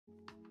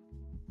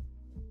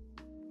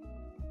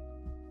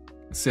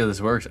Let's see how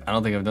this works. I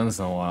don't think I've done this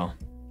in a while.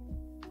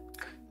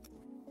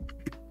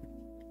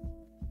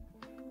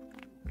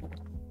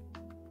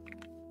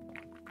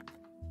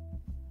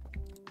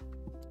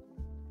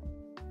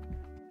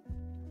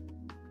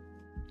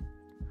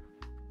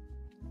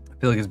 I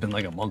feel like it's been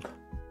like a month.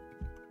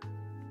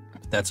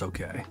 That's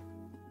okay.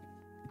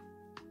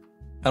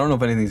 I don't know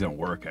if anything's gonna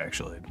work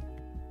actually.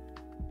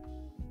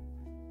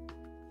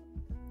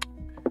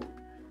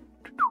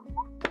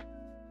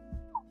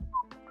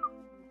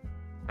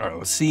 All right,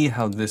 let's see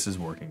how this is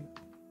working.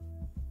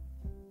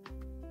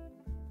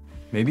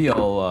 Maybe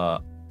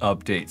I'll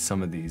update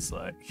some of these,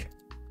 like...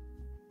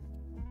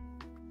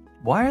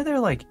 Why are there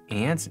like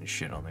ants and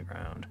shit on the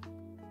ground?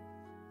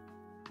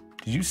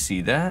 Did you see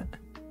that?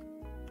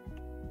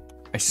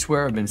 I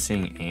swear I've been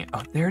seeing ants.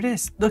 Oh, there it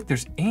is. Look,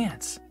 there's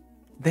ants.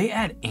 They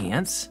add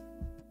ants?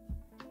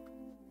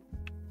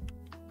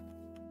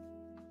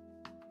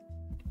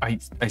 I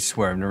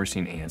swear I've never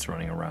seen ants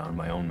running around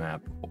my own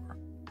map before.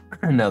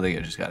 And now they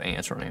just got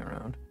ants running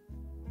around.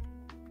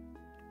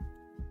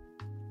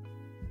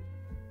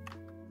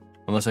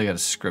 Unless I got a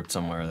script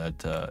somewhere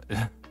that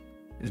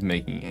is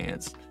making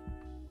ants.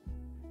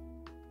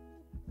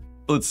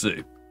 Let's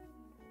see.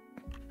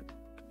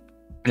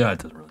 Yeah, it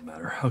doesn't really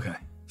matter. Okay,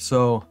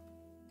 so...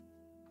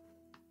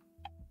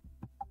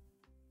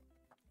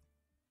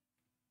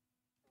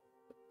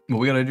 what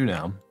we gotta do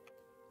now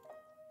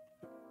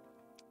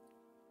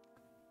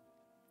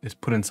is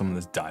put in some of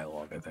this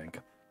dialogue, I think.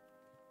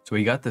 So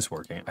we got this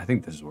working. I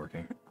think this is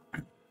working.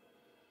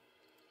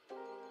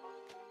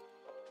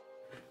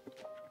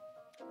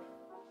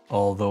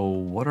 Although,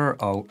 what are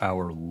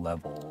our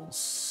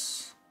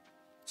levels?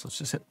 So let's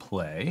just hit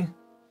play.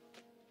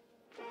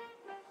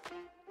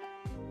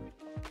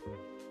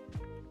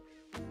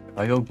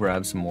 I go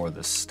grab some more of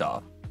this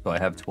stuff. So I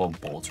have 12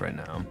 bolts right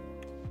now.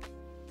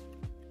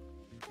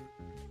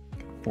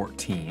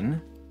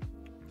 14.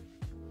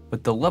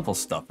 But the level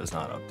stuff is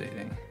not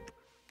updating.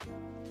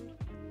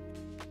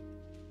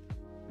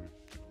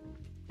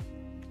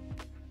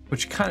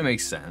 Which kind of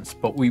makes sense,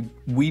 but we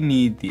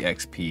need the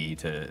XP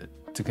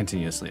to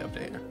continuously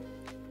update.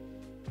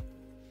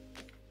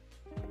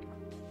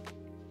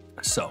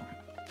 So,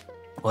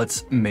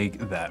 let's make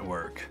that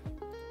work.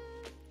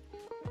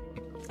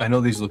 I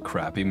know these look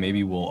crappy,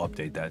 maybe we'll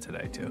update that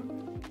today too.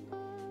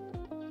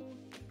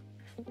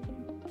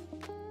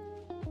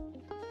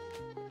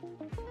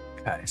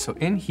 Okay, so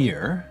in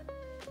here,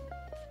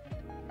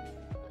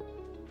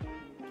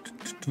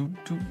 so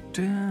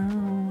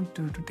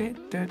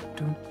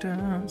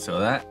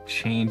that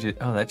changes,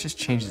 oh, that just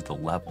changes the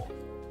level.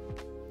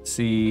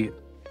 See,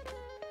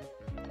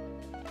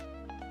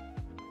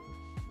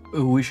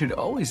 we should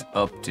always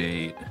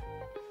update.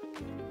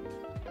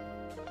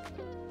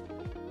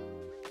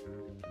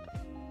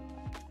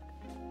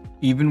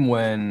 Even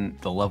when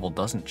the level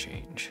doesn't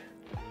change.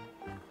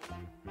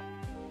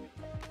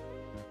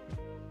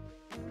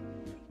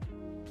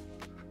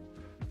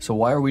 So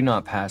why are we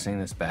not passing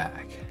this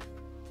back?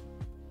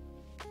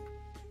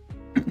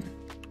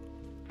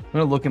 I'm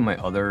gonna look in my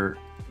other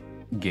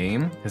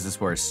game, because this is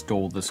where I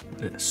stole this,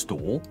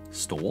 stole?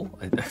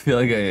 I feel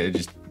like I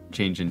just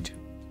changed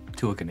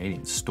into a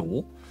Canadian,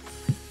 stole.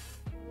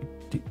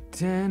 But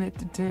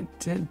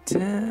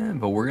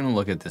we're gonna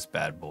look at this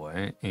bad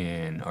boy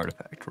in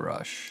Artifact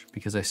Rush,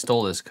 because I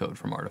stole this code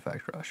from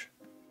Artifact Rush.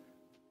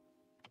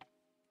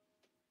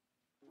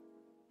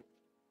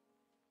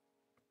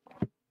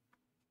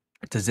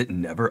 Does it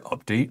never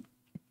update?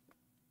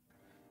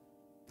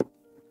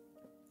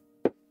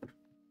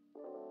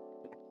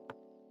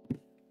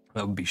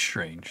 That would be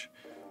strange.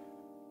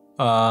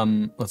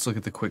 Let's look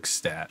at the quick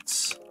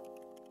stats.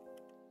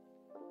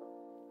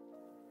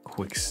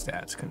 Quick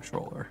stats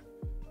controller.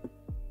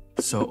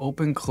 So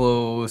open,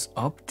 close,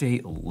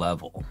 update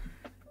level.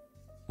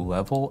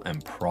 Level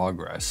and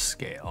progress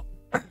scale.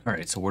 All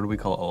right, so what do we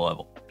call a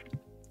level?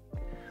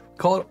 We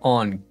call it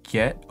on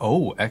get,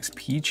 oh,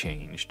 XP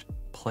changed.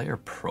 Player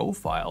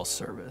profile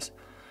service.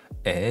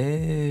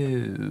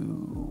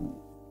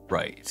 Oh,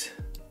 right.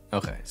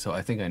 Okay, so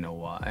I think I know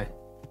why.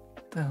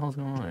 What the hell's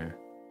going on here?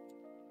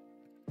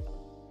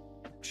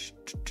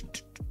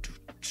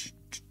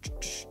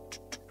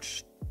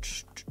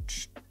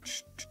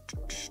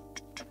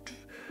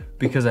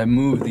 Because I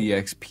moved the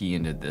XP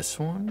into this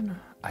one,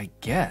 I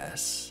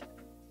guess.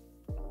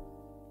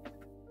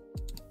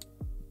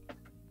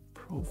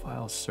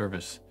 Profile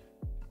service.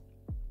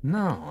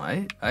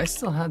 No, I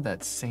still had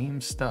that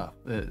same stuff.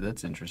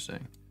 That's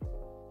interesting.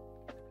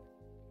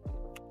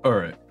 All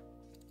right.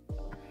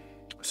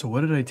 So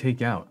what did I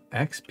take out?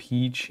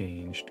 XP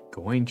changed,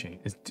 going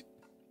changed.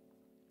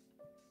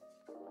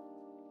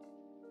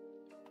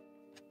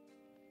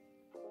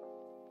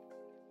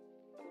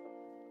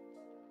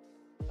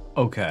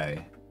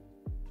 Okay.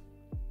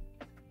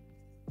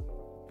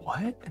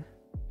 What?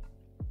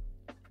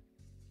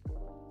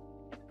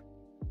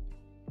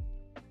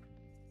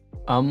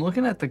 I'm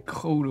looking at the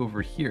code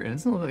over here, and it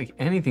doesn't look like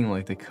anything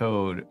like the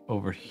code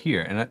over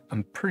here. And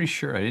I'm pretty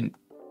sure I didn't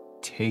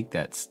take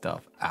that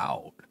stuff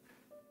out.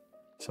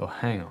 So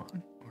hang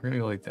on. We're gonna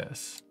go like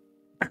this.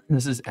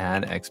 This is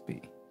add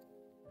XP.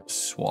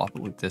 Swap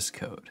it with this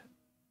code.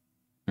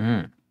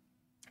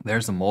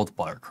 There's the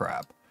multiplier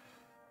crap.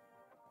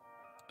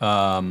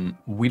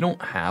 We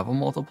don't have a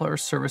multiplier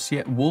service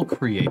yet. We'll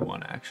create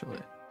one actually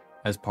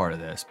as part of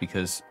this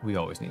because we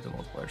always need the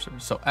multiplier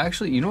service. So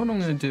actually, you know what I'm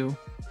gonna do?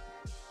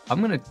 I'm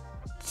gonna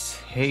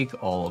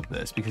take all of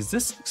this because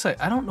this looks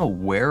like, I don't know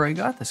where I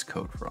got this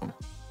code from.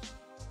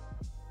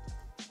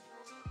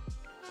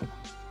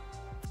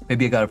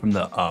 Maybe I got it from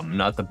the,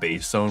 not the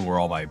base zone where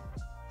all my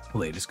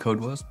latest code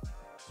was.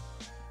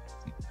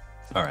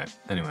 All right,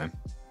 anyway.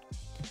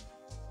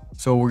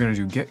 So we're gonna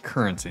do get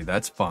currency,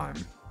 that's fine.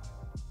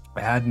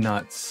 Add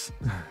nuts.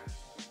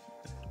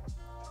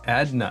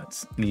 Add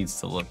nuts needs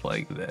to look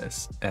like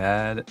this.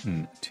 Add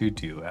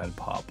add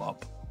pop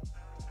up.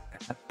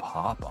 Add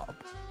pop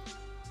up.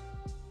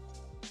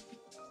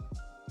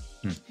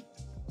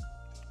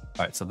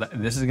 All right, so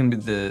this is gonna be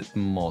the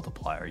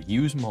multiplier.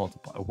 Use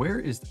multiplier. Where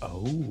is,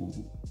 oh.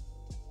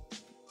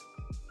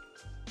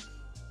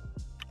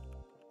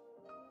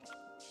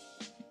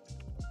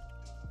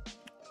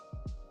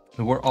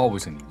 We're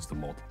always gonna use the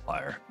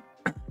multiplier.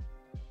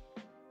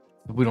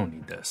 We don't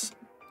need this.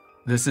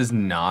 This is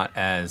not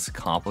as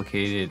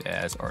complicated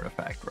as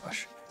Artifact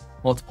Rush.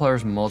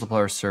 Multipliers,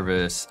 multiplier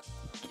service,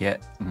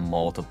 get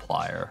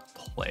multiplier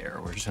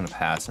player. We're just gonna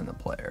pass in the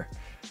player.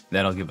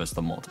 That'll give us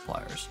the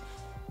multipliers.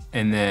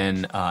 And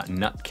then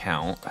nut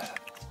count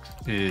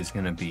is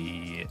gonna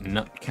be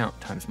nut count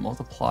times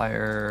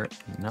multiplier,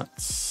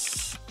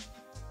 nuts,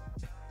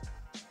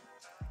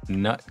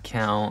 nut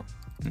count,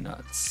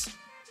 nuts.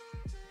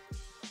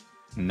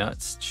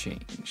 Nuts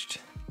changed.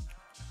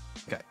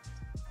 Okay,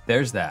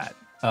 there's that.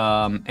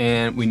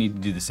 And we need to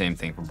do the same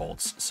thing for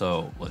bolts.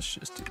 So let's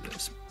just do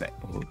this.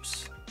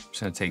 Oops. I'm just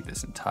gonna take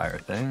this entire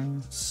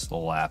thing,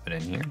 slap it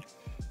in here,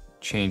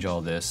 change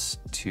all this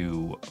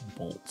to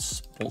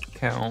bolts. Bolt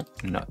count,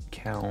 nut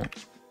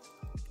count,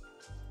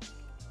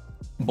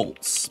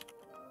 bolts.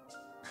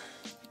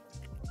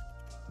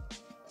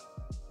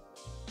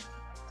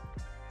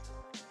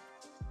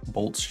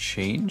 Bolts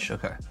change,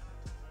 okay.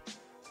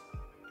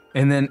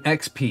 And then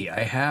XP,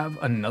 I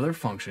have another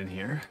function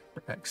here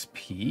for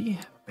XP,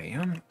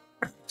 bam.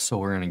 So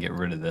we're gonna get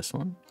rid of this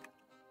one,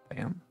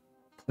 bam.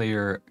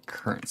 Player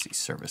currency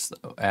service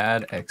though,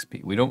 add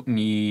XP. We don't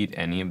need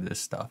any of this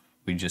stuff.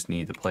 We just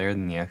need the player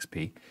and the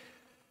XP.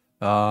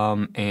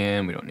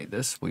 And we don't need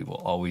this. We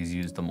will always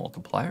use the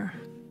multiplier.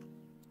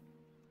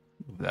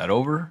 Move that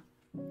over.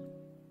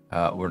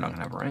 We're not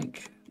gonna have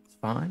rank, it's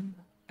fine.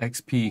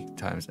 XP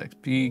times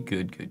XP,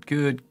 good, good,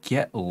 good.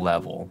 Get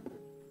level,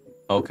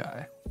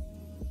 okay.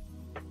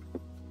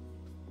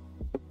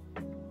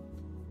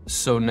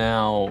 So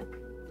now,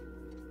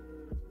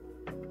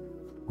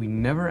 we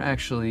never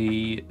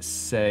actually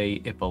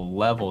say if a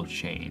level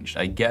changed.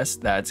 I guess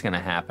that's gonna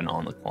happen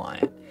on the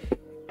client.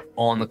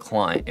 On the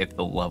client, if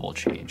the level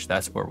changed,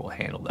 that's where we'll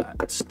handle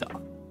that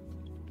stuff.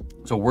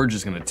 So we're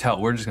just gonna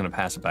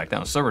pass it back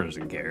down. The server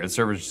doesn't care. The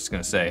server's just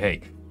gonna say,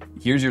 hey,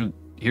 here's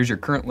your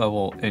current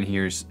level, and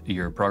here's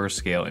your progress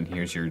scale, and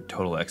here's your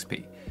total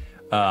XP.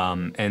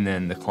 And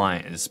then the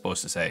client is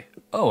supposed to say,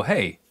 oh,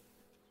 hey,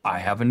 I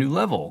have a new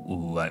level.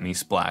 Let me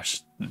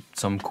splash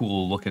some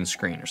cool looking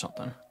screen or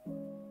something.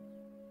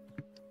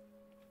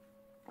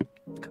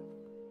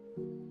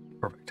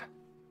 Perfect.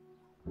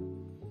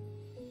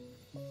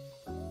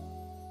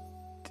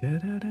 Okay.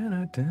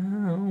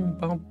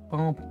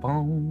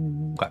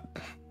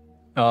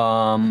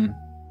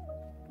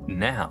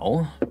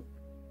 Now,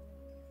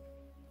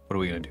 what are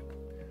we gonna do?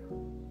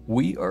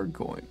 We are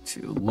going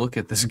to look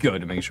at this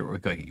code to make sure we're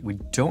good. We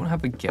don't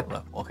have a get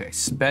level. Okay,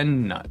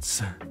 spend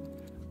nuts.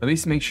 Let me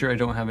just make sure I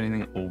don't have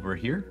anything over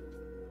here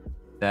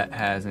that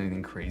has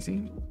anything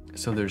crazy.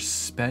 So there's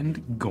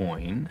spend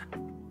going.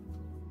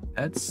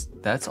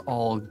 That's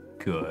all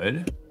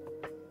good.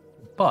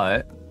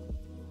 But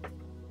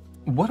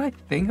what I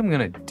think I'm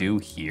gonna do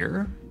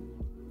here,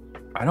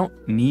 I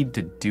don't need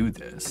to do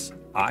this.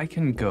 I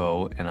can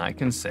go and I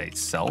can say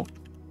self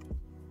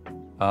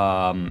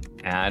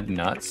add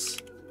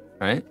nuts,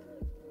 right?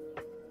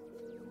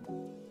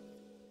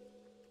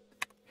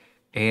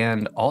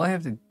 And all I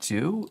have to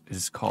do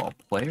is call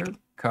player,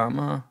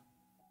 comma,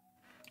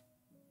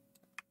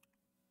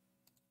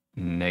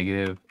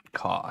 negative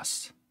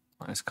cost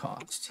minus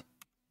cost.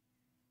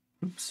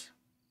 Oops,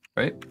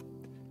 right?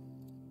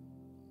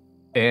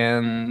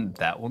 And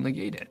that will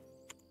negate it.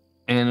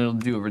 And it'll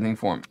do everything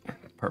for me.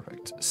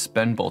 Perfect.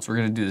 Spend bolts. We're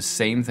gonna do the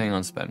same thing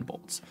on spend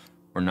bolts.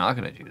 We're not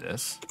gonna do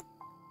this.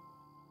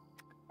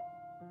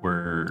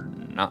 We're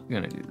not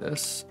gonna do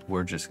this.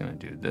 We're just gonna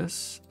do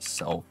this.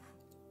 Self.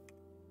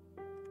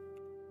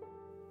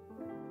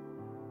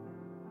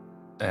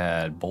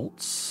 Add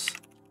bolts.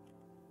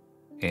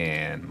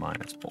 And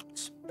minus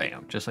bolts.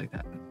 Bam, just like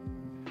that.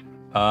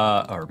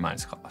 Or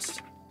minus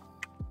cost.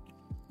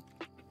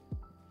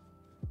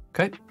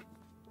 Okay.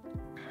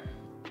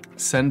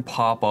 Send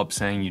pop-up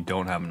saying you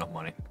don't have enough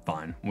money.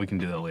 Fine, we can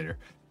do that later.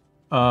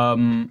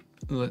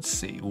 Let's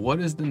see, what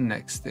is the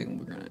next thing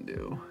we're gonna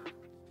do?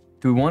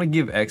 Do we want to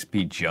give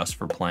XP just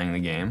for playing the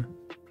game?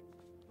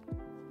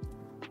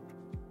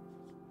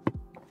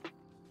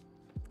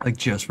 like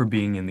just for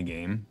being in the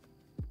game,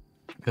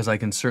 because I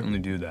can certainly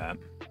do that.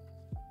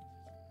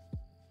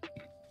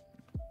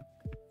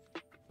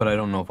 But I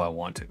don't know if I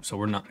want to, so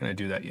we're not going to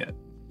do that yet.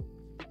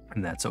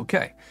 And that's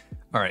okay.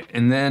 All right,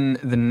 and then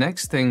the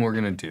next thing we're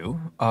going to do,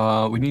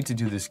 we need to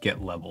do this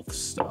get level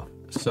stuff.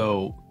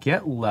 So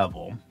get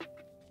level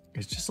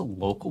is just a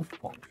local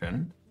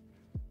function.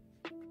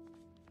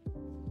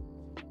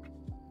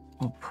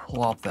 We'll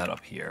plop that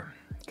up here.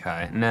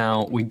 Okay,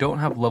 now we don't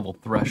have level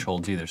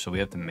thresholds either, so we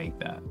have to make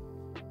that.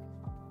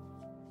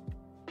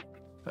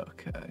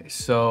 Okay,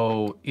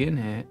 so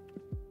init,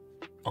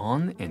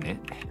 on the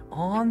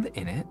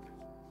init,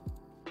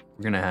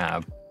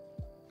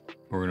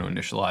 we're gonna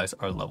initialize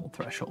our level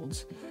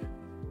thresholds.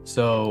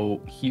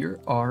 So here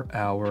are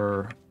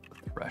our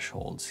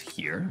thresholds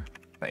here,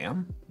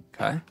 bam,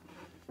 okay.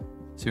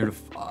 0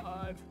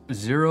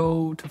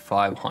 to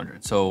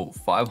 500. So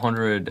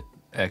 500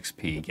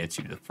 XP gets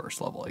you to the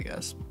first level, I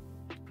guess.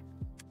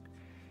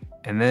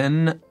 And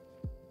then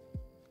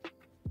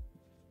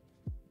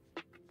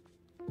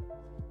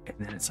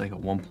it's like a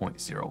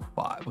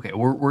 1.05. Okay,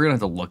 we're gonna have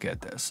to look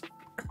at this.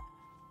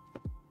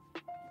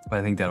 But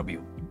I think that'll be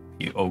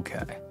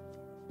okay.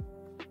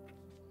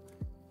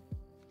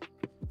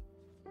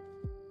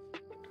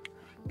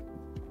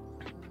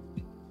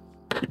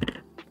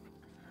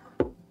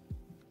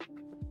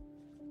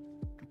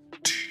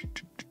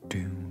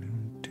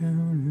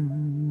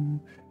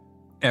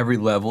 Every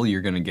level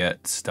you're gonna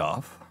get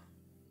stuff.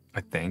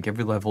 I think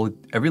every level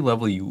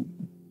you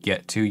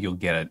get to, you'll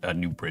get a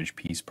new bridge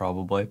piece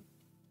probably.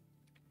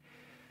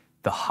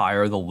 The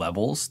higher the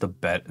levels, the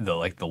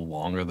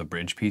longer the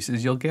bridge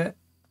pieces you'll get.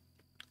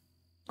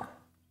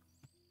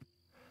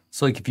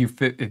 So like if you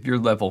get to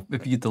level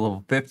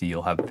 50,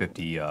 you'll have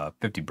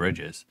 50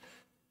 bridges.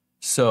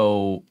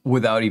 So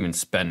without even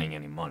spending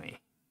any money,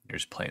 you're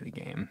just playing the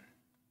game.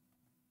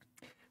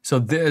 So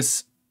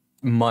this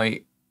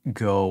might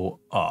go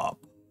up.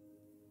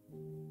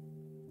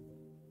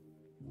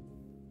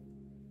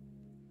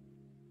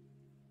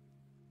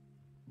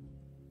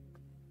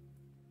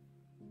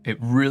 It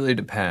really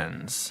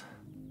depends.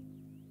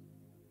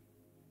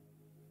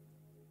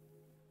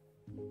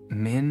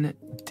 Min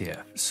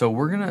diff. So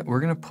we're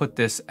gonna put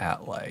this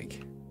at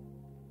like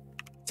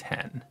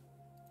 10.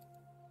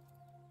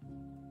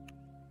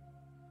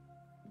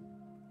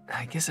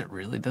 I guess it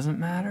really doesn't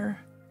matter.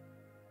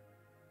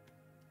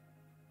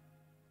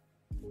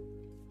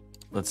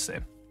 Let's see.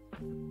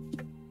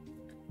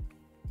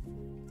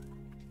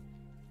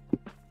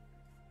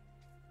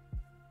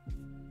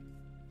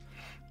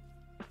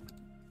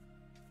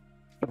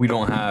 We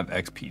don't have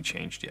XP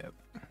changed yet.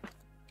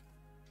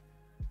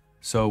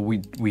 So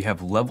we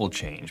have level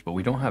change, but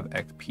we don't have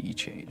XP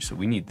change. So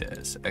we need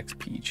this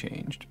XP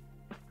changed.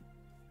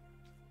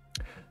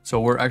 So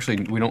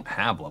we don't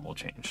have level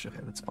changed. Okay,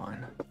 that's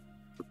fine.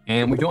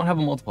 And we don't have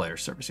a multiplier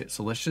service yet.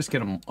 So let's just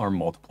get our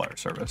multiplier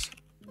service.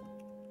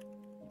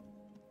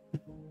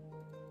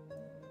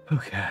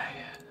 Okay,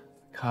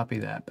 copy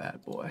that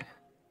bad boy.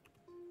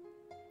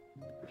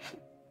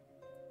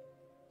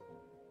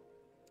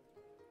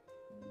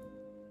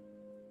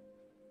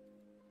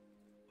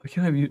 Why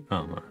can't I view?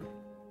 Oh, no.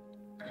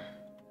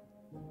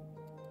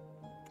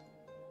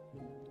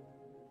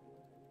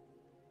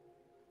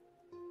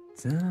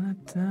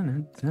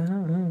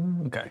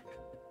 Okay,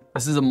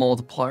 this is a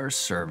multiplier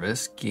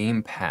service.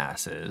 Game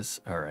passes.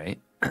 All right,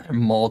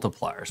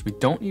 multipliers. We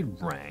don't need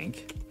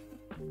rank.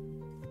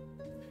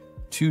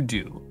 To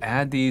do,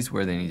 add these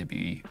where they need to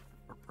be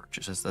for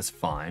purchases. That's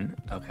fine.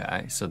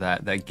 Okay, so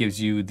that gives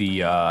you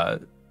the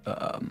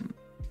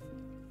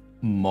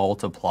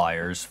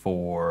multipliers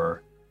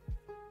for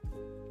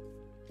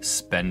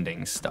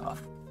spending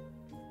stuff,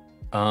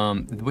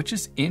 which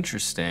is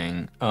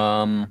interesting.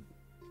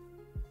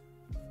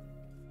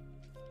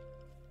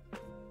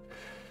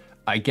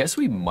 I guess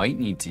we might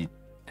need to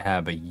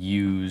have a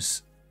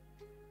use.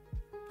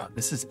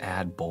 This is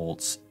add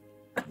bolts.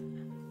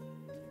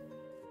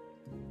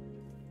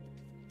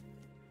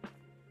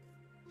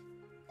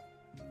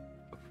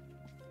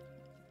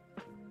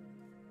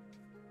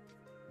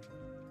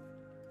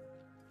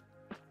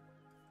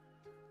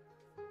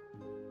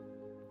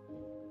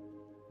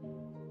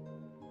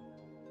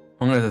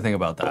 I'm gonna have to think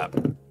about that.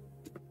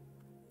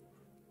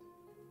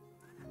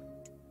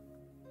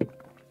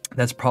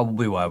 That's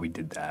probably why we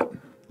did that.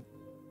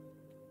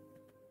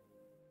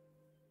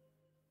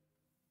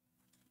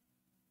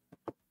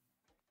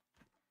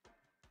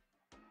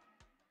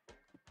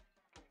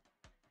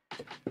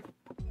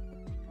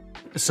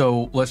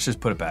 So let's just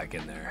put it back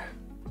in there.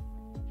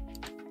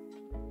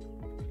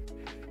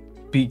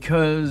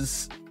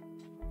 Because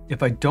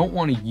if I don't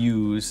want to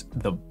use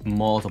the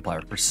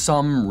multiplier for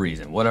some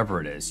reason, whatever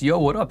it is. Yo,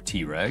 what up,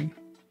 T-Reg?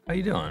 How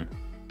you doing?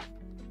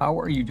 How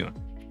are you doing?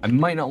 I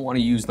might not want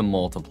to use the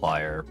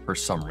multiplier for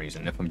some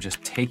reason. If I'm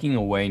just taking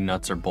away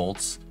nuts or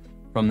bolts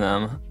from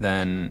them,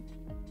 then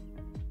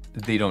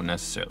they don't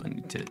necessarily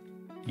need to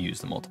use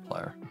the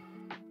multiplier.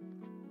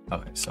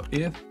 Okay, so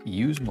if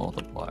use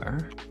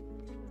multiplier,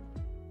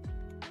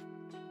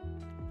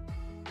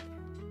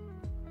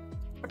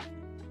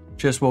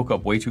 Just woke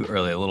up way too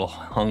early, a little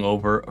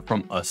hungover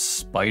from a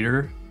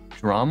spider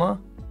drama.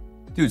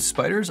 Dude,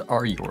 spiders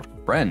are your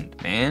friend,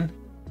 man.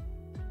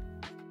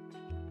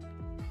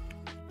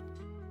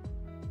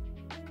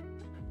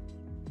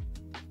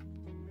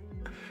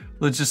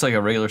 It's just like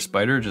a regular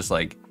spider, just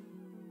like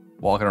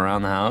walking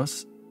around the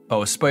house.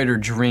 Oh, a spider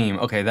dream.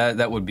 Okay,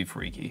 that would be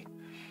freaky.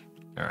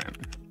 All right.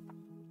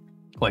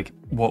 Like,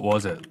 what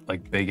was it?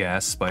 Like big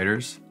ass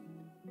spiders?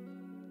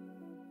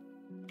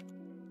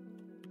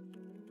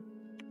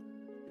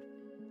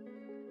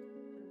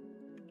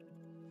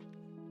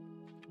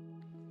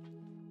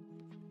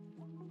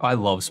 I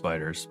love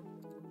spiders.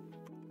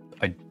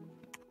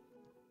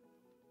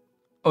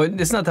 Oh,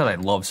 it's not that I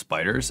love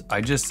spiders.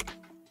 I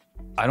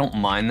don't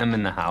mind them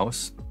in the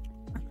house.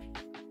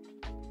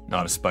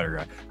 Not a spider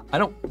guy. I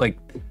don't like,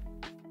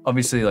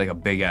 obviously like a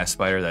big ass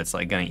spider that's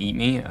like gonna eat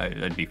me,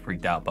 I'd be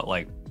freaked out. But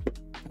like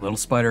little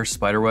spiders,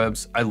 spider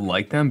webs, I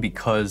like them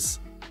because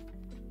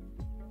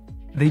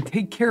they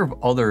take care of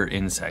other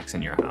insects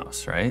in your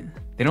house, right?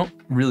 They don't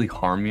really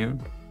harm you.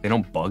 They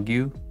don't bug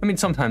you. I mean,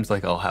 sometimes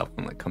like I'll have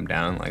them like come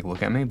down and like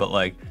look at me, but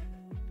like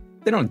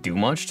they don't do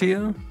much to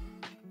you.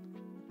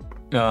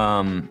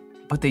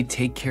 But they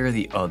take care of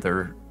the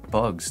other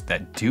bugs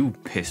that do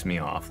piss me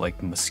off,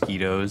 like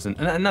mosquitoes, and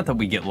not that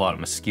we get a lot of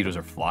mosquitoes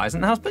or flies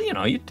in the house, but you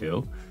know, you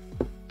do.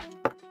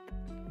 All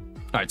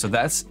right, so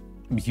that's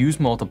use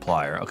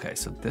multiplier. Okay,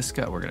 so this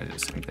guy, we're gonna do the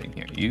same thing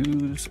here.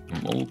 Use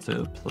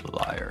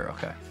multiplier.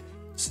 Okay,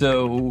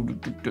 so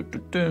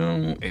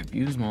if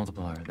use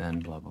multiplier, then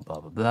blah blah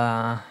blah blah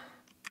blah.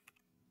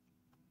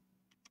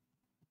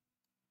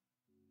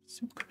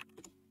 Zoop.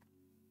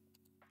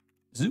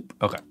 Zoop.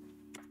 Okay.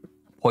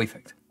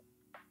 Perfect.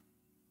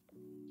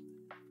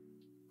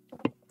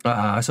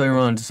 I saw you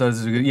on decides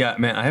this is good. Yeah,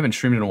 man, I haven't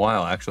streamed in a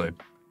while actually.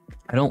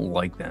 I don't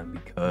like them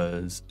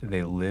because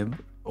they live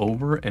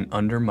over and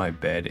under my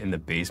bed in the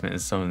basement,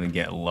 and some of them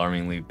get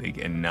alarmingly big,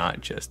 and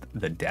not just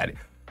the daddy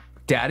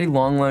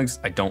long legs.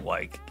 I don't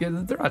like. Yeah,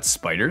 they're not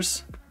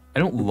spiders. I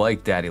don't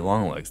like daddy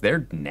long legs.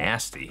 They're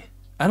nasty.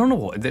 I don't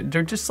know.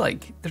 They're just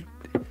like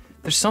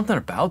there's something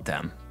about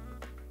them,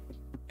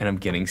 and I'm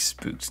getting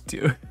spooked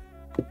too.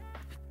 So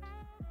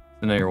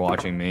now you're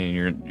watching me,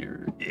 and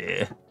you're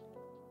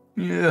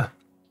yeah.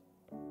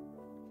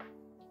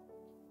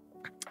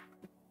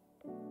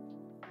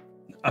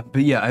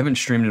 But yeah, I haven't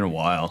streamed in a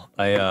while.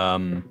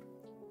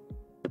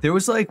 There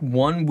was like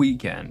one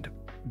weekend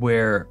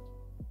where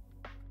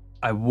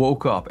I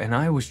woke up and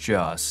I was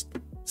just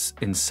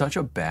in such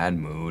a bad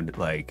mood,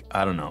 like,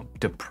 I don't know,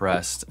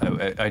 depressed.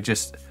 I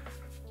just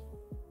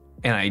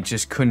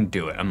couldn't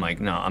do it. I'm like,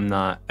 no, I'm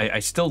not. I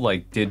still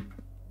like did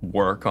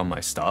work on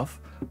my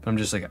stuff, but I'm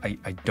just like,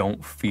 I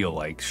don't feel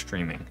like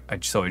streaming.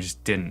 So I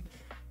just didn't.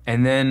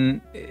 And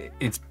then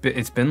it's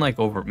been like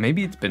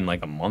maybe it's been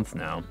like a month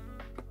now.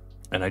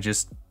 And I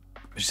just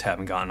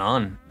haven't gotten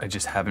on. I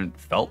just haven't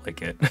felt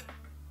like it.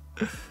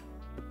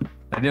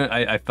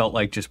 I felt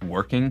like just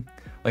working.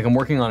 Like I'm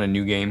working on a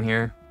new game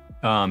here,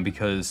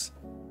 because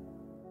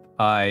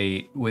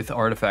with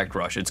Artifact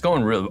Rush,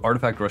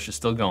 Artifact Rush is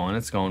still going.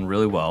 It's going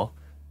really well.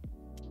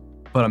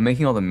 But I'm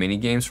making all the mini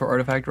games for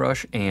Artifact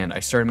Rush, and I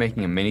started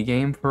making a mini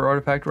game for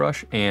Artifact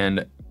Rush,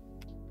 and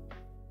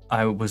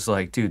I was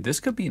like, dude, this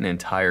could be an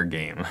entire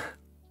game.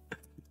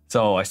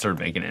 So I started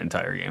making an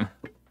entire game.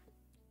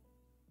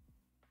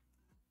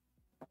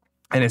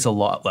 And it's a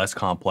lot less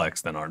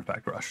complex than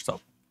Artifact Rush,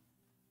 so.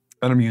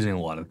 And I'm using a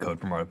lot of the code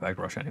from Artifact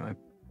Rush anyway.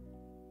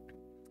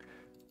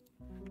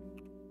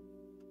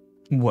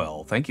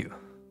 Well, thank you.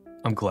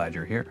 I'm glad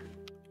you're here.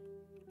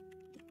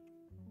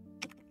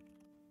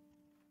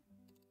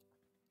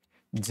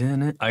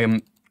 I am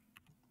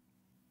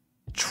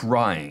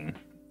trying.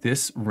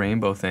 This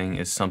rainbow thing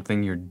is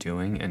something you're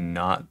doing and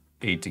not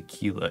a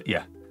tequila.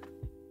 Yeah.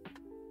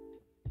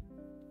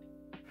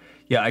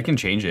 Yeah, I can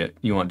change it.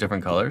 You want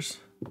different colors?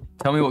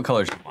 Tell me what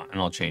colors you want and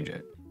I'll change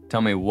it.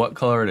 Tell me what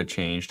color to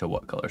change to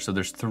what color. So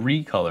there's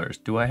 3 colors.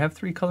 Do I have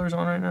 3 colors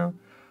on right now?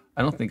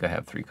 I don't think I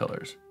have 3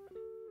 colors.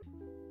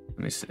 Let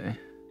me see.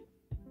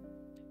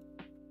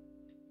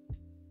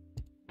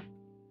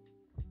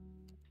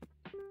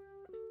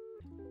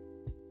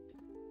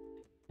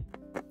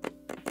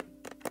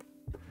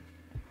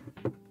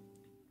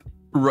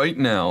 Right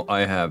now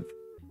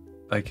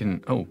I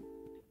can, oh,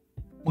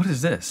 what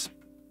is this?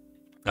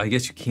 I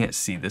guess you can't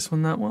see this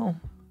one that well.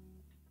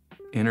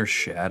 Inner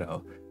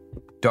shadow.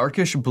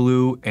 Darkish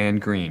blue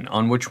and green.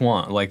 On which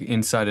one? Like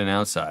inside and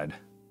outside?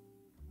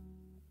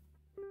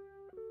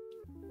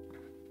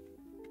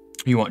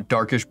 You want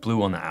darkish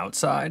blue on the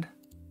outside?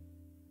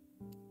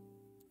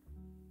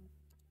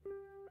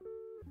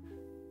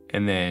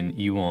 And then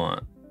you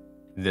want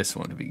this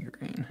one to be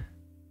green.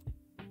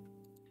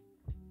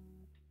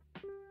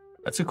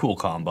 That's a cool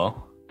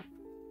combo.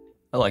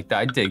 I like that.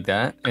 I dig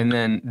that. And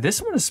then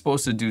this one is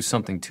supposed to do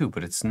something too,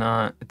 but it's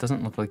not. It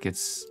doesn't look like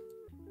it's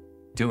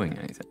doing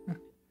anything.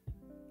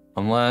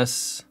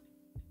 Unless...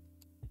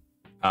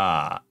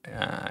 I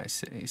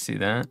see. See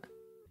that?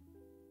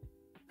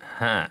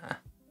 Huh.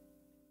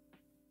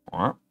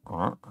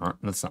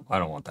 That's not... I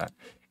don't want that.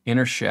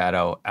 Inner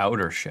shadow,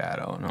 outer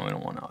shadow. No, we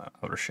don't want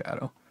outer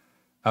shadow.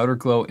 Outer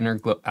glow, inner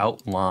glow,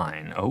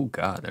 outline. Oh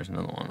God, there's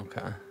another one,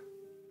 okay.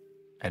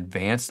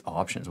 Advanced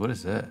options, what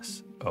is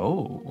this?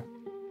 Oh.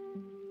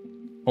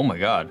 Oh my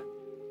God.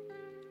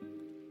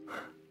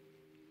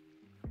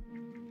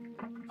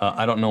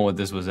 I don't know what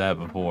this was at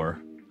before.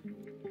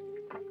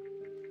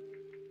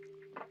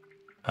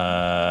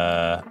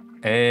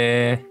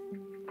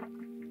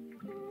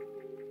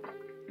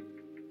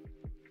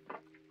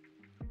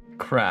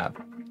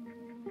 Crap.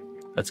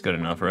 That's good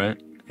enough,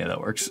 right? Yeah, that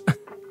works.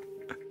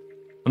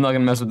 I'm not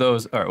gonna mess with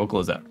those. All right, we'll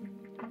close that.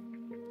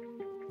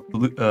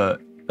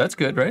 That's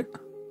good, right?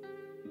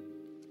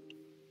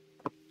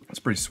 That's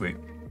pretty sweet.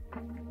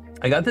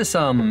 I got this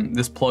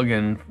this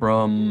plugin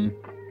from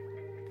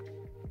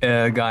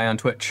a guy on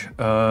Twitch,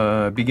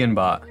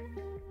 BeginBot.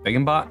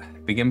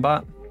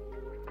 BeginBot?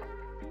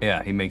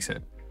 Yeah, he makes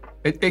it.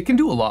 It can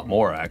do a lot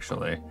more,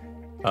 actually.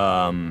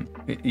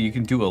 You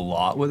can do a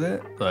lot with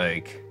it.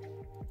 Like,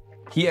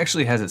 he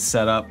actually has it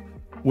set up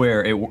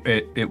where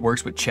it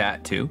works with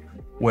chat too,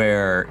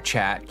 where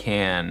chat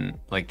can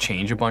like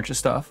change a bunch of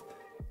stuff.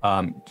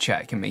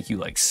 Chat can make you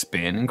like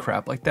spin and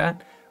crap like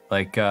that.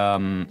 Like,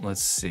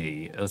 let's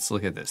see. Let's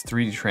look at this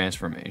 3D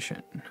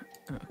transformation.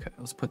 Okay,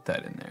 let's put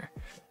that in there.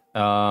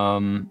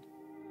 Oh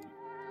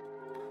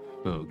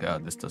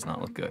God, this does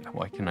not look good.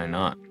 Why can I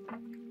not?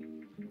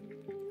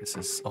 This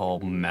is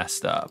all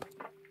messed up.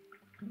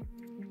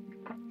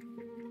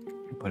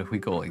 But if we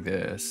go like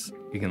this,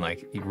 you can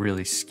like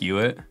really skew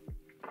it.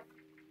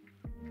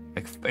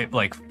 Like it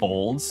like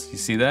folds. You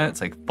see that?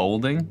 It's like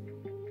folding.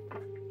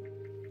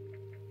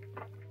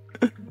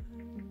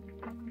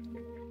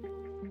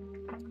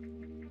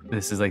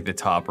 This is like the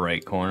top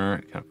right corner.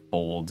 It kind of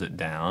folds it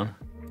down.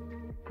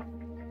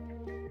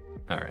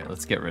 All right,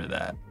 let's get rid of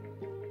that.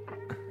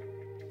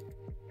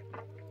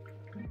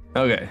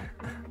 Okay.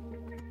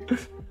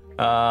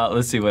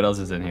 Let's see what else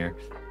is in here.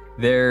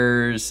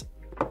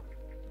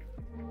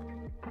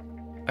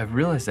 I've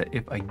realized that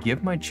if I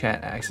give my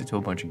chat access to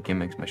a bunch of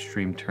gimmicks, my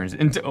stream turns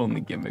into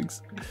only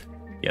gimmicks.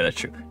 Yeah, that's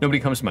true.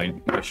 Nobody comes to my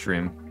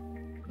stream.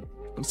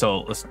 So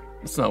let's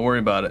not worry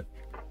about it.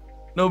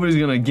 Nobody's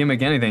gonna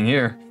gimmick anything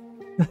here.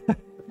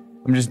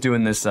 I'm just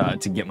doing this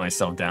to get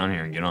myself down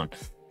here and get on.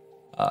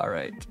 All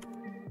right.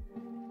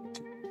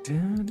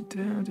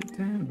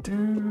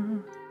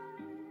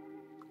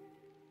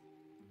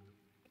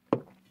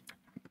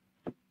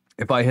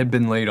 If I had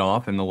been laid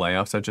off in the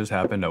layoffs that just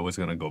happened, I was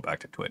gonna go back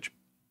to Twitch.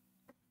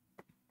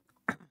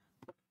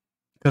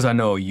 Because I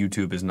know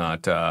YouTube is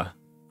not, I'm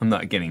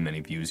not getting many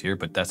views here,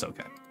 but that's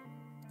okay.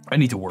 I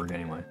need to work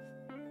anyway.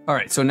 All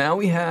right, so now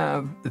we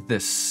have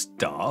this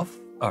stuff.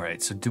 All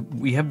right, so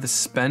we have the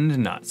spend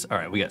nuts. All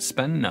right, we got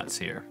spend nuts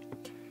here.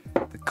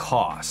 The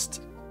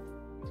cost,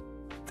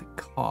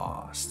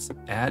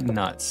 add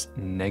nuts,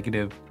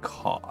 negative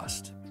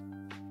cost.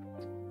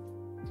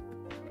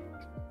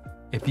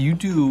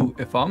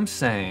 If I'm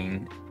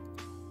saying,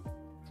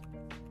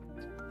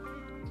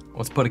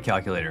 let's put a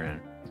calculator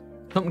in.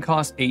 Something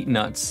costs 8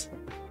 nuts.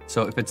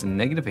 So if it's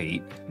negative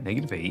 8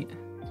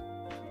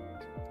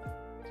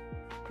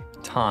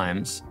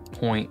 times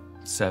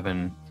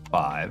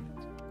 0.75,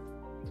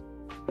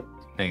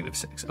 negative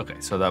 6. Okay,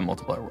 so that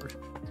multiplier works.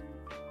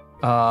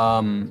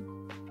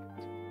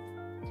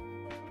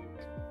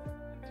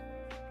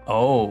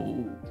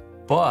 Oh,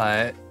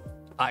 but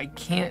I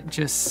can't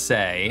just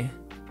say,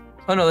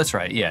 oh no, that's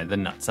right. Yeah, the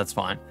nuts, that's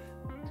fine.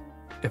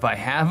 If I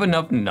have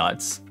enough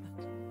nuts,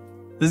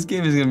 this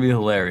game is gonna be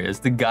hilarious.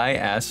 The guy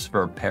asks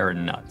for a pair of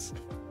nuts.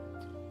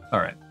 All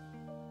right.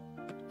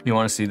 You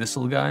wanna see this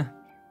little guy?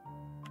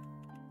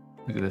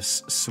 Look at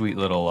this sweet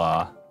little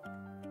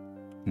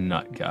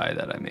nut guy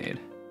that I made.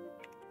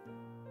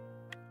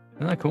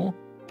 Isn't that cool?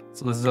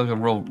 So this is like a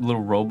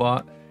little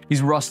robot.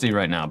 He's rusty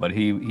right now, but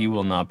he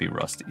will not be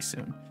rusty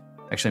soon.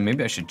 Actually,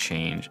 maybe I should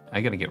change.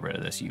 I gotta get rid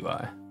of this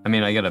UI. I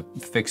mean, I gotta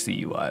fix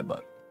the UI,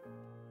 but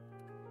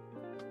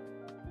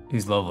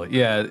he's lovely.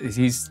 Yeah,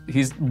 he's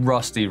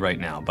rusty right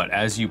now, but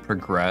as you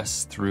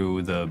progress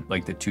through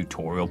the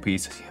tutorial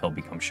piece, he'll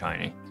become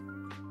shiny.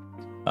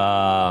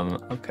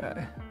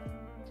 Okay.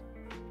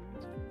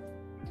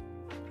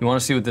 You want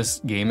to see what this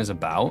game is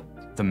about?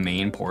 The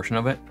main portion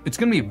of it? It's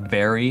gonna be a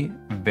very,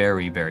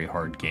 very, very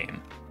hard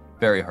game.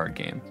 Very hard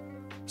game.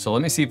 So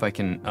let me see if I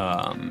can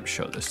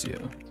show this to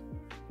you.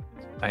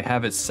 I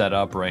have it set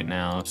up right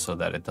now so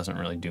that it doesn't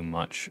really do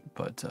much,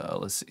 but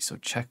let's see. So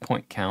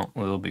checkpoint count,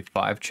 well, there'll be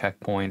 5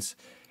 checkpoints,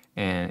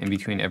 and in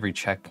between every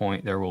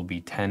checkpoint, there will be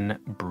 10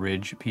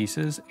 bridge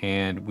pieces,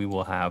 and we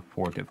will have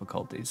 4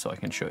 difficulties, so I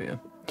can show you.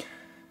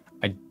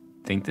 I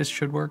think this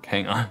should work.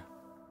 Hang on.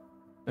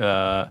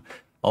 A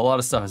lot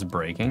of stuff is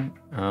breaking.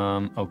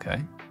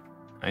 Okay,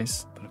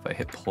 nice. But if I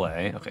hit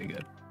play, okay,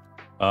 good.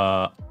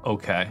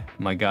 Okay,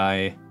 my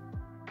guy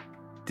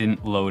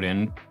didn't load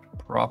in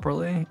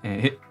properly.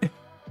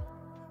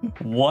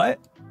 What?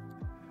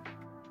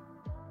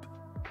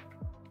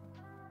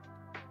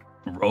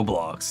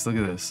 Roblox, look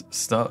at this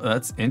stuff.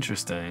 That's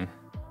interesting.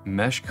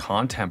 Mesh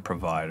content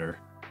provider.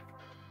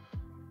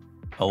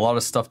 A lot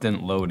of stuff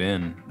didn't load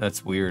in.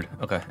 That's weird.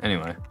 Okay,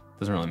 anyway,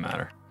 doesn't really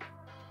matter.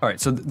 All right,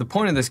 so the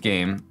point of this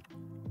game,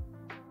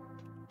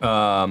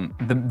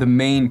 the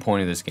main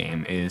point of this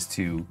game is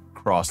to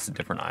cross to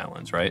different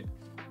islands, right?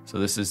 So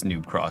this is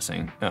Noob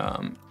Crossing.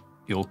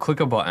 You'll click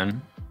a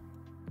button.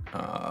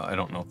 I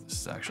don't know if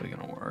this is actually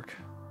gonna work.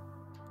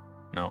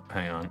 No,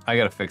 hang on. I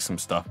gotta fix some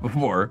stuff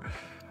before.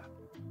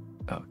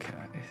 Okay,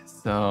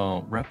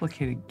 so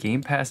replicated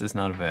Game Pass is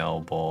not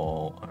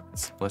available. All right,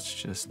 so let's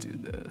just do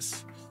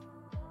this.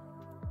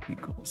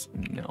 Equals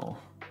nil.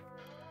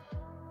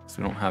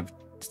 So we don't have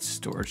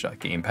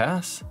storage.game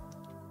pass.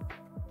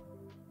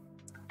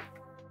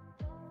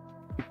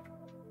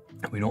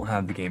 We don't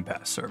have the Game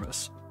Pass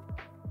service.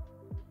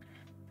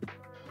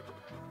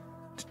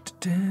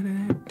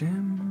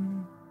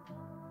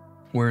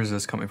 Where is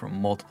this coming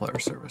from? Multiplayer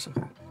service.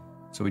 Okay.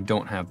 So we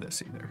don't have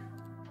this either.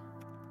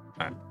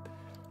 All right.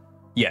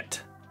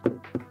 Yet.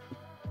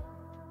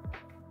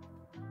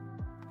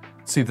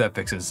 See if that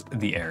fixes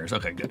the errors.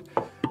 Okay, good.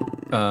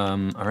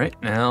 All right,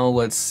 now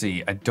let's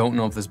see. I don't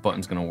know if this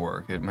button's gonna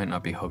work. It might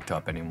not be hooked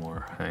up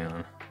anymore. Hang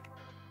on.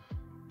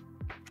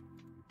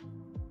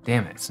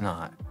 Damn it, it's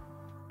not.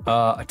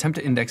 Attempt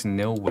to index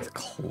nil with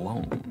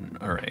clone.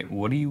 All right,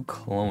 what are you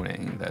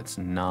cloning? That's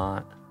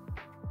not.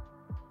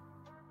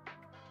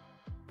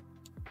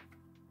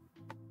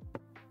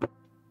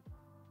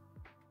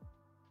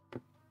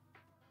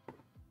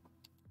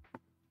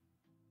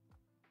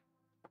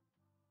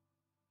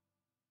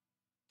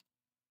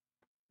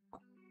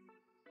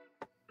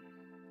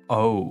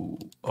 Oh,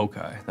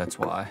 okay, that's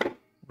why.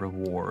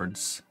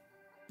 Rewards.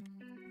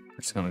 We're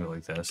just gonna go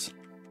like this.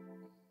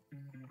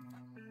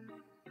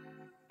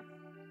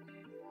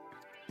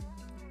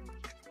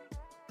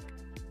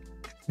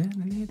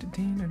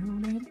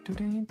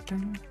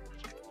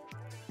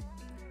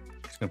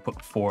 Just gonna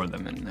put 4 of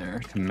them in there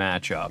to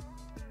match up.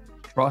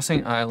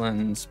 Crossing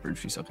islands,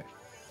 bridge piece, okay.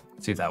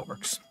 Let's see if that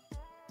works.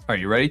 Are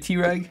you ready,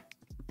 T-Reg?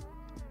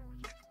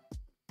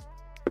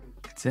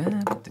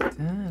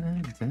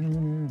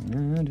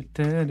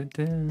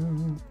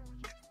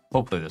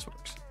 Hopefully this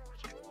works.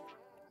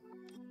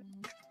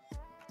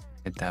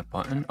 Hit that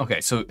button. Okay,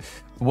 so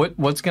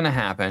what's gonna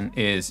happen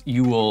is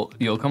you'll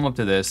come up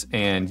to this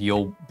and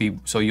you'll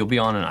be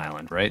on an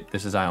island, right?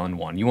 This is island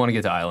 1. You want to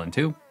get to island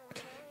 2.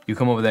 You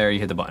come over there, you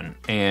hit the button,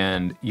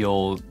 and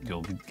you'll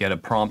get a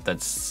prompt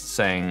that's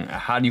saying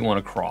how do you want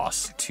to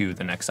cross to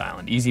the next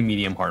island? Easy,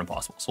 medium, hard,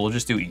 impossible. So we'll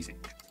just do easy.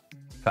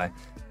 Okay.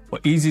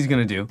 What easy is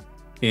gonna do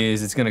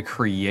is it's gonna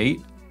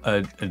create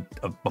a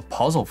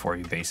puzzle for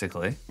you,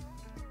 basically.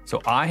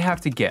 So I have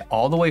to get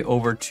all the way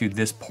over to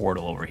this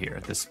portal over here,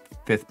 this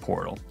 5th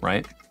portal,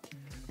 right?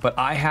 But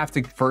I have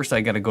to, first I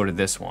gotta go to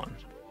this one.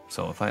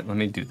 So if let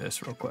me do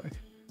this real quick.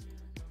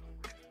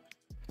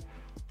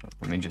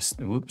 Let me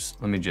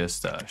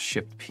just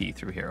shift P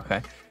through here,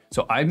 okay?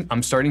 So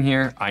I'm starting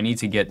here. I need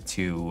to get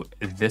to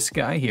this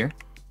guy here.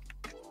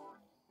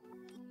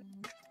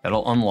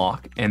 That'll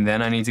unlock, and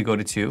then I need to go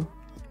to 2.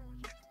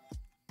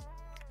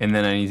 And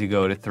then I need to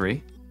go to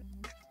 3.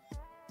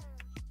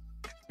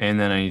 And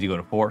then I need to go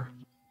to 4.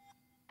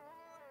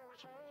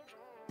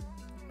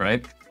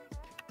 Right?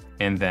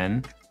 And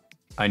then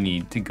I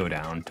need to go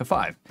down to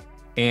 5.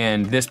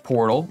 And this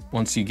portal,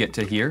 once you get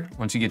to here,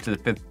 once you get to the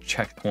 5th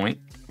checkpoint,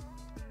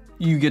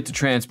 you get to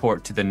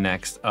transport to the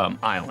next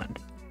island,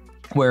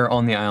 where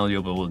on the island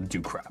you'll be able to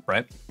do crap,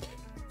 right?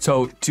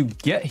 So to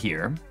get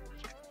here,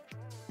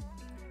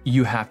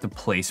 you have to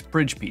place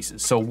bridge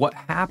pieces. So what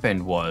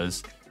happened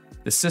was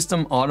the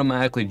system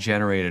automatically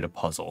generated a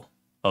puzzle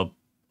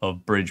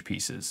of bridge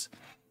pieces,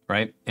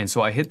 right? And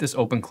so I hit this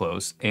open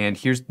close, and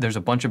there's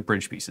a bunch of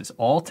bridge pieces.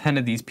 All 10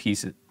 of these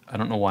pieces, I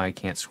don't know why I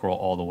can't scroll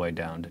all the way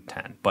down to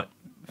 10, but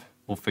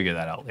we'll figure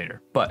that out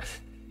later. But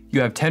you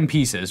have 10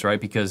 pieces,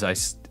 right? Because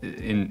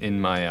in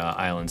my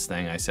islands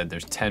thing, I said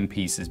there's 10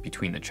 pieces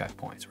between the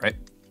checkpoints, right?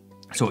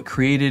 So it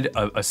created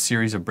a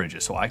series of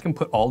bridges. So I can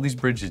put all these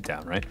bridges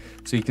down, right?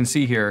 So you can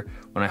see here,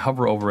 when I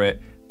hover over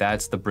it,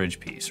 that's the bridge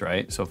piece,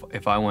 right? So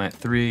if I went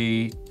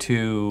 3,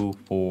 2,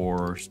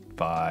 4,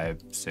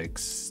 5,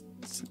 6,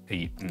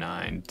 8,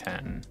 9,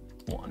 10,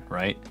 1,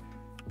 right?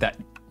 That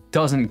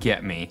doesn't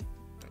get me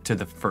to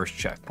the first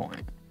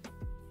checkpoint,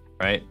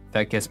 right?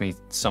 That gets me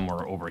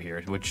somewhere over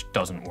here, which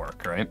doesn't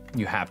work, right?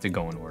 You have to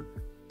go in order.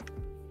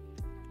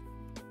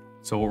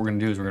 So what we're gonna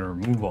do is we're gonna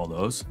remove all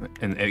those,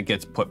 and it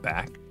gets put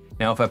back.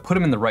 Now, if I put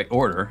them in the right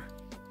order,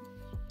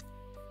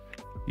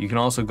 you can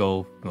also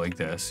go like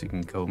this. You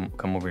can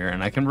come over here,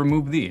 and I can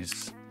remove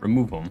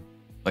them.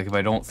 Like if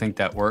I don't think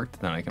that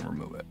worked, then I can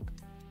remove it,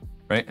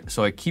 right?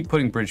 So I keep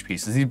putting bridge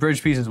pieces. These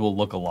bridge pieces will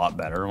look a lot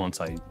better once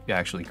I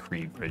actually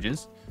create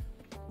bridges.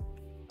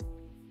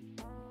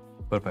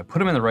 But if I put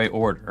them in the right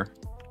order,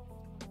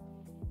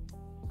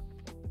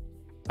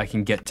 I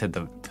can get to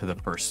the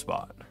first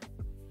spot,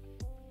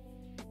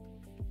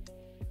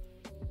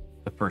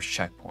 the first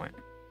checkpoint,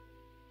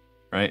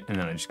 right? And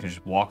then I can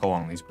just walk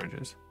along these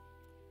bridges.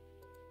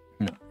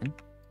 9,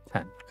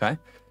 10, okay?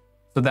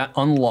 So that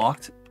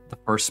unlocked the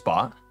first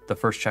spot, the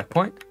first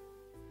checkpoint.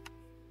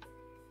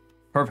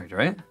 Perfect,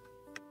 right?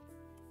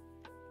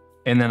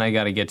 And then I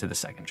got to get to the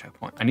second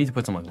checkpoint. I need to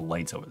put some like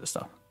lights over this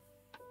stuff.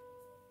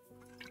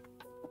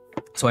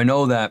 So I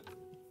know that,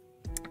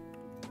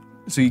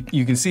 so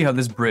you can see how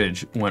this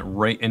bridge went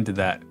right into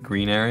that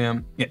green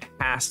area. It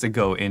has to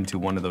go into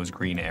one of those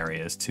green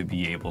areas to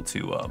be able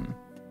to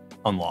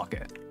unlock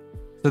it.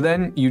 So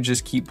then you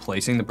just keep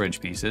placing the bridge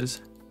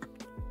pieces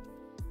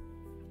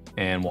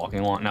and walking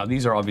along. Now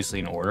these are obviously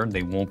in order.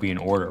 They won't be in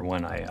order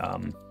when I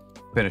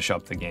finish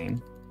up the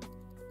game.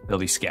 They'll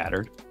be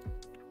scattered,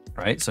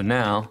 right? So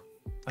now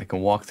I can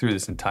walk through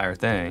this entire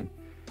thing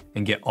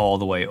and get all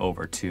the way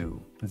over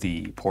to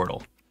the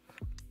portal.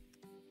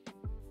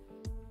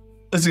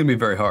 This is gonna be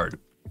very hard.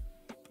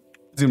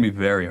 It's gonna be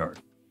very hard.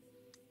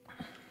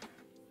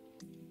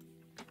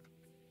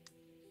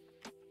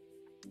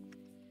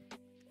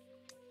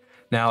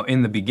 Now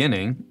in the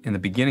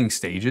beginning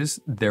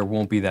stages, there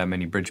won't be that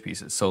many bridge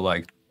pieces. So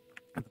like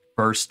the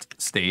first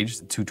stage,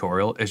 the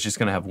tutorial, is just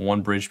gonna have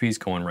one bridge piece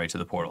going right to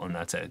the portal, and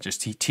that's it.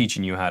 Just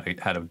teaching you how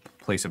to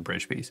place a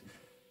bridge piece,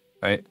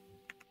 right?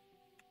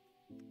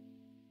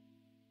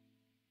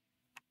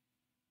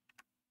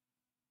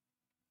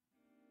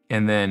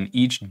 And then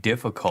each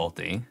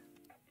difficulty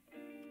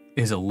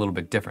is a little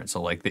bit different.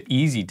 So like the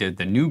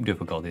noob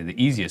difficulty,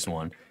 the easiest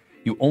one,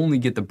 you only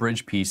get the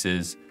bridge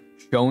pieces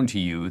shown to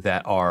you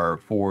that are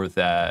for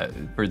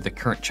the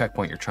current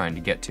checkpoint you're trying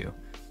to get to.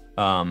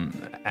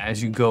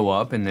 As you go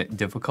up in the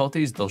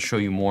difficulties, they'll show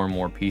you more and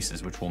more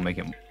pieces, which will make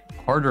it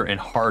harder and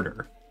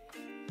harder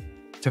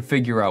to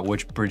figure out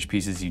which bridge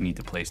pieces you need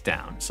to place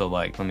down. So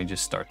like, let me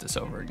just start this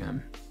over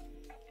again.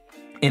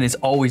 And it's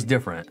always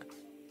different.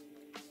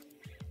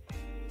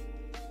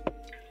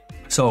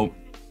 So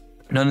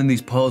none of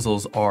these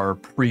puzzles are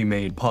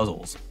pre-made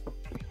puzzles.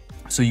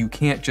 So you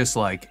can't just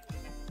like,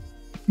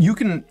 you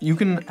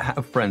can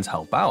have friends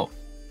help out,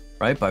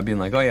 right? By being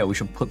like, oh yeah, we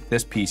should put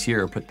this piece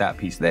here or put that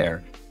piece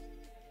there.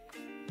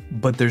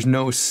 But there's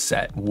no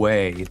set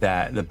way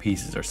that the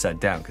pieces are set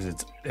down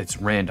because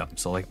it's random.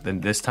 So like then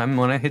this time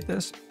when I hit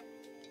this,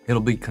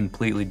 it'll be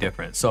completely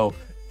different. So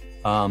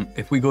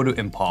if we go to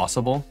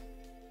impossible,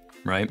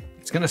 right?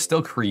 It's gonna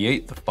still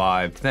create the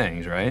 5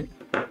 things, right?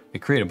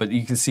 It created, but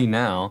you can see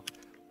now,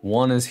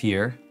 1 is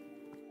here,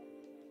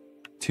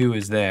 2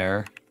 is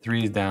there,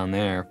 3 is down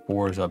there,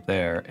 4 is up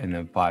there, and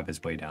then 5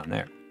 is way down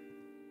there.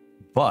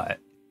 But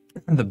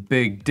the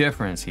big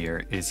difference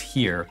here is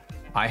here,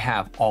 I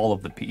have all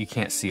of the, you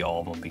can't see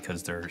all of them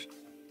because there's,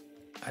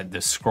 the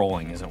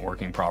scrolling isn't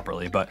working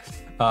properly, but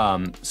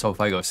so if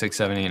I go 6,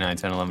 7, 8, 9,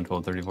 10, 11,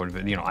 12, 13, 14,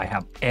 15, you know, I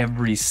have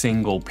every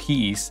single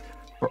piece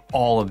for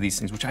all of these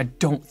things, which I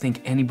don't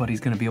think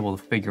anybody's gonna be able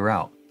to figure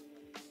out.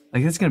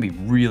 Like, it's gonna be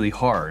really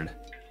hard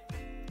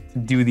to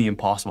do the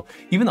impossible.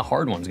 Even the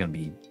hard one's gonna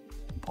be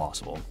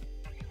impossible.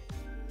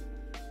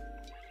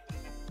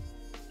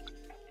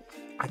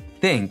 I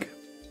think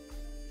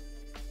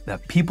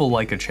that people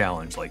like a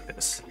challenge like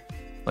this.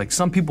 Like,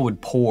 some people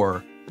would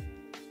pour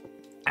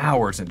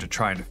hours into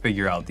trying to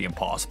figure out the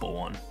impossible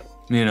one,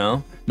 you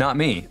know? Not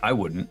me, I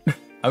wouldn't.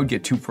 I would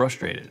get too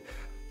frustrated.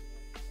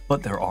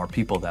 But there are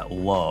people that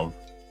love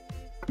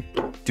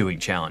doing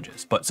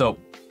challenges. But so,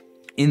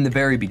 in the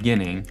very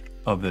beginning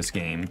of this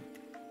game,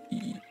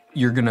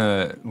 we're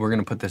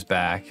gonna put this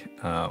back.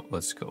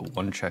 Let's go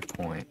 1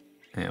 checkpoint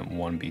and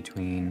 1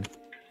 between,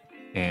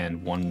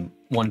 and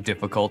one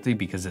difficulty,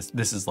 because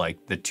this is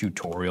like the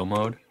tutorial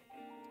mode.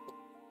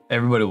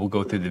 Everybody will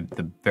go through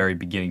the very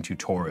beginning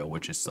tutorial,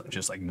 which is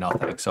just like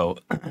nothing. So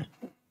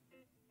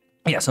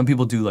yeah, some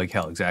people do like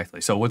hell,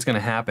 exactly. So what's gonna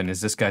happen is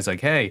this guy's like,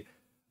 hey,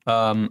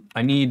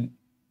 I need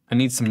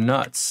some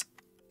nuts.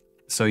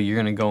 So you're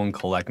gonna go and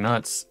collect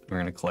nuts. We're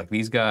gonna collect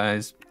these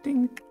guys.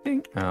 Ding,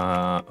 ding.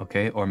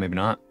 Okay, or maybe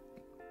not.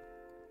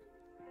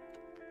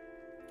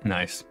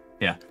 Nice,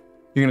 yeah.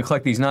 You're gonna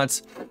collect these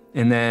nuts,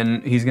 and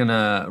then he's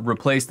gonna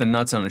replace the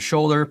nuts on his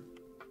shoulder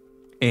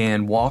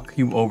and walk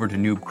you over to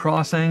Noob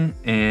Crossing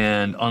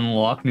and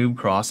unlock Noob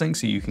Crossing,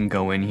 so you can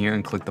go in here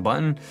and click the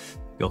button.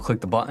 You'll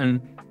click the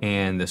button,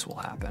 and this will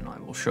happen. I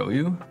will show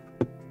you.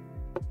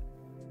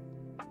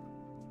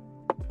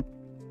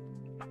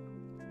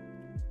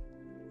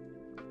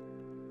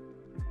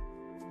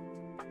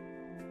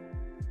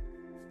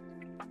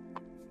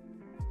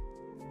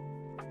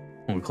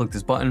 When we click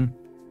this button,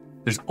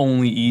 there's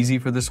only easy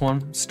for this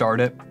one, start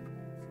it,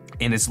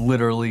 and it's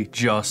literally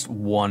just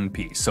 1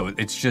 piece. So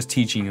it's just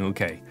teaching you,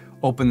 okay,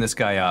 open this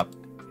guy up,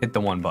 hit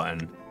the 1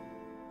 button,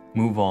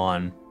 move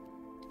on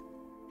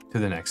to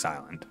the next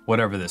island,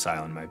 whatever this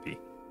island might be,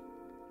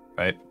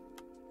 right?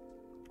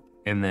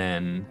 And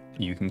then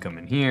you can come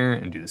in here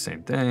and do the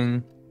same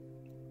thing.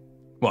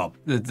 Well,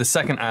 the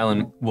second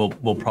island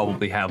will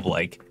probably have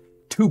like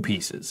 2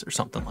 pieces or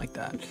something like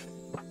that.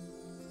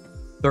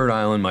 Third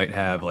island might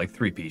have like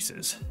 3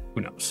 pieces.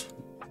 Who knows?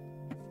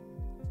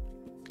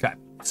 Okay,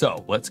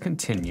 so let's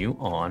continue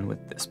on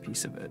with this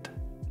piece of it.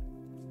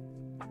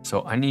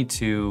 So I need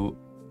to,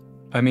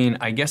 I mean,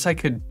 I guess I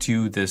could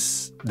do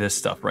this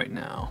stuff right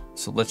now.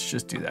 So let's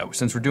just do that.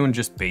 Since we're doing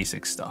just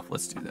basic stuff,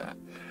 let's do that.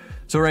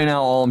 So right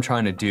now, all I'm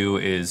trying to do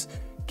is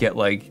get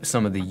like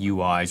some of the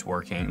UIs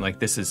working. Like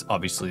this is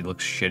obviously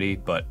looks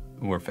shitty, but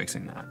we're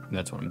fixing that.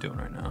 That's what I'm doing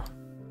right now.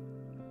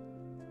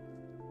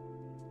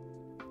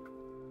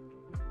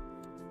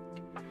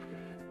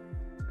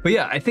 But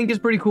yeah, I think it's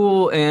pretty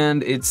cool,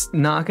 and it's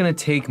not gonna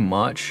take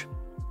much.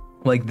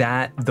 Like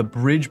that, the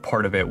bridge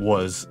part of it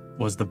was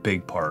the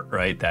big part,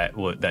 right?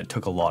 That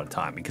took a lot of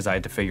time because I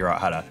had to figure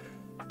out how to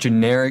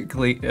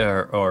generically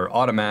or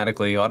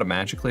automatically, I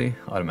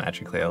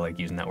like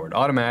using that word,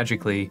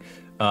 automatically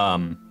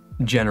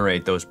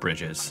generate those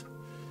bridges.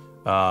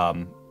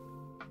 And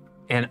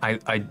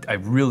I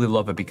really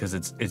love it because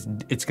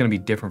it's gonna be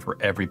different for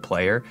every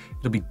player.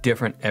 It'll be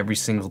different every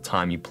single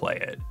time you play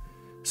it.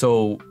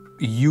 So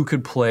you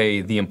could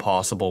play the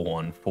impossible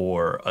one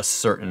for a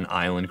certain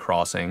island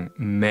crossing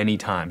many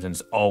times, and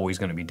it's always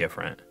gonna be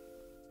different.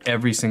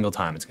 Every single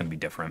time it's gonna be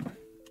different.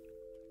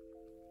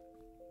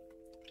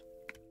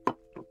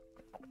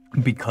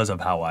 Because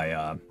of how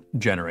I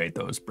generate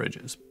those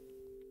bridges.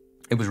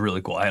 It was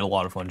really cool. I had a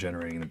lot of fun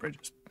generating the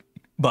bridges.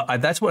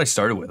 But that's what I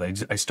started with.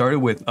 I started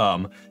with,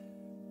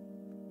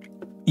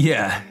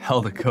 yeah,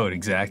 hell the code,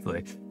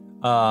 exactly.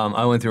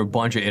 I went through a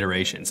bunch of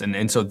iterations,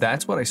 and so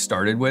that's what I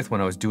started with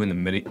when I was doing the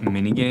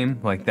mini game.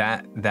 Like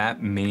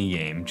that mini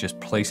game, just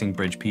placing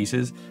bridge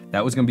pieces,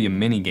 that was gonna be a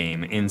mini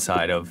game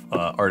inside of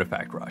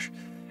Artifact Rush.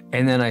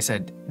 And then I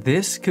said,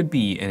 this could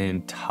be an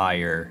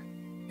entire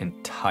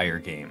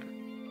game.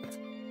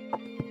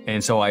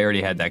 And so I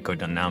already had that code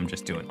done. Now I'm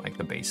just doing like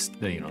the base,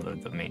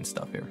 the main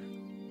stuff here.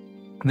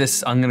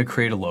 This, I'm gonna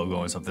create a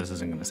logo and stuff. This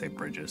isn't gonna say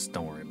bridges,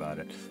 don't worry about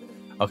it.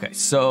 Okay,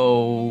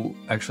 so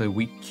actually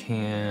we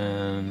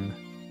can...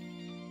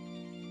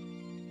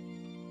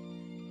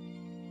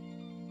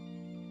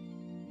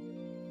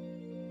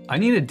 I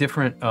need a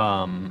different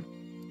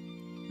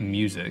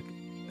music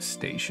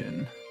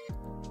station.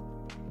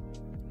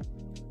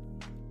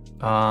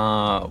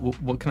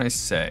 What can I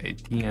say?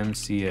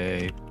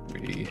 DMCA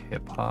free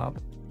hip hop.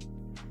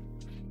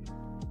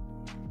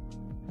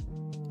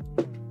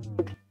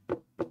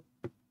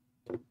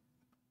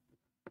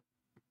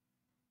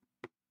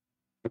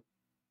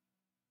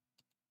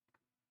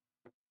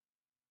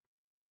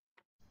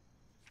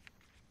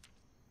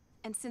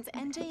 And since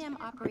NJM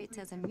operates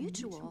as a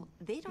mutual,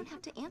 they don't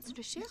have to answer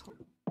to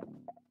shareholders.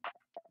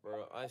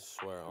 Bro, I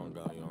swear on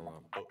God, you don't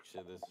want book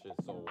shit. This shit's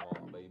so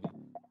long, baby.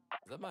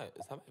 Is that my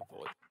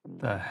voice?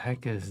 The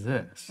heck is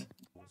this?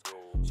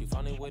 She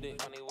funny with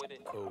it,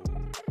 cool.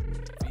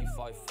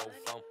 V5 full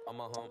thump, I'm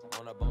a hump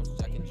on a bounce,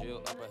 Jack and Jill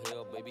up a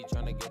hill, baby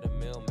trying to get a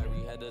meal.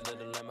 Mary had a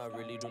little lamb, I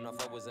really do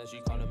not fuck with that. She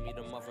calling me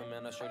the muffin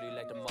man, I surely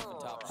like the muffin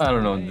top. I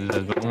don't know what this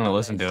is, but I'm gonna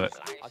listen to it.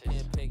 I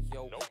can't pick,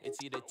 yo,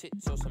 it's either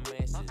tits or some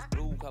asses.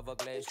 Blue cover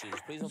glasses,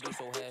 please don't be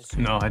so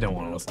hasty. No, I don't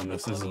want to listen to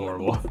this. This is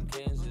horrible.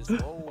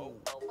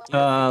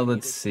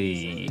 Let's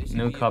see.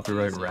 No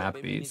copyright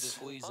rap beats.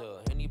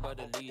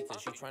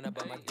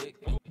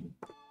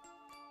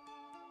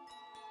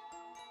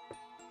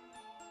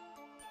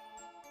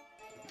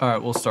 All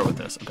right, we'll start with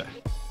this. Okay.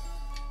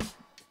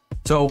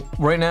 So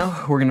right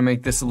now, we're gonna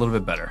make this a little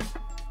bit better.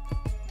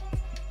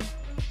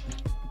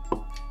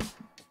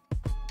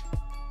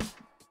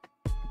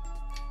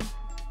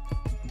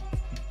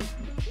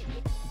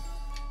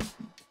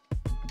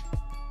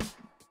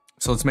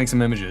 So let's make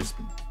some images.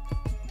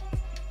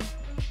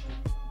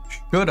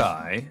 Should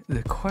I?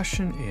 The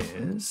question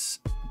is,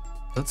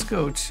 let's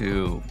go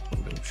to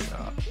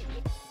Photoshop.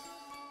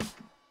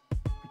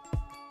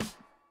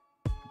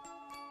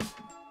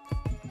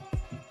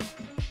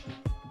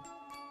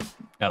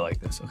 I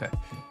like this, okay.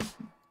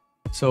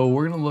 So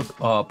we're gonna look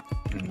up,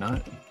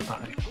 not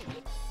I.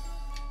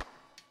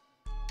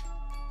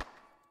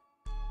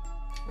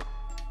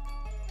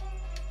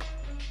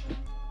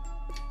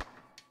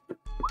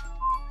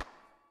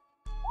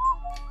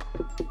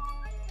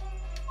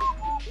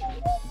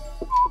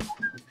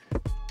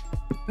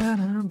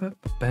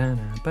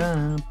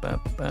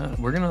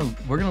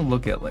 We're gonna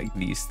look at like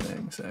these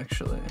things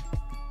actually.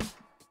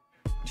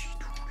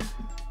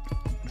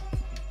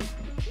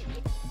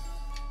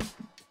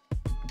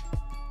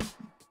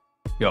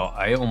 Yo,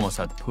 I almost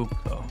had to poop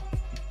though.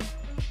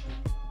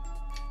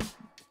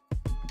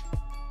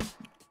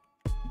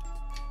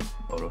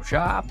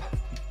 Photoshop.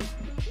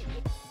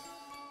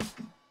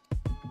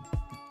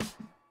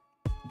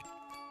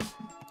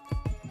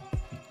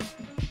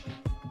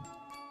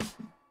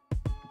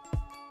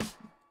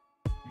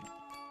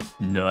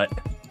 Nut.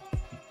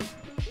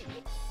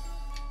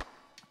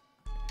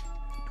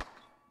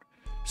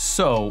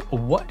 So,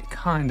 what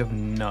kind of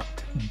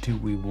nut do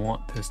we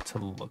want this to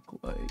look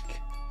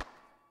like?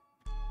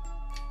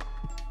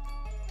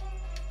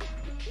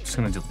 Just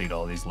gonna delete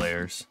all these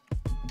layers.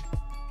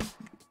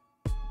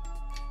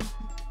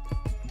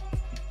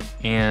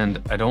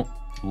 And I don't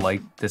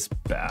like this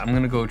bad. I'm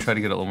gonna go try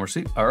to get a little more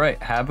sleep. All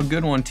right, have a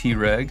good one,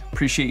 T-Reg.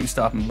 Appreciate you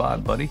stopping by,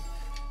 buddy.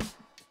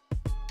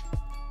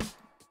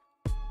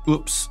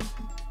 Oops.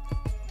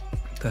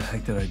 What the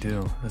heck did I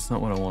do? That's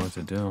not what I wanted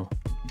to do.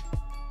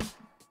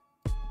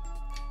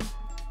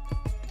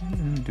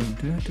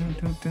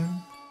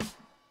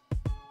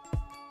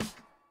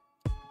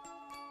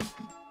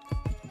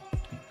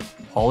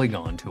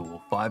 Polygon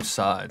tool, 5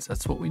 sides.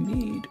 That's what we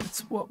need.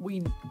 It's what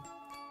we...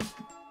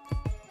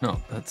 No,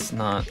 that's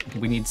not...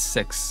 We need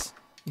 6,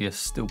 you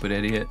stupid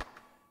idiot.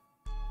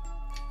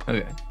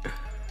 Okay.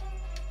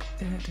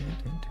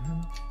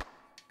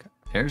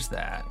 There's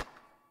that.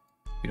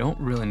 We don't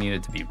really need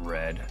it to be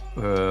red.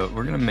 We're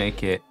gonna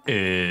make it...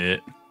 yeah,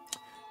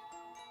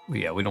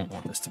 we don't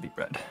want this to be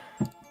red.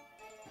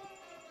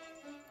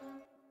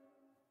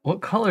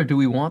 What color do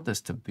we want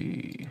this to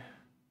be?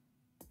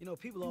 You know,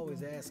 people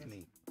always ask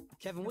me,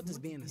 Kevin, what does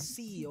being the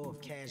CEO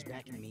of Cash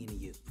Backing mean to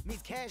you? It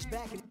means cash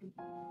backing.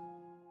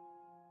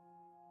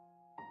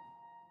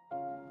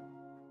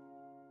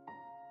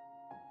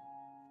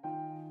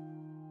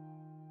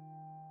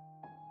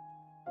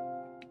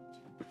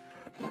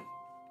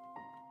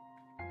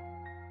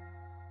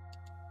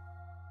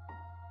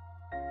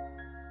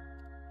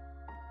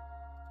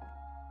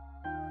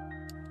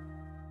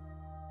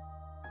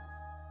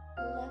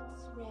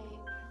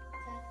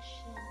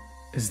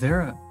 Is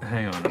there a...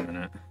 Hang on a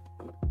minute.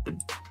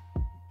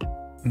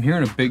 I'm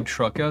hearing a big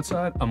truck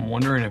outside. I'm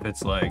wondering if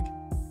it's like...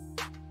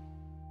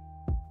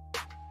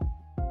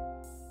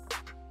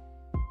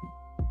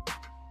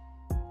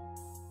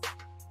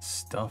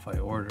 stuff I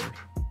ordered.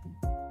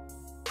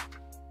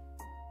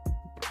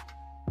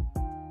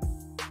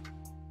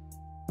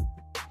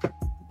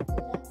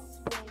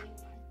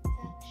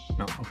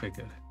 No, okay,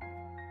 good.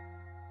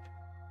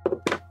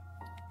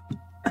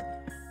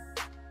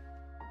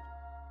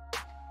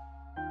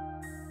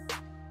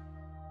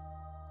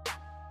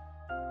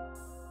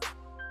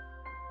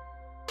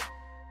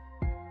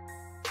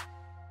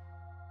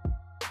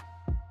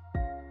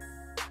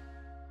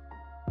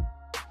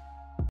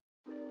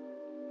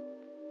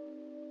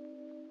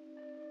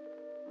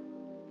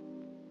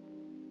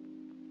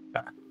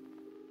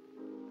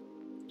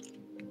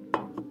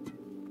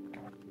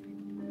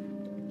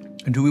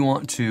 Do we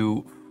want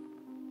to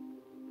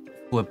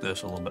flip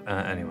this a little bit?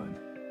 Anyway.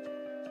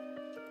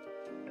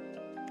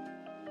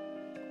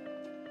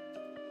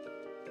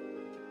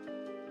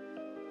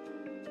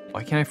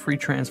 Why can't I free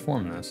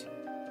transform this?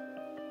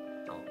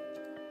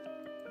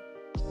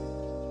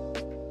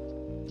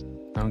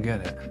 I don't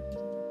get it.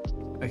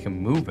 I can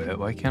move it.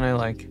 Why can't I,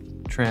 like,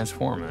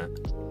 transform it?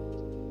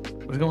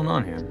 What's going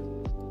on here?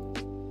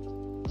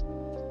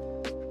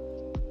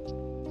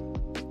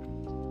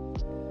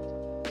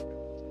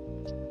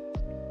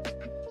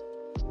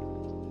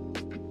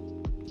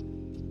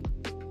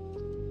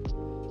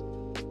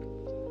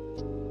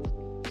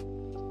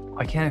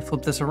 Why can't I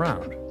flip this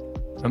around?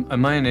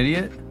 Am I an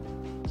idiot?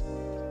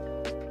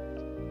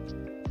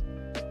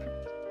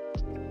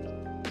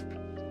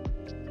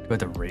 Do I have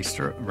to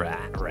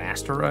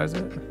rasterize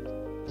it?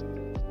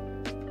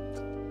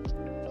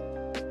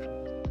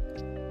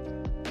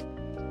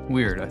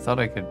 Weird, I thought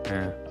I could,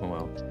 oh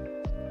well.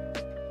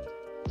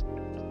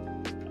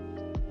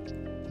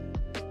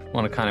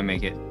 Want to kind of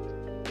make it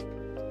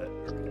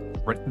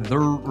right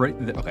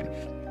there, okay.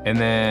 And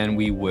then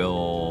we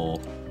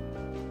will,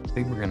 I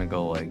think we're gonna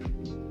go like,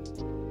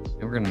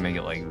 we're gonna make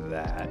it like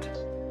that.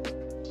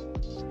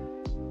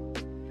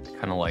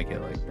 Kind of like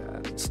it like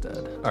that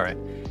instead. All right,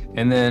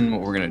 and then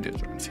what we're gonna do is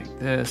we're gonna take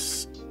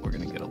this, we're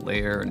gonna get a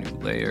layer, a new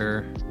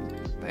layer,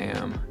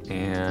 bam,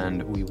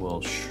 and we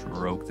will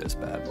stroke this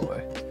bad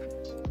boy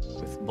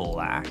with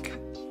black.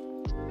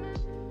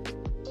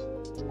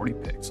 40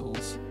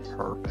 pixels,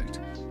 perfect.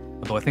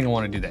 Although I think I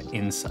want to do that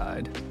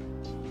inside.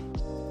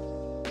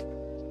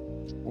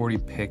 40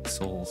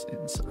 pixels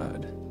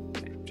inside,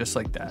 okay, just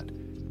like that.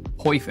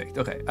 Perfect.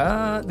 Okay.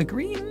 The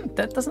green,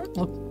 that doesn't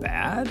look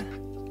bad.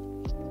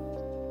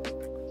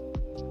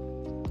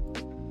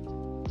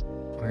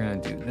 We're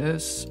gonna do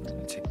this. We're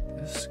gonna take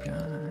this guy,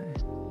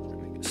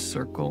 make a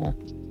circle.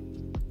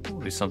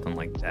 We'll do something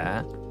like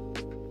that.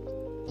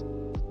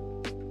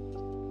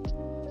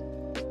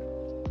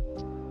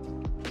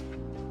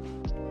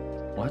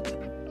 What?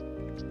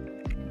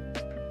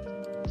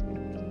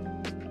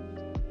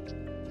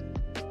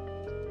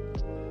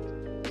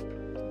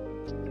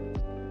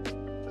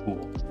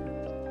 Cool.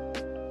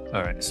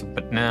 All right, so,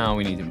 but now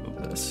we need to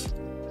move this.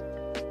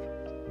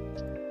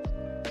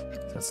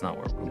 That's not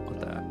where we want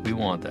that. We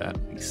want that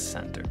like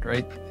centered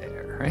right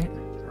there, right?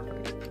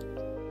 Perfect.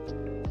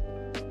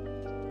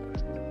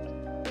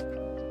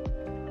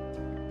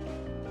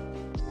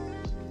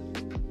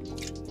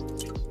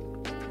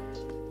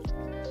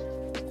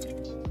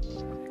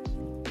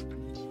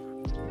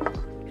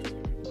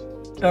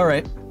 All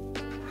right,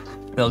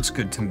 that looks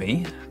good to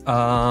me.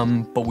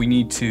 But we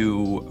need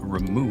to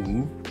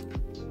remove.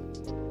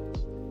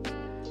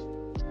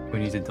 We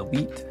need to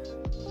delete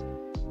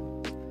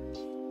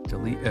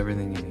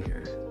everything in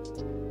here.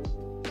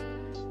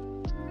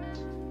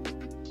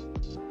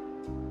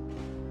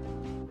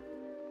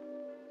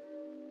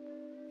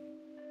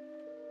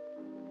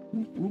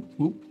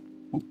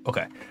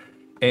 Okay,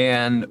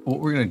 and what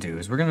we're gonna do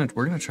is we're gonna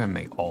try and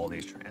make all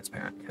these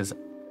transparent, because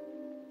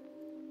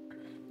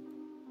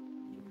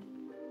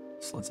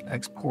so let's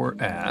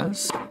export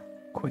as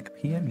quick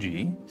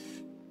PNG,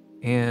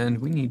 And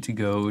we need to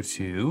go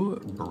to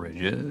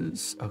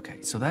bridges.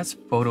 Okay, so that's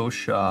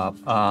Photoshop.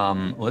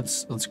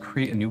 Let's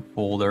create a new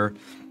folder,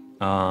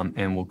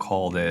 and we'll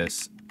call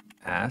this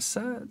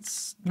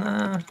assets.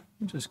 Nah,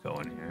 we'll just go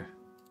in here.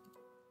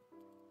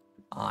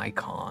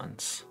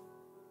 Icons.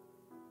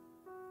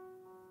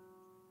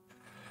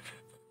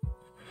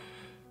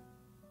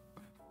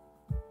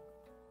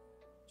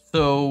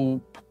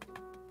 So,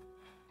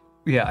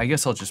 yeah, I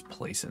guess I'll just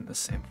place it in the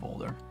same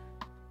folder.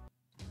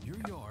 Your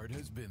yard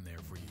has been there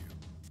for you,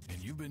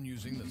 and you've been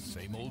using the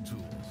same old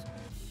tools.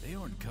 They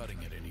aren't cutting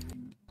it anymore.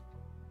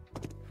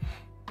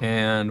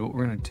 And what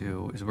we're gonna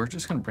do is we're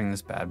just gonna bring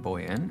this bad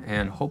boy in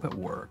and hope it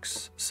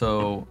works.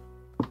 So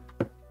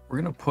we're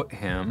gonna put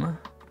him,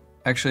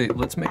 actually,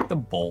 let's make the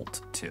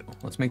bolt too.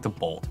 Let's make the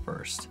bolt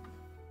first.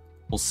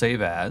 We'll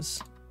save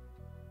as,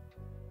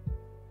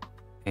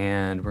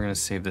 and we're gonna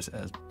save this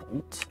as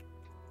bolt.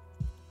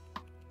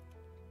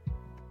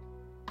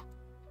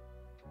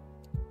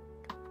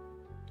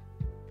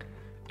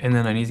 And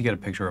then I need to get a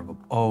picture of a,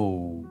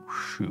 oh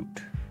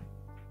shoot.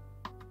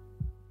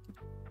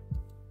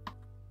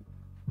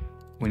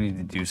 We need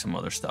to do some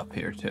other stuff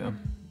here too.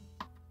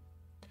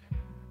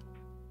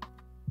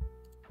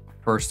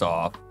 First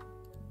off,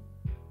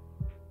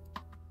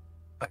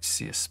 I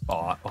see a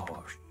spot.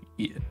 Oh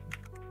shit.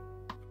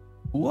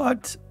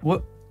 What?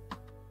 What?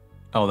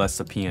 Oh, that's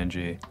the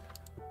PNG.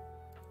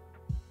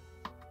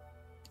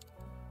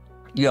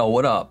 Yo,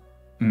 what up?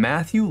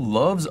 Matthew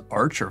loves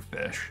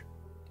archerfish.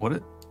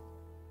 What?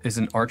 Is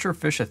an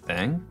archerfish a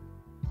thing?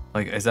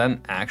 Like, is that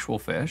an actual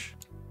fish?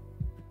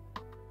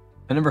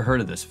 I never heard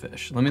of this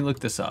fish. Let me look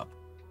this up.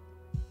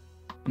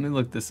 Let me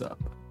look this up.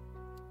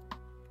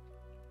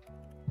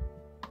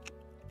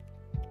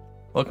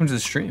 Welcome to the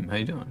stream. How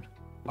you doing?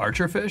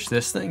 Archerfish,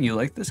 this thing? You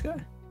like this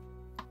guy?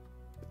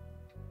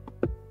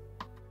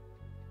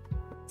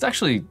 It's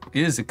actually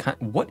is a kind.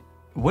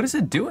 What is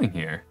it doing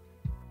here?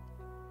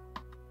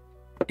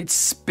 It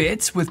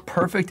spits with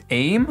perfect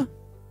aim?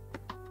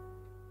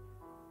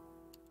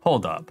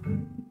 Hold up.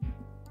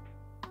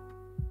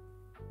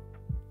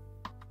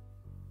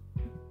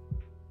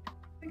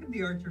 Think of the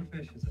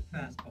archerfish as a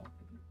fastball,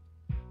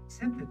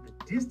 except that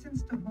the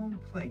distance to home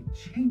plate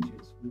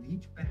changes with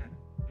each batter.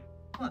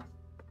 Plus,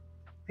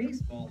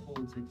 baseball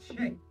holds its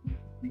shape.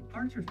 The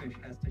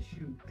archerfish has to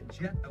shoot a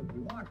jet of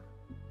water.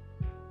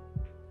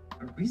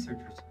 But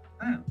researchers have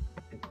found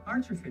that the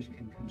archerfish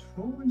can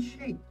control and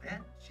shape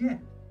that jet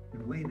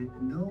in a way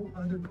that no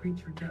other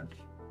creature does.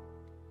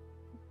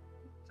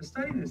 To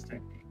study this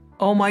technique,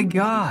 Oh my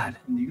god.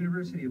 from the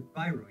University of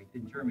Bayreuth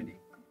in Germany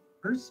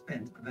first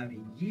spent about a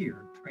year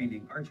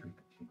training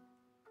archerfish.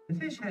 The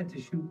fish had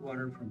to shoot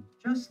water from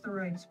just the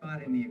right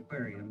spot in the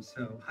aquarium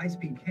so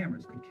high-speed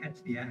cameras could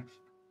catch the action.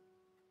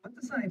 What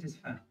the scientists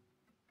found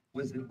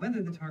was that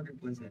whether the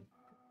target was at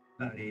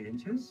about 8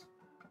 inches,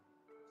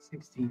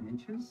 16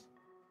 inches,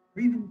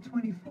 or even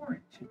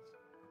 24 inches,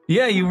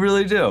 Yeah, you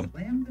really do.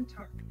 slam the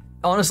target.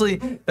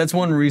 Honestly, that's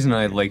one reason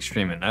I like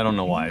streaming. I don't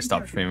know why I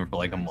stopped streaming for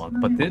like a month,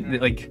 but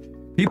like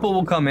people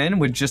will come in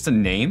with just a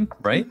name,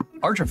 right?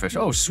 Archerfish.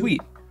 Oh,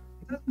 sweet.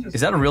 It doesn't just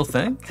Is that a real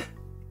thing?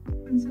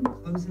 opens and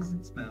closes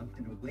its mouth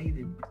in a way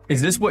that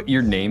Is this what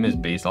your name is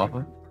based off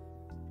of?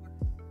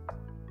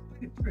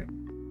 quite a trick.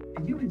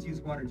 And humans use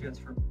water jets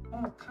for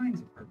all kinds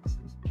of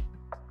purposes.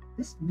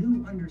 This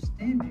new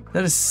understanding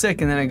That is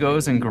sick, and then it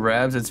goes and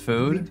grabs its lead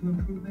food. to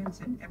improvements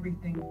in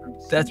everything from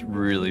That's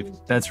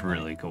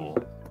really cool.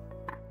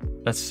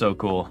 That's so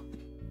cool.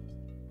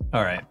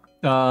 All right,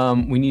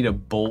 we need a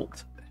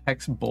bolt,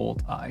 hex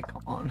bolt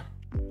icon.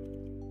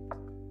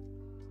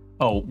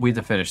 Oh, we have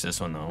to finish this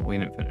one though. We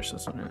didn't finish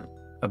this one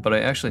yet. But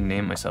I actually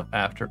named myself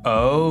after,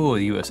 oh,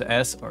 the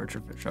USS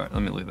Archerfish. All right,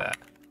 let me leave that.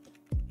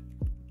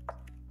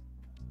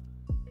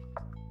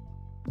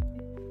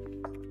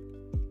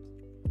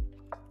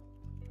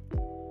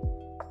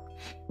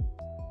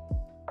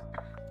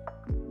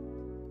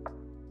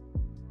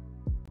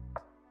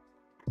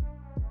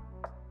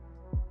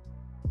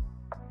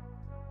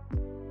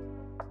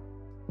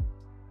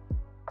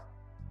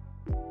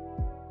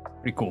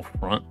 Pretty cool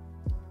front.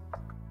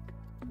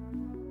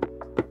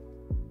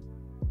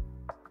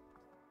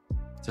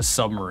 It's a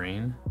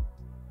submarine.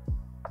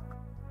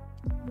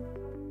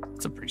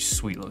 It's a pretty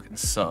sweet looking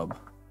sub.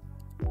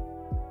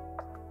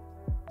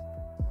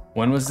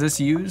 When was this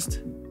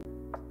used?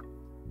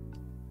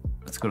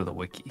 Let's go to the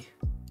wiki.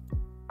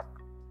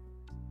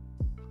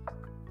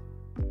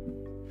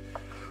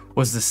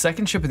 Was the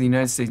second ship of the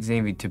United States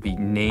Navy to be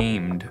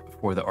named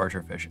for the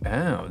Archerfish?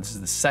 Oh, this is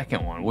the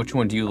second one. Which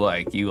one do you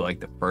like? Do you like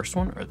the first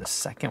one or the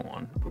second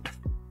one?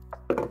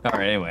 All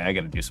right, anyway, I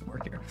gotta do some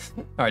work here.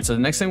 All right, so the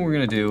next thing we're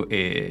gonna do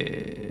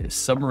is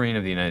submarine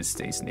of the United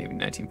States Navy,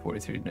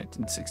 1943 to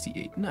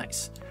 1968.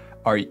 Nice.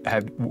 Are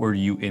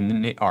you in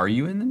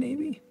the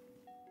Navy?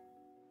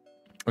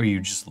 Or you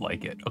just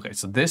like it? Okay,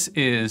 so this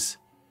is,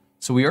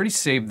 so we already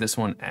saved this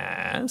one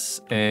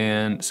as,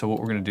 and so what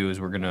we're gonna do is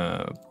we're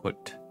gonna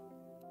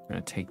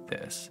take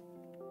this,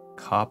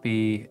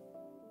 copy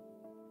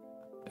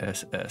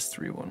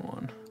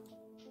SS311.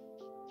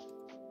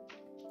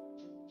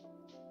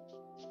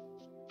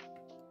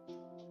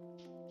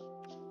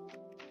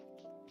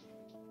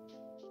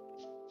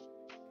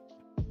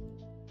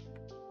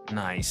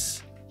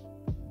 Nice.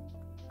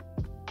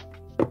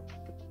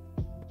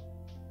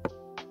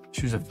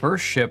 She was the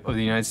first ship of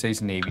the United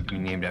States Navy to be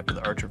named after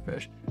the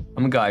Archerfish.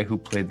 I'm a guy who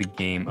played the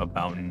game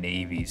about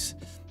navies.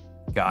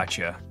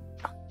 Gotcha.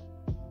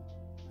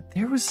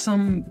 There was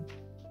some...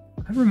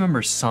 I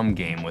remember some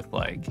game with,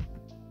 like,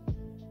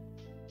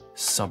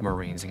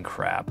 submarines and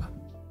crap.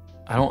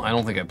 I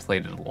don't think I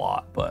played it a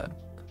lot, but...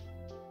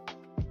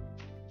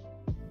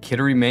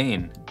 Kittery,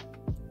 Maine.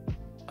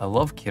 I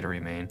love Kittery,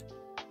 Maine.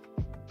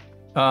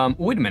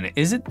 Wait a minute,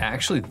 is it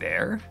actually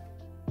there?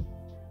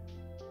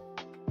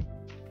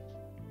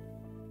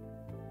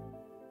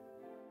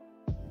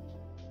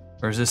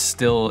 Or is this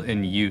still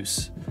in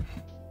use?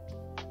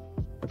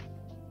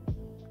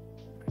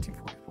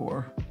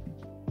 1944.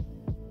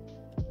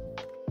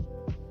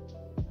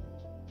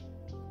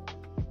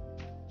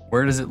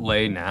 Where does it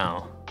lay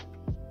now?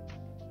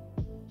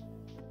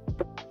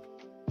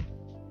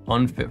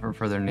 Unfit for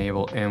further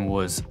naval and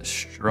was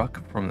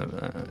struck from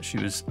the... she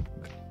was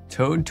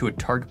towed to a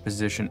target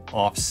position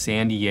off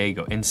San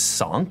Diego and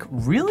sunk?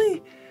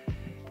 Really?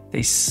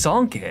 They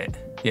sunk it?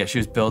 Yeah, she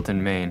was built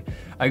in Maine.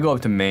 I go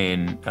up to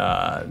Maine,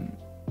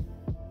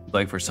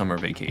 like for summer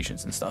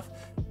vacations and stuff.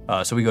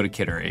 So we go to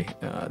Kittery.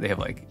 They have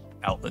like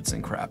outlets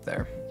and crap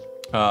there.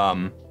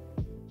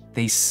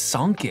 They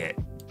sunk it.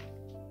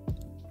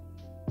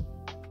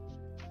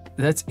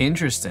 That's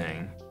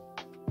interesting.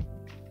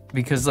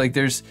 Because like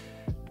there's,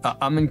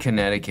 I'm in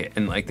Connecticut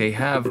and like they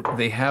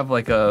have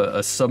like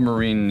a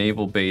submarine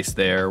naval base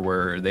there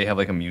where they have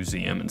like a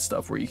museum and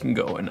stuff where you can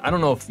go. And I don't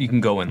know if you can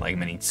go in like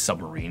many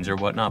submarines or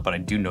whatnot, but I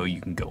do know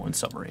you can go in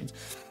submarines.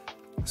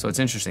 So it's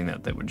interesting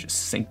that they would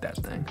just sink that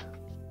thing.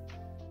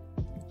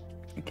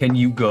 Can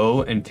you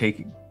go and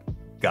take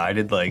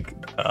guided like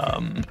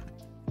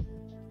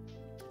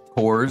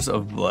tours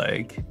of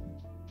like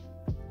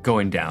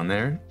going down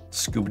there,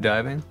 scuba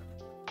diving?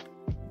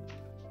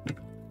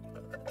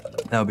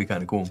 That would be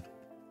kind of cool.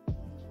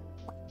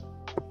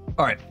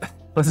 All right,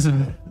 let's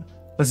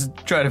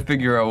try to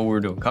figure out what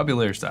we're doing. Copy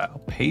layer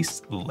style,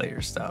 paste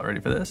layer style. Ready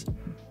for this?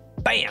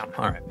 Bam!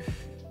 All right.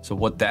 So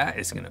what that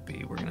is gonna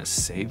be, we're gonna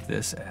save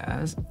this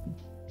as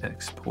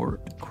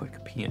export quick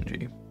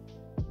PNG.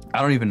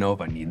 I don't even know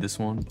if I need this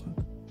one,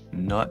 but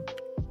nut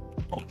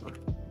over.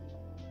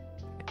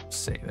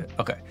 Save it.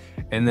 Okay,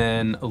 and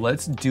then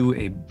let's do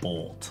a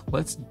bolt.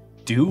 Let's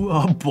do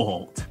a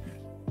bolt.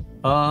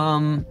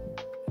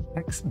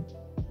 X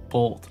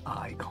bolt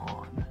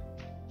icon.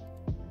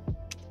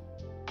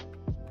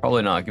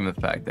 Probably not, given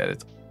the fact that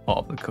it's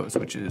off the coast,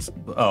 which is,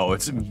 oh,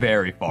 it's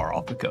very far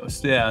off the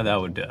coast. Yeah,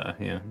 that would,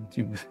 yeah,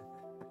 it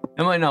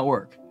might not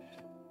work.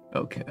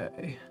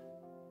 Okay.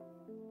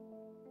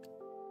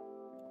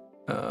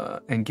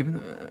 And given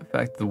the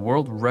fact the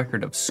world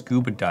record of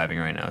scuba diving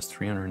right now is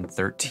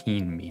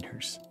 313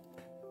 meters.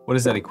 What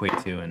does that equate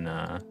to in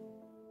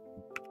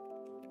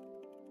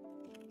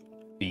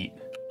feet?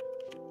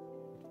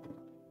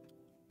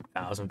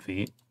 1,000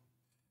 feet.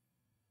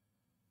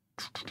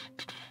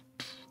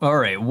 All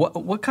right,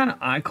 what kind of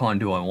icon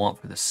do I want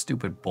for this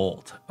stupid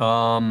bolt?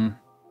 I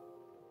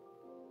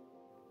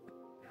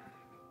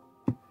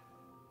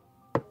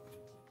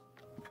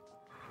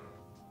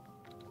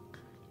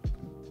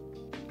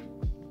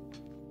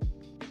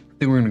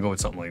think we're gonna go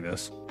with something like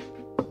this.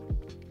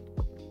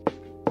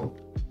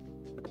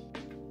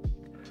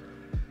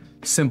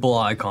 Simple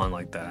icon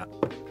like that.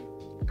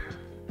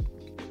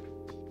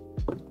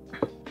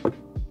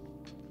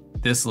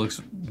 This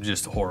looks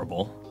just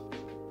horrible.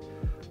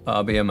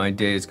 But yeah, my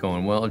day is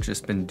going well.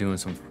 Just been doing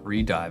some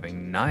free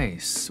diving.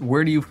 Nice.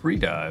 Where do you free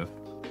dive?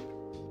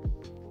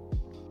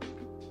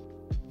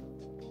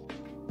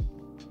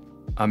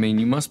 I mean,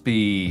 you must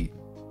be,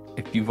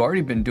 if you've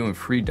already been doing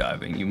free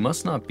diving, you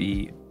must not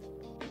be,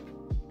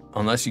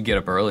 unless you get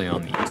up early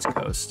on the East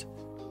Coast.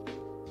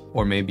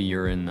 Or maybe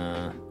you're in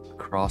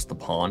across the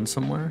pond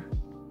somewhere.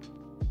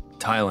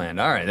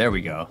 Thailand. All right, there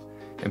we go.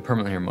 And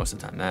permanently here most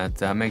of the time.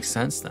 That makes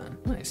sense then.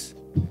 Nice.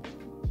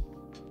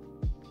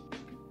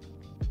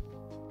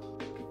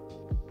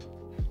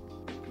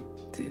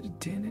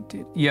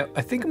 Yeah,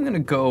 I think I'm gonna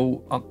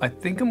go. I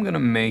think I'm gonna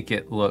make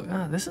it look.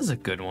 Ah, this is a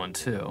good one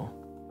too.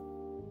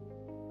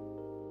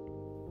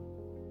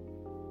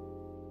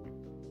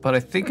 But I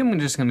think I'm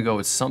just gonna go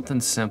with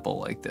something simple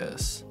like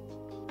this.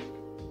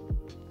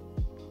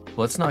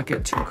 Let's not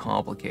get too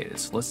complicated.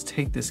 So let's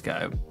take this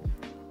guy.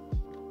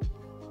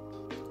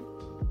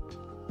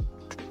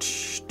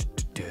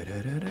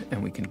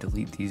 And we can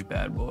delete these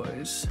bad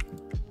boys.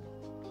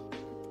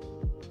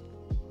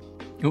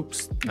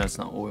 Oops, that's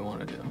not what we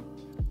want to do.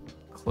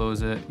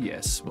 Close it.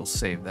 Yes, we'll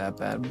save that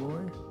bad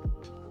boy.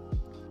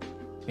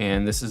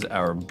 And this is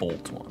our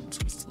bolt one, so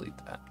let's delete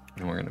that.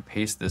 And we're gonna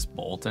paste this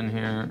bolt in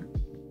here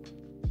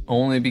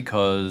only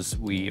because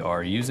we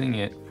are using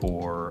it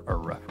for a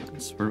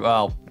reference.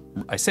 Well,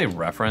 I say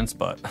reference,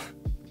 but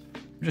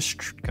I'm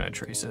just gonna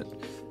trace it.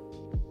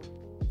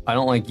 I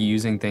don't like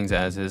using things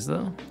as is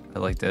though. I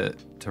like to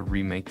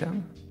remake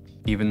them,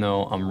 even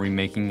though I'm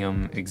remaking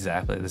them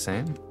exactly the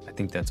same. I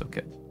think that's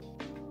okay.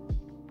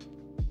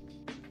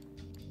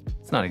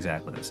 It's not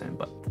exactly the same,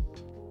 but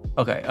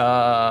okay.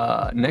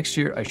 Next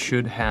year I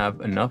should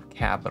have enough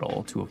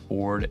capital to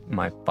afford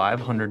my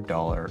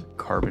 $500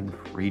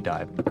 carbon-free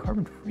diving.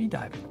 Carbon-free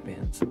diving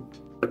bins.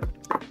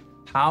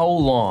 How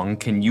long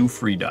can you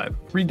free dive?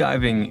 Free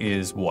diving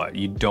is what?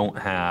 You don't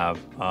have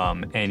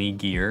any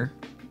gear.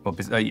 Well,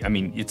 I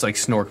mean, it's like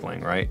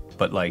snorkeling, right?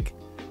 But like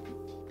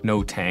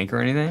no tank or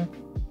anything?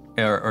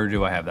 Or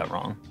do I have that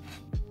wrong?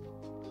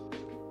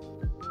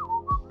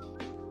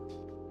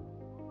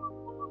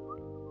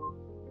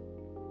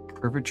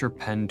 Curvature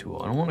pen tool.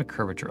 I don't want a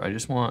curvature. I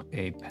just want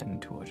a pen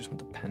tool. I just want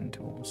the pen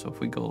tool. So if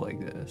we go like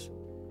this,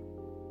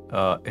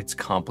 it's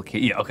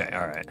complicated. Yeah, okay,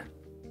 all right.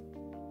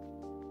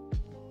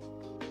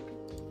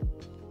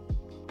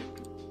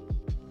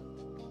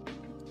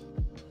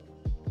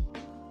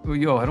 Oh,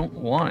 yo, I don't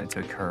want it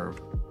to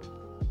curve.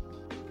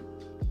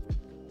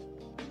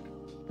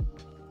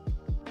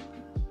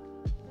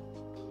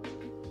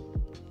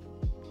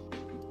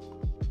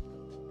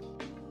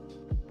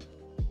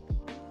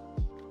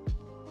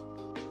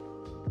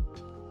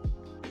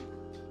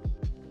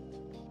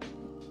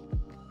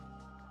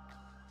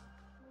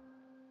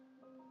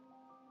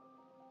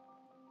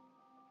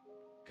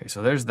 Okay,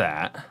 so there's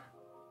that.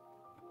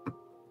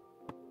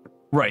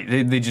 Right,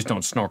 they just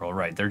don't snorkel,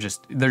 right? They're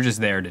just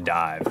there to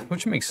dive,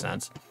 which makes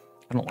sense.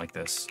 I don't like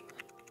this.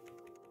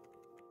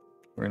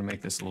 We're gonna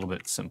make this a little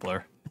bit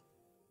simpler.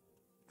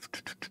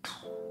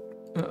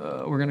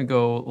 We're gonna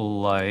go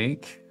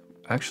like,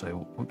 actually,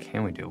 what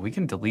can we do? We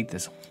can delete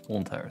this whole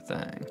entire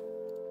thing.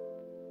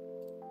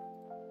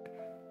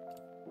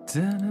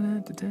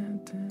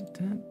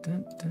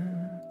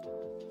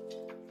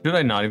 Should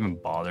I not even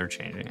bother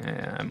changing?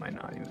 Yeah, I might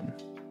not even.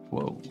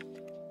 Whoa.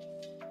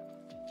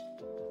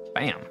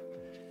 Bam.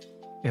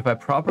 If I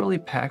properly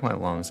pack my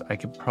lungs, I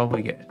could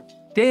probably get...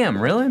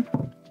 Damn, really?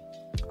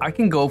 I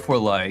can go for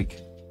like...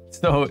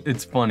 So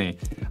it's funny.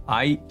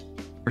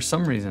 For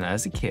some reason,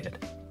 as a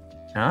kid,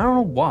 and I don't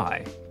know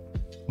why,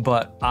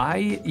 but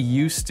I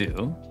used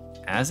to,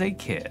 as a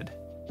kid,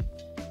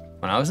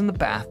 when I was in the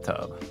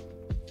bathtub,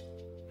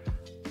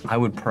 I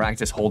would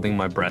practice holding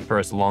my breath for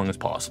as long as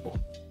possible.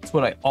 That's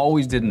what I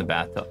always did in the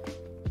bathtub.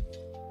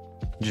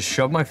 Just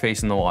shove my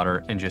face in the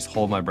water and just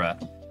hold my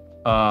breath.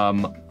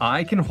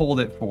 I can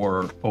hold it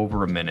for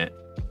over a minute,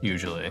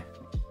 usually.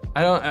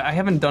 I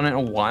haven't done it in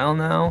a while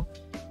now.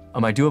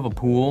 I do have a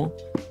pool,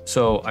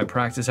 so I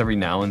practice every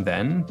now and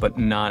then, but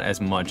not as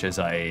much as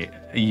I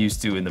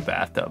used to in the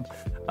bathtub.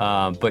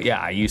 But yeah,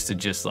 I used to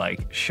just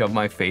like shove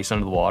my face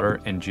under the water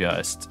and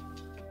just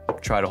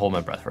try to hold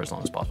my breath for as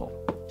long as possible.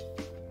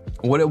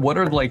 What do you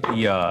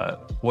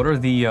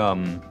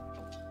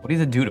have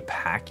to do to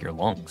pack your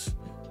lungs?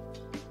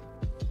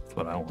 That's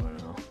what I want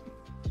to know.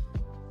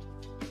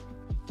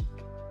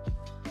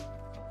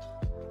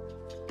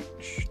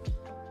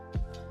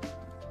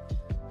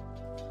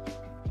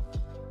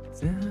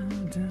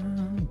 Dun,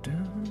 dun,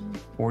 dun.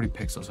 40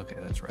 pixels. Okay,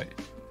 that's right.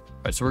 All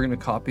right, so we're gonna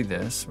copy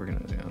this. We're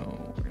gonna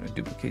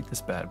duplicate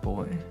this bad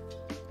boy,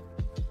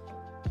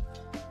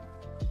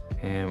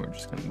 and we're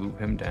just gonna move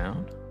him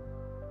down.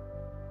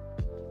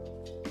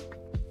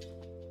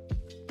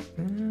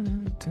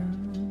 Dun,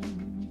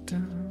 dun,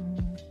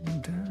 dun,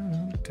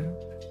 dun, dun.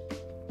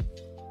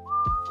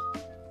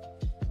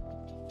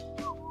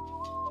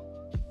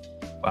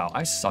 Wow,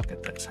 I suck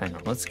at this. Hang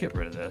on, let's get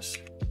rid of this.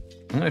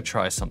 I'm gonna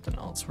try something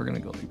else. We're gonna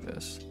go like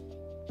this.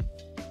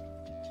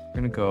 We're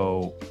gonna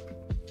go...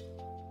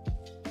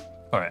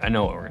 All right, I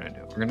know what we're gonna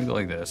do. We're gonna go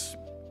like this.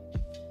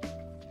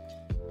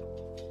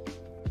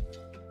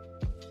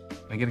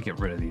 I gotta get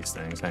rid of these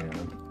things, hang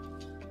on.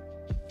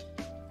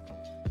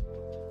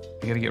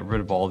 I gotta get rid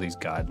of all these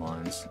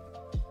guidelines.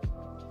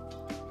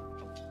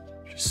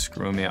 Just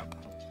screw me up.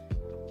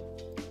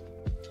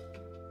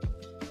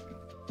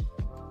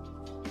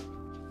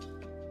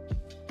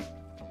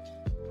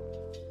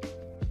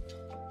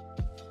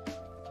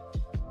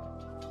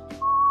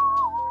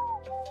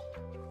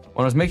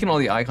 When I was making all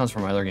the icons for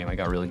my other game, I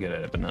got really good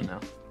at it, but not now.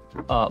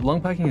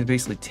 Lung packing is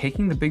basically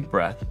taking the big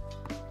breath,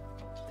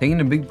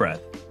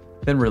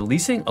 then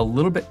releasing a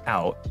little bit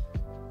out,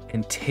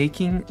 and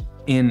taking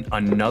in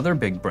another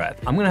big breath.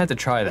 I'm gonna have to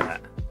try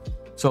that.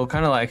 So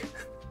kind of like,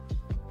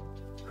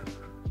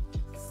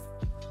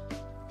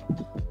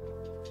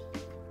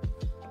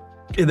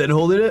 and then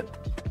holding it.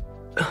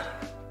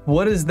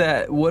 What is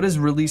that? What is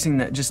releasing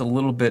that just a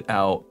little bit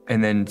out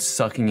and then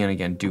sucking in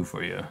again do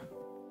for you?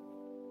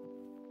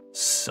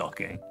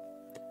 Sucking.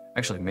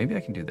 Actually, maybe I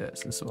can do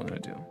this. This is what I'm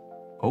gonna do.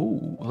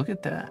 Oh, look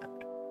at that.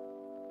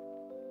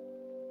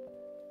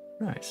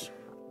 Nice.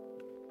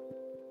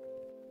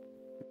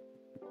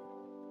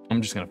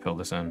 I'm just gonna fill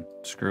this in.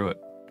 Screw it.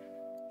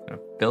 I'm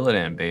gonna fill it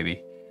in,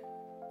 baby.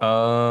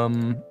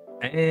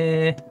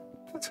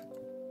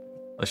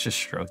 Let's just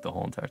stroke the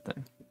whole entire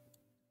thing.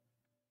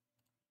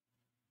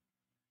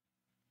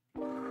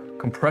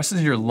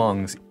 Compresses your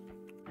lungs.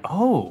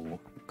 Oh,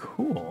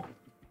 cool.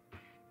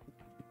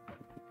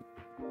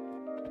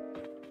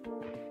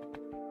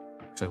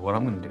 So what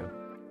I'm gonna do,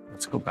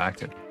 let's go back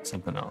to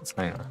something else.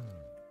 Hang on.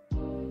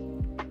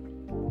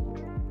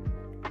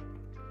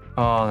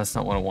 Oh, that's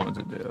not what I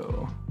wanted to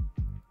do.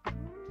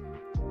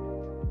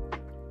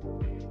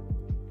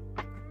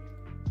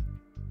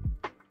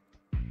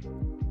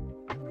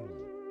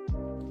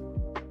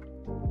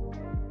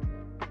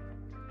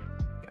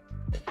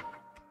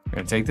 We're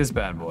gonna take this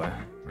bad boy,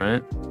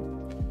 right?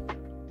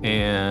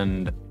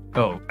 And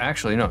oh,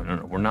 actually,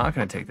 no, we're not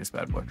gonna take this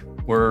bad boy.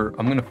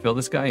 I'm gonna fill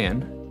this guy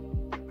in.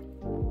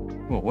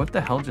 Whoa, what the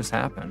hell just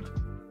happened?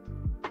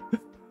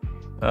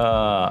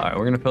 All right,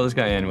 we're gonna fill this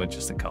guy in with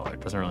just a color.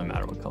 It doesn't really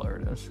matter what color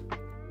it is.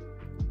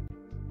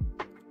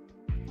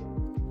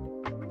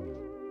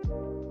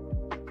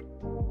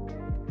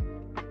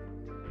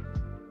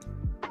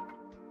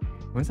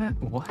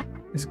 What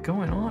is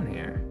going on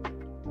here?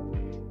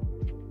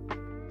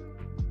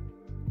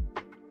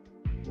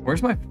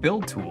 Where's my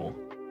fill tool?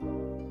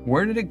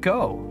 Where did it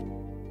go?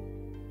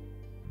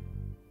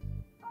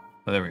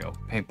 Oh, there we go.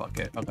 Paint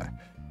bucket. Okay.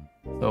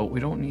 So we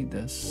don't need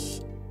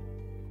this.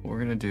 What we're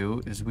gonna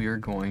do is we are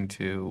going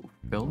to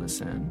fill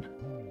this in.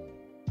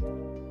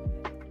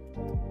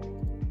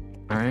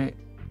 All right.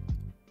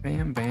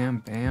 Bam,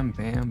 bam, bam,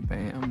 bam,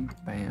 bam,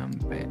 bam,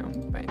 bam,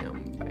 bam,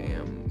 bam,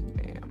 bam.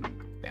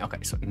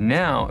 Okay, so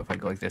now if I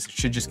go like this, it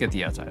should just get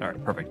the outside. All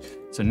right, perfect.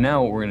 So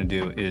now what we're gonna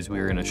do is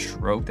we're gonna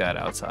stroke that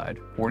outside.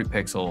 40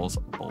 pixels,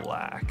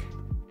 black.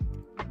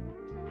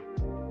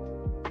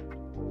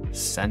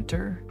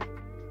 Center?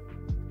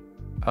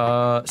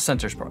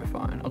 Center's probably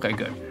fine. Okay,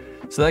 good.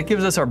 So that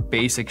gives us our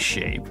basic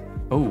shape.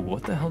 Oh,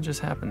 what the hell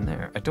just happened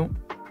there? I don't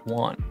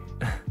want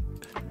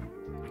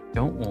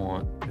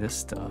this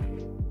stuff.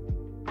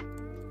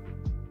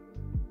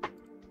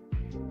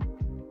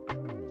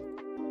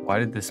 Why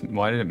did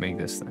it make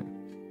this thing?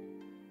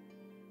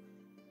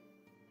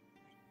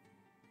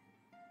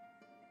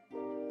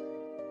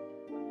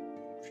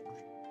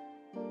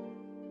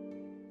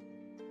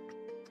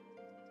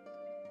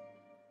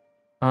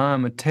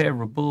 I'm a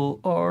terrible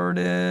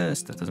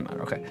artist. That doesn't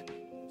matter. Okay.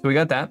 So we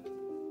got that.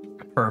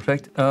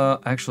 Perfect.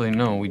 Actually,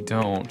 no, we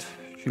don't.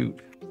 Shoot.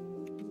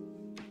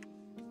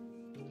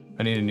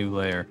 I need a new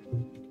layer.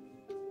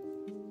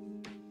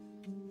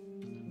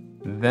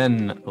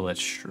 Then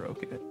let's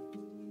stroke it.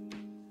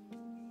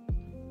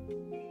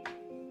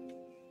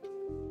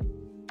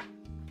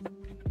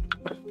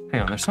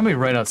 Hang on, there's somebody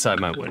right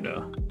outside my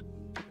window.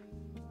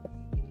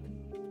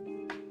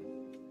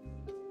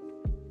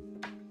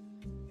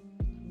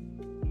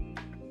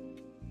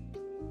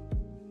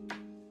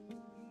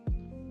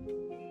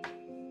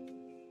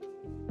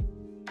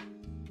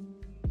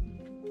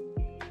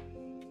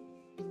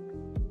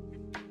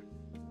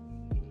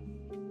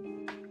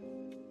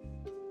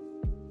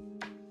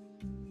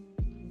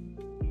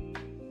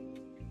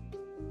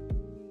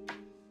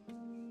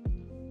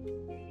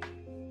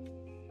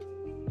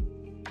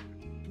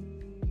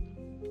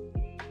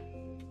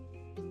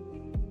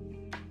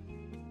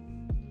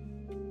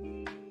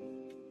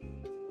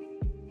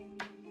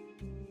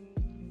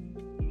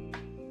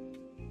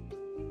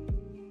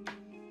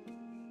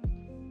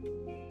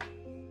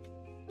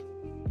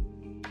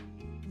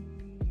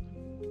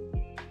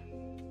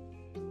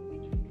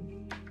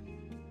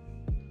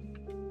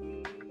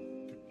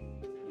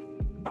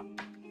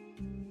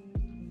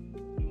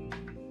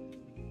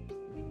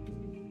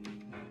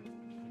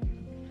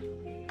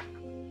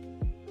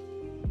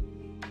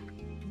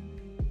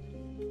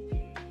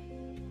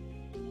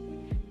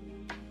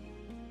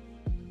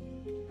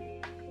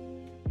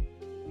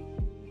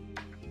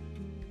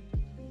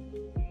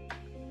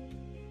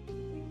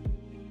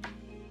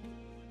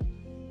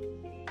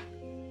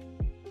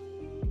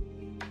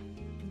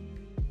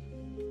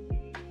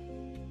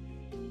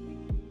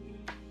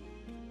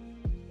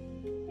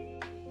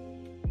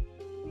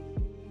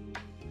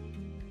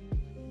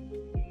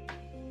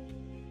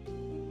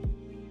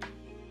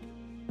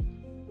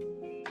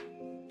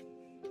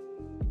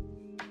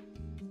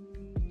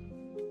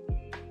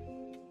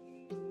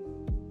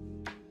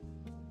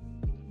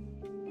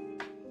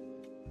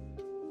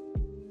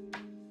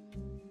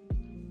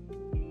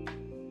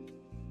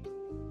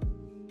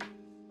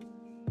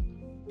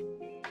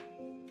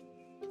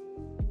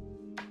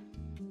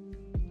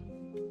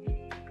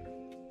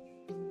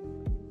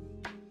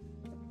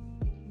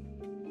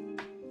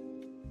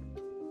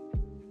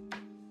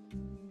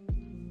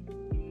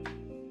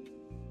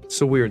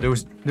 So weird. There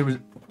was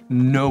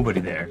nobody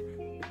there.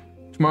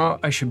 Tomorrow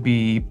I should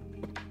be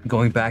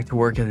going back to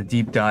work at the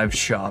deep dive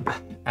shop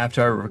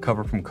after I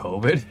recover from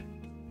COVID.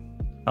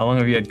 How long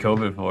have you had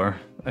COVID for?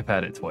 I've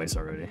had it twice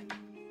already.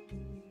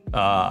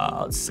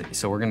 Let's see.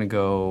 So we're gonna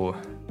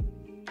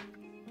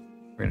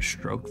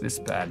stroke this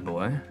bad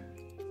boy.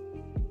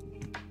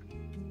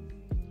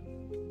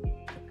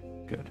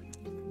 Good.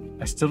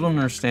 I still don't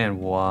understand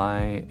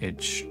why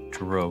it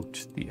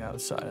stroked the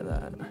outside of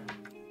that.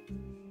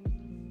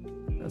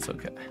 That's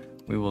okay.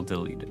 We will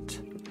delete it.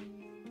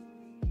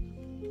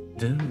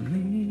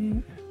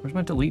 Delete. Where's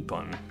my delete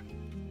button?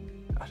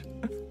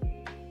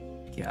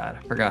 God,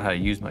 I forgot how to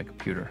use my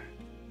computer.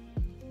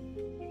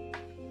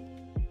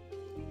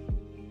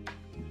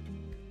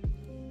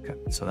 Okay,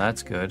 so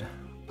that's good.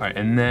 All right,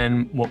 and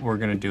then what we're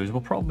gonna do is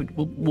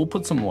we'll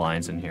put some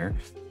lines in here.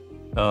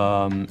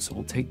 So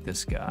we'll take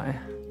this guy.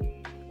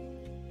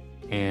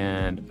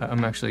 And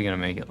I'm actually gonna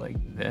make it like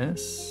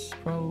this,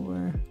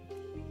 probably.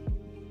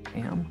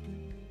 Bam.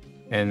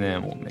 And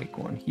then we'll make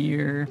one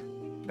here.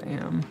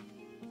 Bam.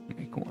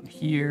 Make one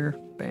here.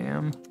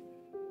 Bam.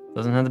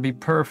 Doesn't have to be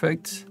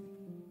perfect.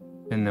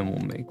 And then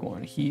we'll make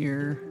one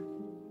here.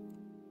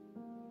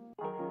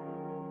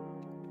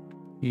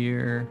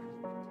 Here.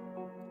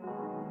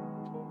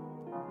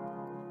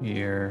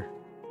 Here.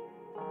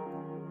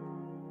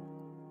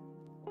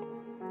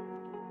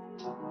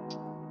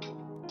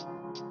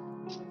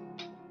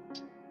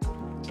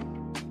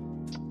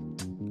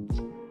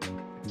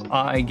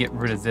 I get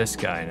rid of this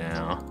guy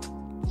now.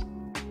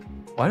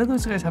 Why do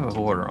those guys have a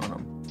border on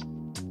them?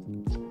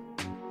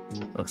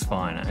 Looks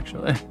fine,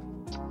 actually.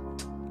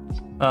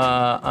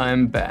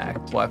 I'm back.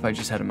 Wi-Fi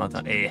just had a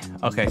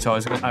meltdown. Okay, so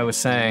I was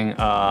saying,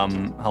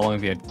 how long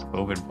have you had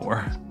COVID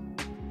for?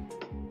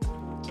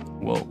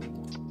 Whoa.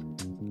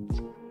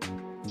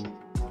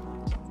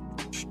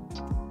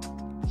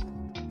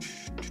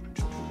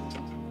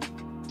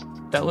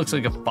 That looks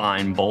like a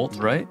fine bolt,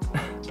 right?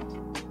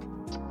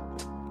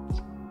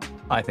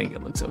 I think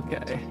it looks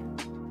okay.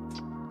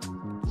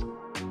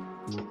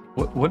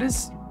 What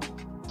is...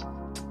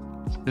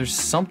 There's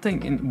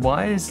something in...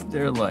 Why is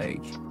there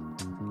like...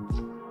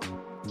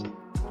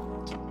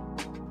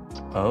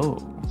 Oh.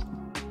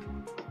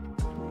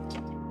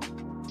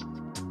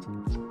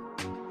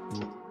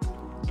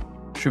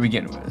 Should we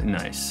get into it?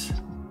 Nice.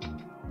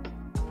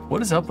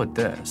 What is up with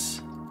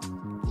this?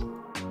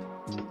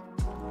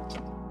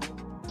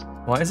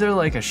 Why is there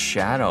like a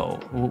shadow?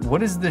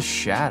 What is this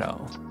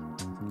shadow?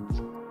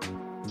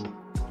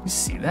 You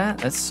see that?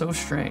 That's so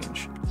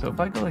strange. So if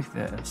I go like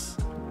this,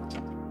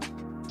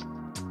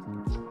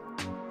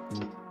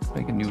 let's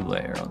make a new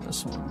layer on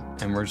this one,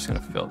 and we're just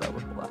gonna fill that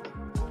with black.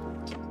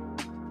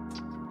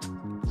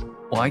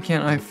 Why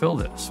can't I fill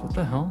this? What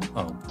the hell?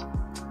 Oh.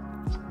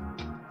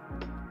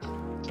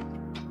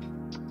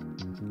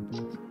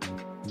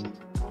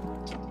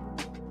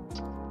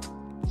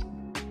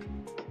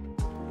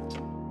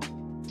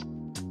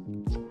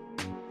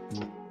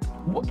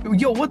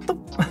 Yo, what the?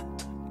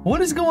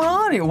 What is going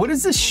on here? What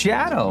is this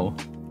shadow?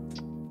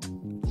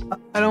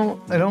 I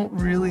don't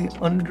really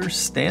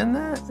understand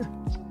that.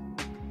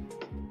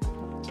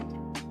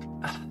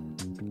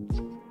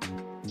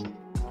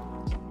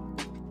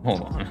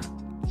 Hold on.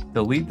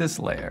 Delete this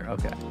layer.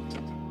 Okay.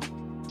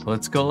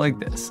 Let's go like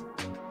this.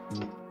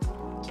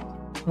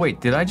 Wait,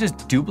 did I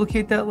just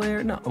duplicate that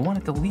layer? No, I want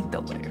to delete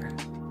the layer.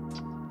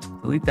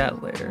 Delete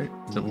that layer.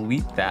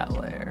 Delete that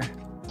layer.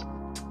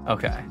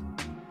 Okay.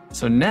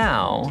 So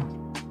now,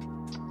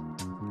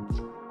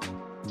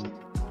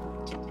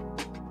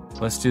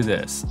 let's do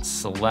this.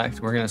 Select,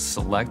 we're gonna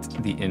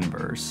select the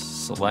inverse.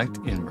 Select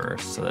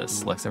inverse, so that it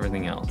selects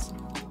everything else.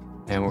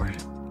 And we're,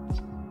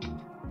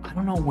 I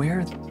don't know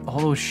where all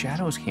those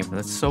shadows came from.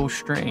 That's so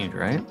strange,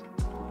 right?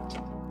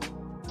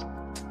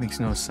 Makes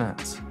no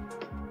sense.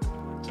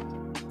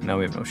 Now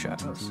we have no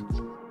shadows.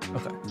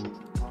 Okay.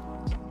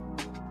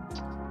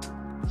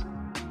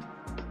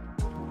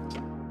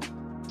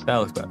 That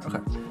looks better, okay.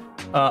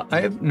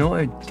 I have no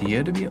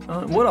idea, to be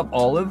honest. What up,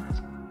 Olive?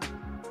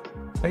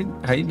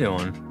 How you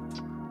doing?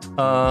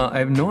 I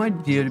have no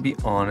idea, to be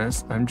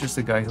honest. I'm just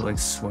a guy who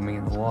likes swimming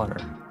in the water.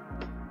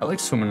 I like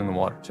swimming in the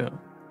water, too.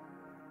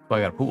 That's why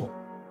I got a pool.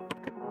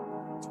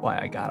 That's why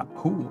I got a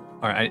pool.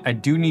 All right, I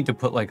do need to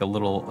put like a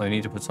little, I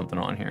need to put something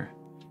on here.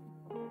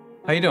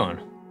 How you doing?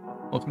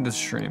 Welcome to the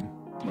stream.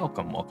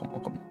 Welcome, welcome,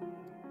 welcome.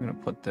 I'm gonna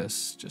put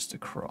this just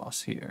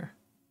across here.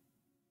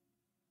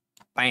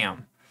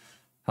 Bam.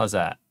 How's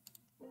that?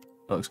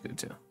 That looks good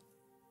too.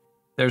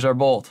 There's our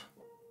bolt.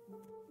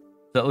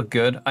 Does that look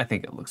good? I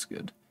think it looks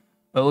good.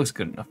 It looks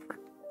good enough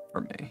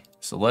for me.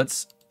 So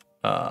let's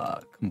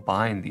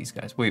combine these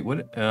guys. Wait,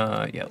 what?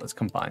 Yeah, let's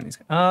combine these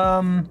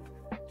guys.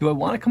 Do I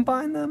want to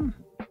combine them?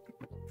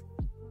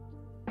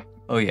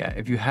 Oh yeah,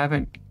 if you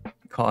haven't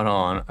caught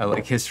on, I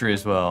like history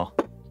as well.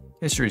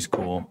 History's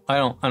cool. I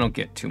don't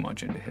get too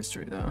much into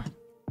history though.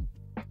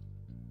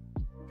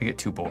 I get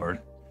too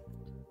bored.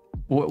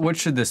 What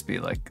should this be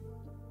like?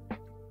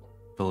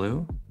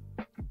 Blue?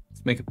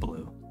 Let's make it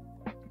blue.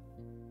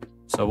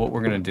 So what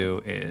we're gonna do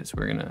is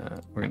we're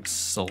gonna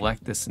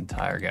select this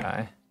entire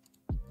guy.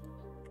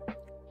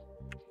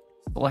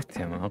 Select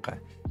him, okay.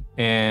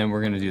 And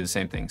we're gonna do the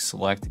same thing.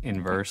 Select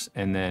inverse,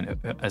 and then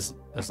as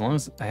long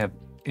as I have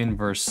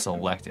inverse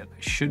selected, I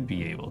should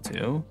be able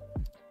to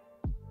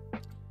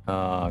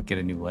get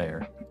a new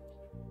layer.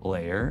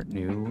 Layer,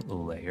 new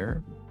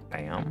layer,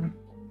 bam.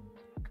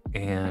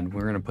 And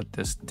we're gonna put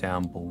this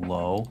down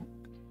below.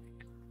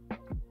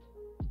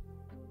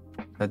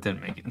 That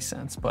didn't make any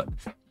sense, but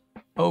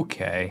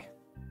okay.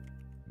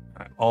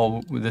 All right,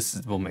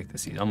 we'll make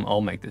this easy.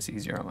 I'll make this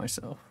easier on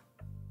myself.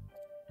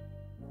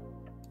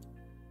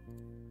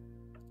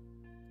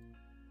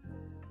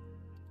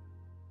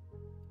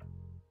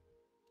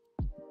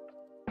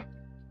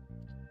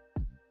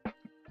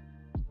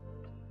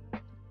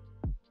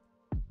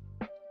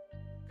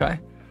 Okay,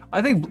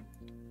 I think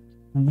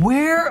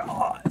what?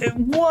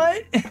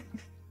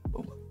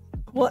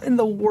 What in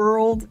the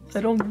world?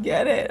 I don't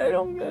get it. I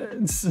don't get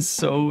it. This is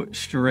so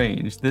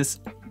strange. This,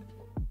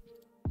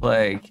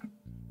 like,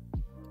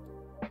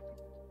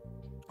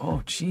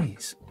 oh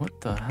geez,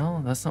 what the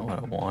hell? That's not what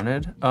I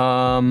wanted.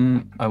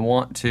 I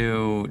want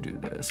to do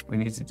this. We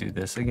need to do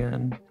this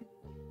again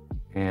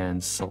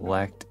and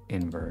select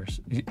inverse.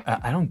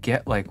 I don't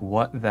get like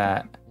what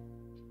that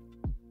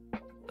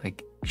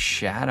like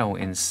shadow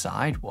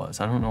inside was.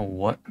 I don't know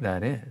what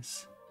that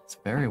is. It's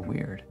very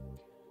weird.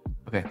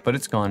 Okay, but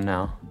it's gone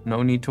now.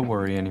 No need to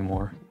worry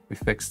anymore. We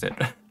fixed it.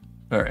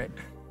 All right.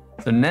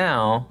 So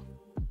now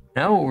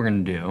what we're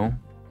gonna do, all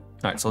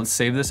right, so let's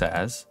save this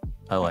as,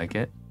 I like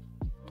it.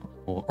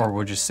 Or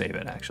we'll just save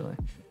it actually.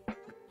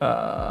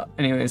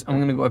 Anyways, I'm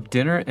gonna go have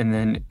dinner and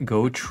then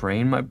go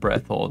train my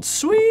breath hold.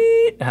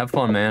 Sweet, have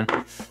fun, man.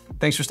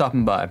 Thanks for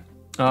stopping by.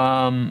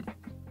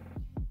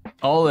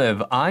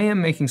 Olive, I am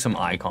making some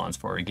icons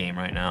for a game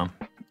right now.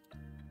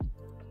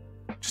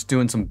 Just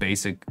doing some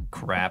basic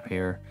crap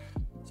here.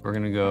 So we're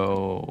gonna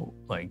go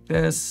like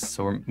this.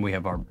 So we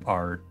have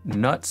our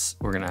nuts,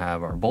 we're gonna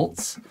have our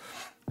bolts.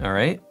 All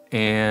right,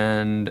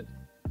 and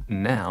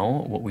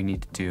now what we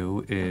need to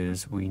do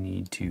is we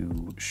need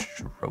to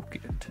stroke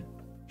it.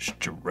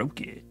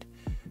 Stroke it.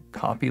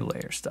 Copy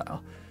layer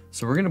style.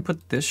 So we're gonna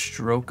put this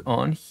stroke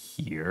on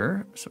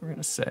here. So we're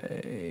gonna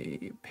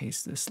say,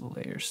 paste this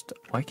layer style.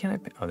 Why can't I,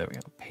 oh, there we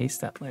go.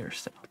 Paste that layer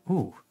style.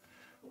 Ooh,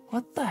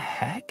 what the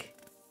heck?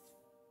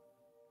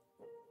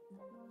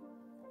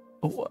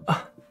 Oh,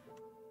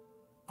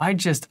 I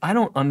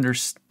don't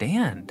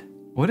understand.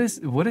 What is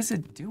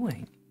it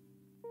doing?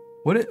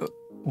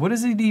 What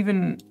is it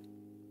even?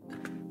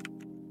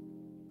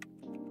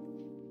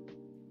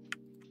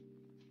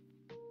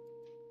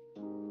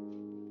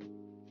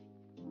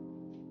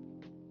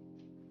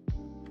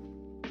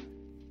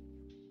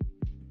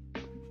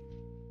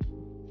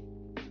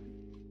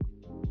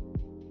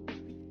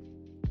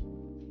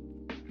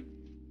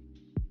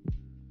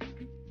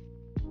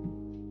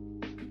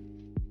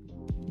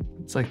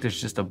 It's like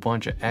there's just a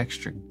bunch of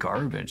extra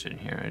garbage in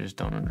here. I just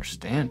don't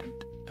understand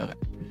it. Okay.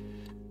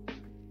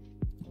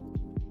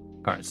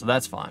 All right, so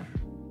that's fine.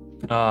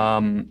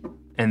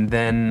 And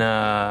then,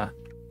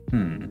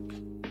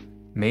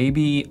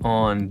 maybe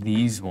on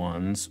these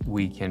ones,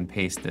 we can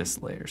paste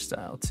this layer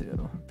style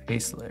too.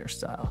 Paste layer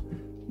style.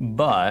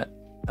 But,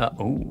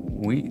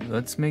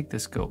 let's make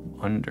this go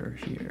under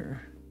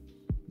here.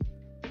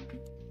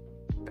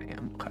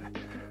 Bam, okay.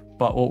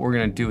 But what we're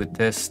gonna do with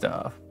this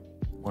stuff,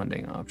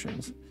 blending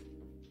options,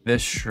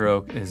 this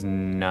stroke is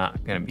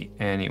not gonna be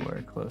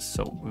anywhere close.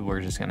 So we're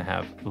just gonna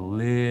have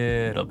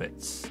little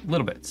bits.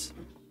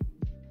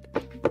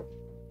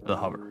 The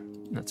hover,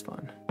 that's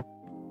fine.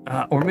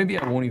 Or maybe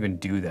I won't even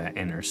do that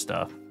inner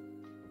stuff.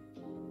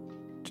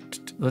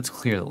 Let's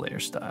clear the layer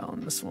style on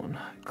this one.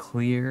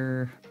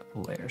 Clear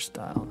layer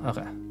style,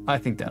 okay. I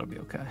think that'll be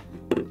okay.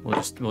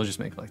 We'll just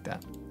make it like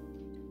that.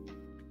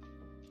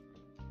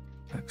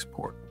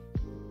 Export.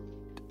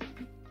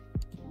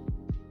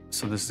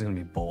 So this is gonna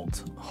be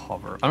bolt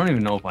hover. I don't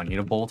even know if I need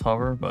a bolt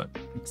hover, but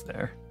it's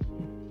there.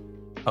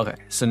 Okay,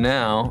 so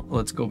now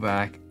let's go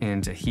back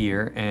into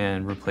here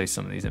and replace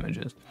some of these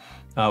images.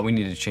 We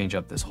need to change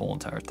up this whole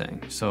entire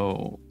thing.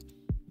 So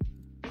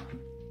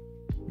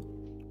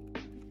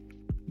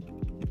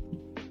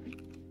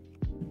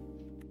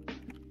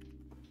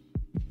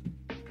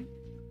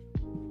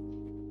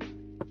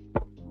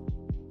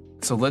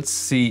let's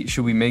see,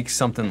 should we make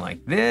something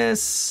like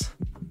this?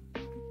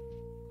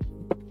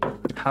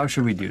 How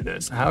should we do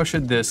this? How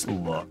should this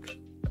look?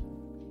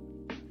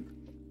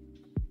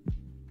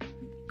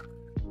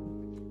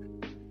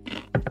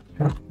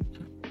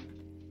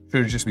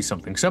 Should it just be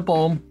something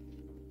simple?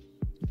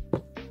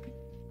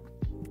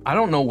 I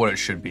don't know what it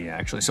should be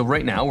actually. So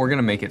right now we're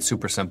gonna make it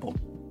super simple.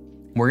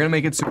 We're gonna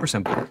make it super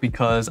simple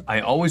because I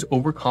always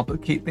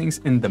overcomplicate things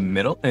in the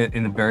middle,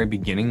 in the very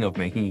beginning of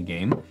making a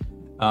game.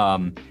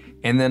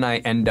 And then I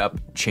end up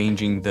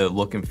changing the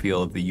look and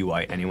feel of the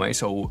UI anyway.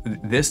 So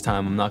this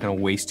time I'm not gonna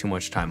waste too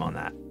much time on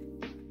that.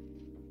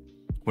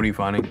 What are you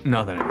finding?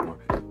 Nothing anymore.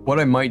 What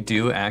I might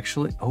do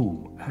actually,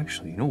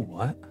 you know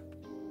what?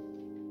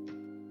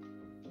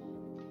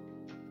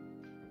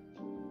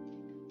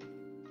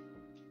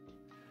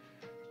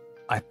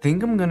 I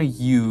think I'm gonna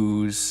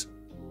use,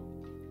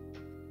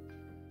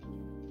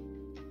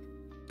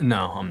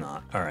 no, I'm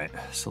not. All right,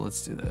 so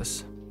let's do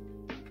this.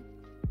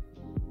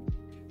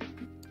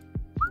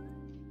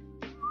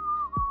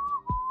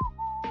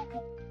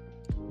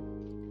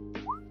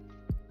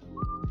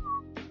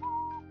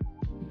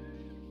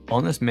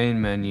 On this main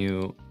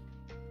menu,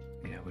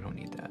 yeah, we don't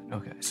need that.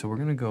 Okay, so we're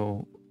gonna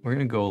go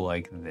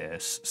like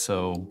this.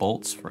 So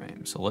bolts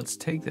frame. So let's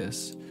take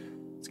this,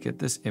 let's get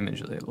this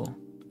image label.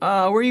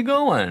 Where are you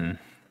going?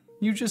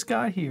 You just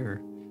got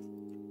here.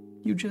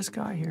 You just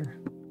got here.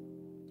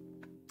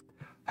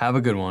 Have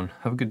a good one.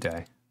 Have a good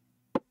day.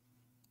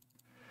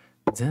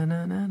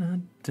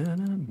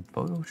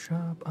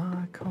 Photoshop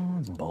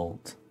icons,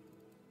 bolt.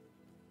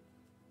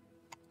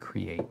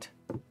 Create.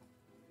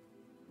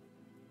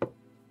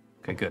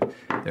 Okay, good.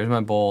 There's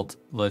my bolt.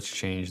 Let's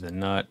change the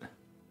nut.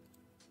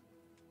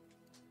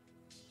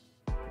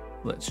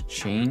 let's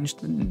change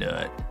the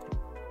nut.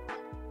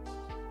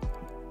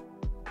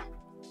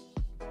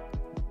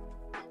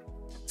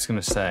 It's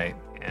gonna say,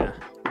 yeah.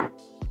 We're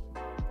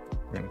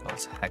gonna call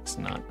this hex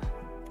nut.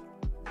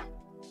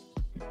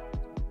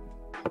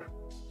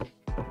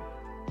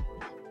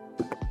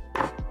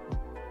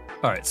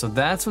 All right, so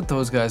that's what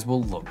those guys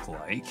will look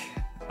like.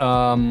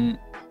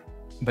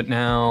 But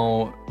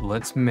now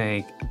let's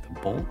make the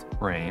bolt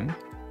frame.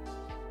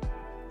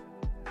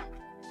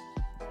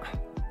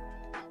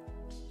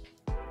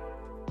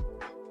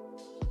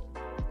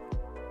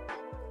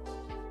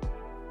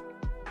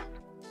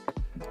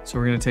 So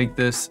we're gonna take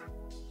this.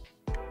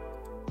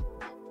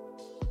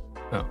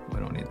 Oh, we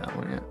don't need that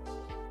one yet.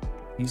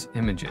 These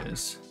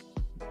images.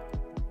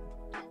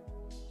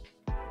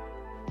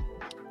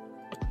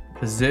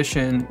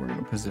 Position, we're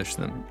gonna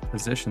position them at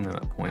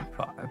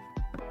 0.5.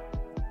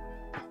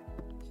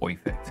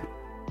 Perfect.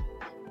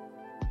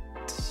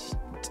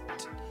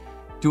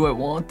 Do I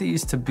want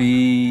these to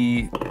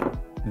be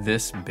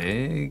this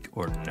big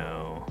or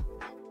no?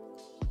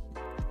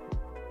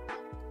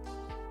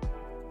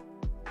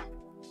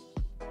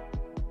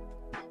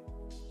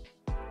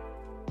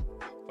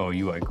 Oh,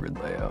 UI grid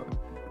layout.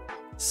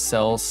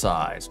 Cell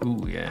size.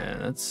 Ooh, yeah,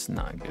 that's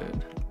not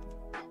good.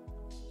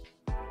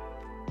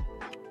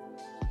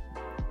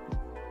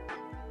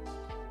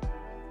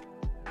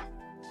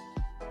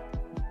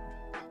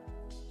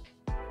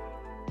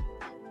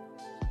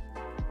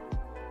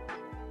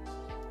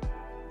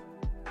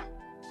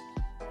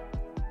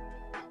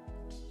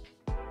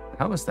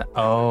 How is that?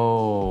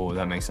 Oh,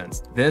 that makes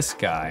sense. This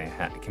guy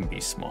can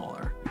be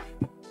smaller.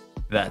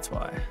 That's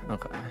why.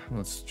 Okay,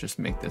 let's just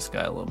make this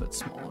guy a little bit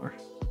smaller.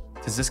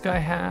 Does this guy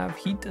have?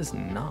 He does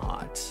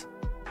not.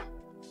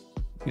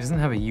 He doesn't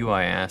have a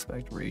UI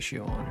aspect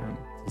ratio on him.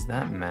 Does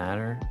that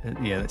matter?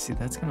 Yeah, see,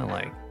 that's gonna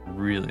like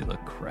really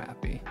look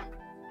crappy.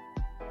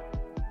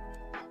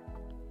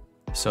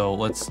 So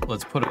let's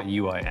put a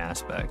UI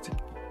aspect.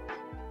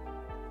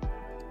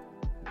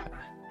 Okay,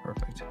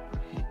 perfect.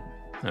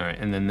 All right,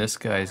 and then this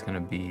guy is gonna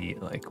be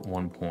like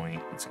 1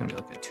 point. It's gonna be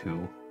like a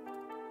 2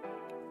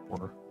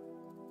 or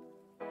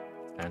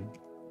 10.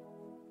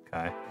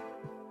 Okay.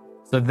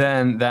 So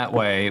then that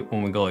way,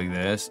 when we go like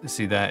this,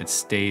 see that it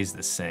stays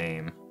the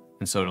same,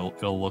 and so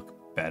it'll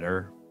look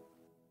better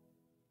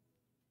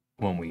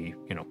when we,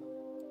 you know,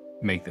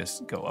 make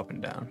this go up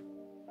and down.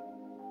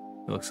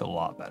 It looks a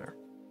lot better.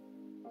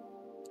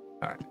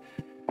 All right.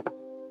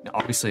 Now,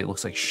 obviously, it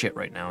looks like shit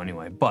right now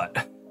anyway,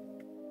 but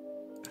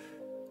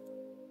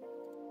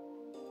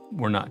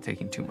we're not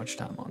taking too much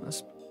time on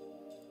this.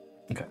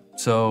 Okay,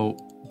 so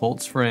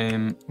bolts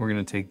frame, we're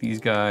gonna take these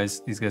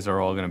guys. These guys are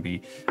all gonna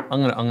be,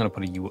 I'm gonna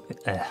put a UI,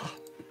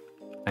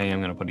 I am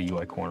gonna put a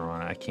UI corner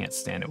on it. I can't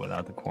stand it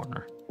without the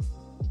corner.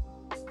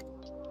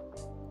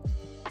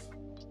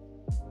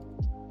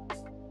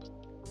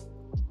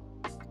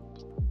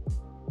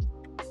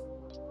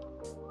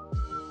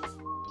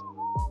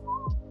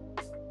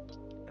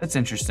 That's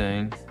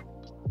interesting.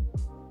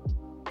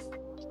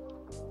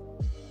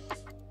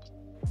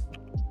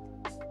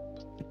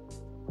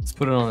 Let's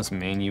put it on this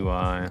main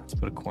UI. Let's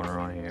put a corner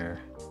on here.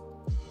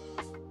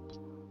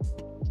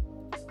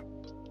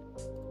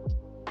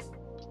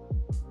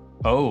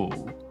 Oh,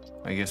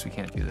 I guess we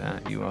can't do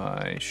that.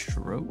 UI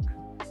stroke.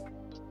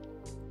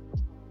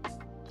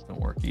 Doesn't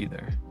work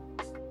either.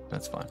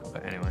 That's fine.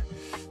 Okay, anyway.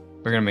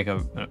 We're gonna make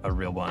a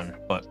real one,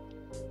 but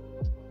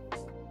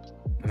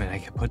I mean, I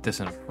could put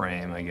this in a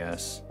frame, I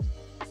guess.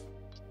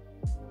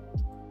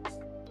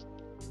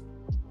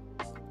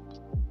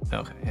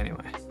 Okay,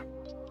 anyway.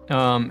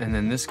 And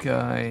then this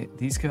guy,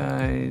 these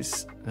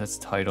guys, that's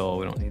title.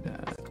 We don't need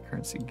that.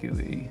 Currency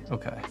GUI.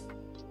 Okay.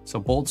 So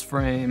bolts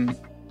frame,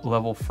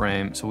 level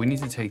frame. So we need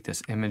to take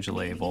this image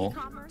label.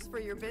 E-commerce for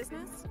your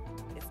business?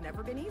 It's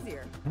never been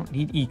easier. I don't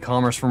need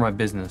e-commerce for my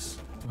business.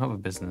 I don't have a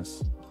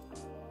business.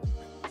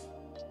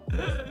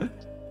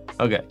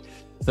 Okay.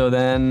 So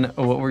then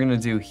what we're gonna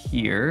do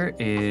here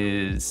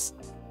is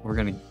we're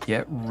gonna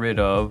get rid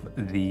of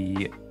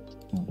the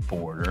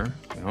border.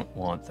 We don't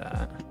want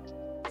that.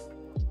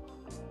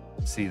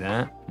 See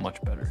that?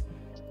 Much better.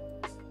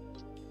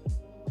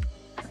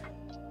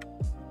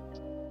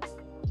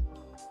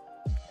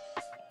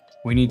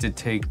 We need to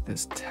take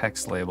this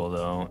text label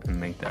though and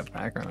make that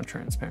background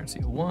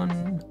transparency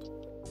 1.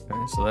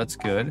 Okay, so that's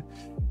good.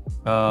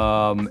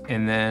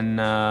 And then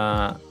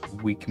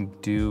we can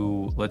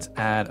do, let's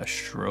add a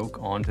stroke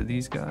onto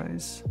these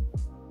guys.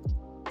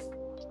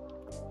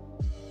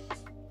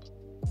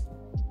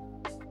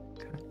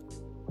 Okay.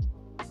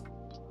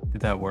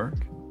 Did that work?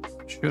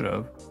 Should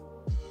have.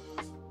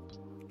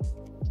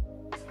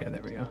 Yeah,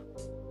 there we go.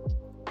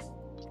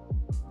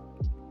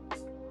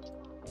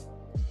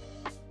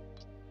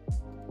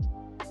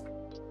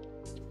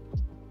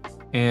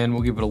 And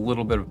we'll give it a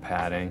little bit of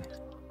padding.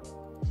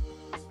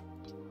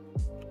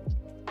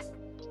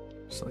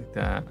 Just like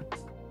that.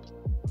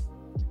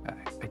 Okay.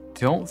 I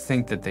don't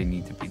think that they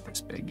need to be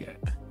this big yet.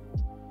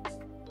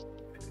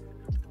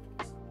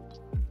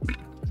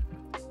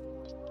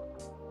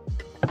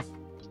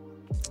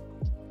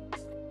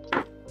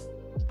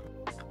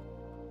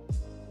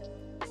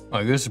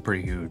 Like, this is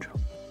pretty huge.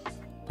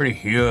 Pretty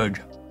huge.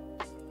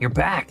 You're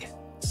back.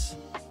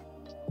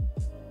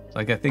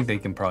 Like, I think they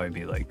can probably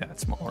be like that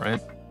small,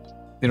 right?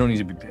 They don't need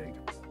to be big.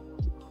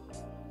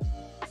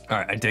 All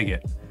right, I dig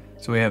it.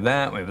 So we have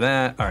that, we have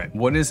that. All right,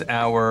 what is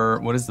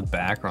the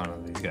background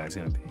of these guys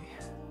gonna be?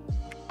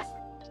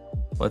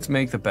 Let's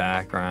make the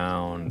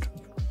background,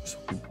 so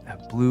we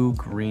have blue,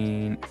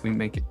 green. If we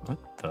make it, what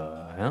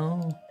the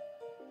hell?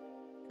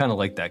 Kind of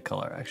like that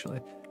color,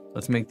 actually.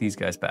 Let's make these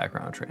guys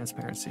background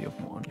transparency of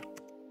 1.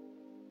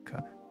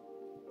 Okay.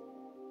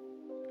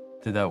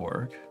 Did that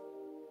work?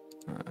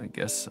 I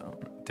guess so.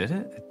 Did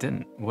it? It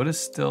didn't. What is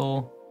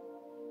still?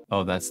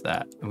 Oh, that's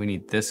that. We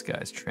need this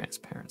guy's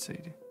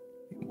transparency.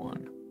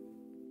 1.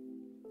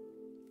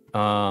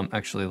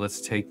 Actually,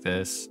 let's take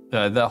this.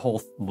 That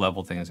whole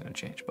level thing is going to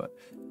change, but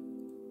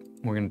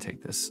we're going to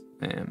take this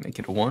and make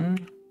it a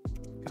 1.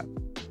 Okay.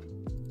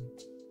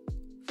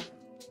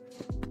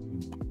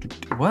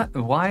 What?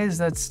 Why is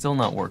that still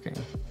not working?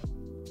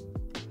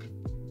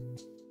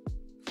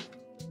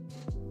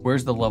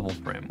 Where's the level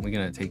frame? We're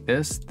going to take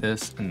this,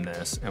 this, and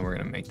this, and we're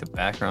going to make the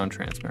background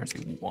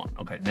transparency 1.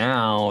 Okay,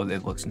 now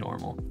it looks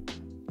normal.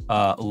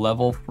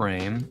 Level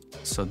frame.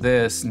 So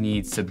this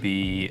needs to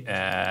be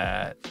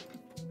at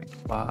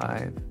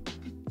 5.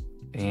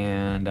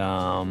 And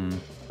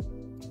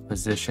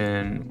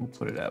position, we'll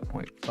put it at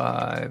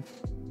 0.5.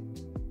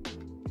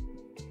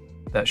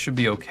 That should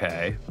be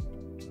okay.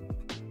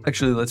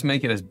 Actually, let's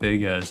make it as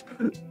big as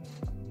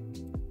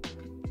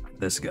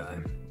this guy.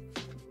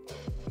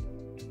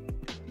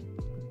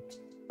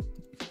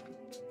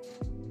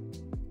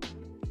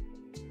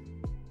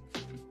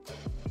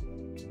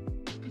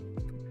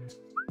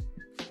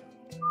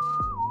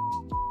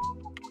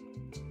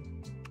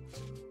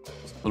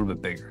 A little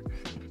bit bigger.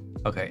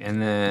 Okay, and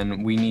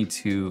then we need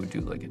to do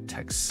like a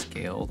text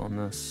scaled on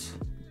this.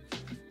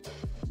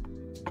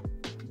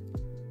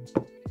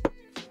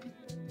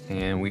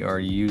 And we are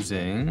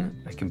using,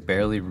 I can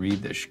barely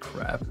read this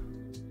crap.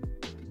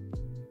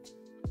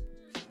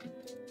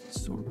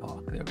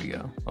 Surboc, there we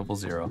go, level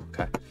 0,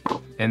 okay.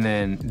 And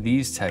then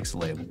these text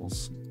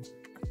labels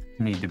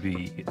need to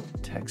be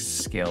text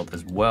scaled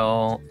as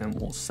well, and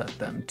we'll set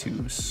them to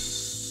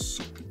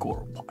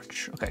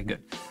Gorpach. Okay,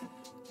 good.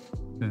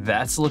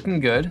 That's looking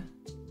good,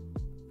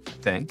 I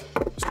think,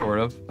 sort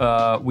of.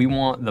 We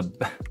want the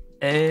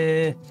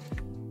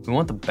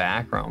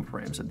background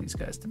frames of these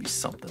guys to be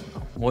something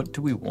though. What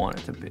do we want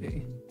it to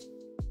be?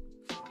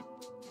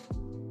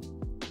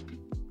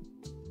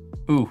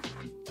 Ooh,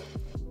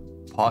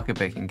 pocket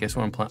bacon. Guess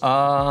what I'm playing?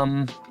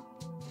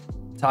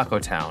 Taco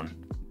Town.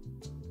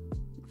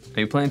 Are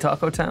you playing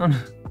Taco Town?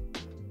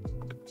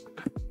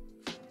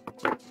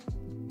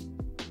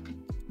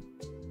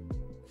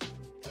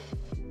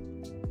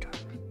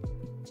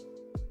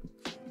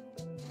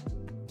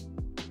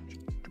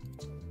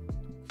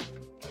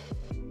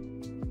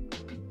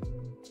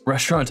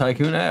 Restaurant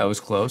Tycoon, I was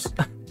close.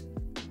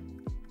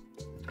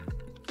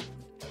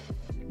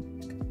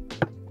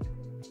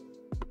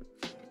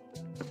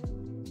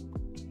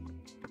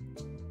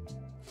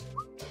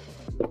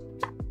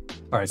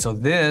 All right, so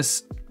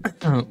this,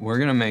 we're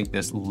gonna make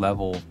this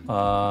level,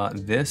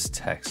 this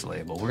text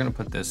label, we're gonna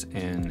put this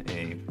in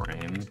a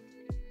frame.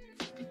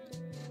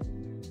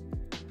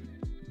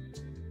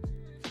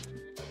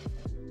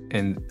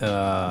 And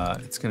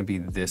it's gonna be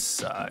this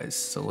size.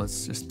 So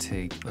let's just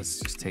take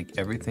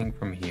everything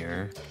from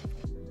here.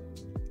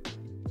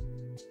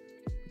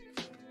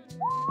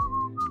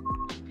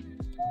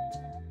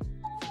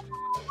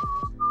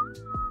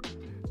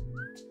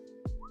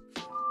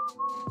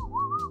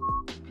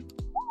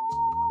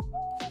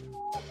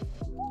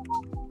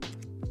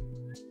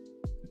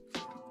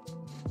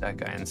 That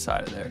guy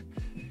inside of there.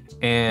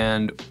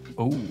 And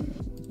oh,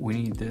 we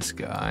need this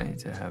guy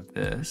to have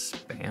this.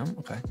 Bam,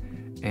 okay.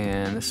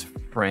 And this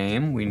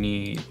frame, we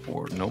need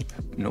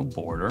no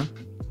border.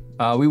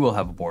 We will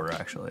have a border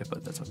actually,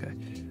 but that's okay.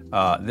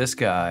 This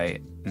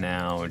guy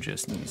now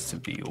just needs to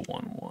be a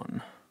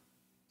 1-1.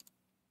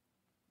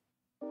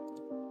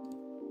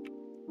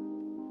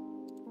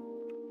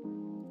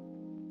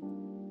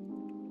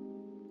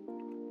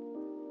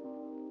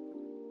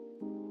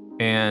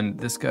 And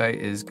this guy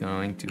is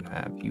going to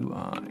have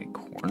UI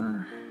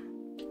corner.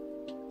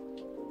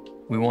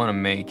 We want to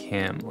make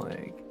him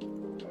like,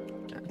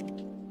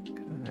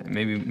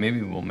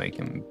 maybe we'll make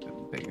him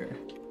bigger.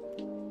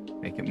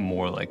 Make it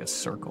more like a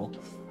circle.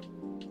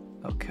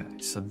 Okay,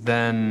 so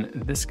then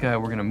this guy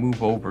we're gonna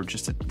move over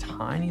just a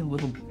tiny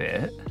little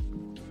bit.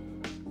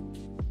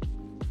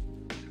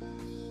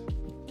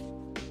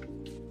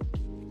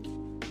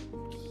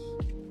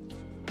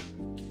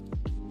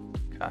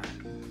 Okay.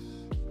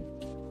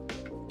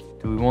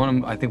 Do we want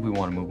him? I think we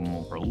want to move him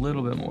over a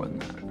little bit more than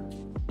that.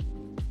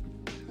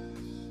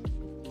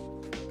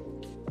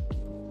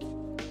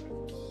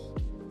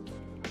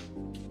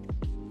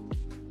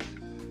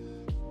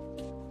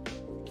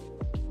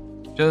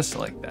 Just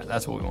like that.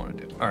 That's what we want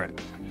to do. All right.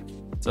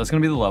 So that's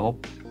going to be the level.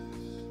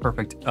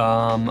 Perfect.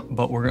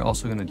 But we're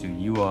also going to do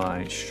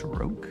UI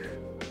stroke.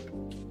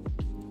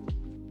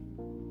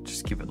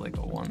 Just give it like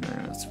a 1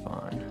 there, that's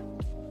fine.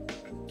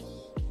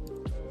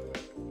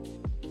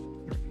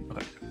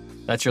 Okay.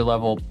 That's your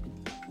level.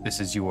 This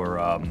is your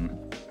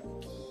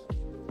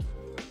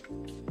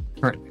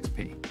current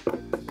XP.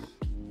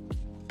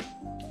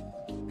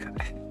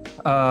 Okay.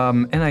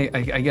 And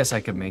I guess I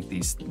could make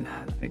these,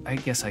 I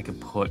guess I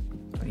could put,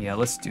 yeah,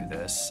 let's do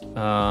this.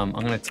 I'm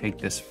gonna take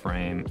this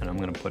frame and I'm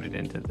gonna put it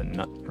into the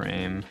nut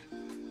frame.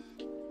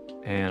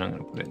 And I'm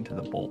gonna put it into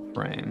the bolt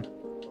frame.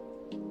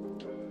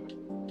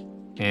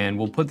 And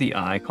we'll put the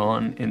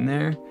icon in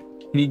there.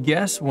 Can you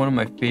guess one of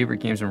my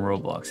favorite games in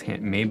Roblox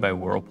made by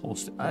Whirlpool?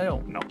 I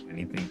don't know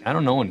anything. I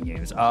don't know any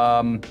games.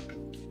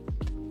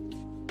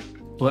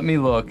 Let me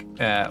look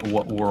at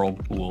what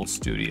Whirlpool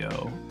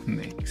Studio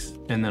makes,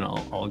 and then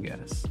I'll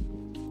guess.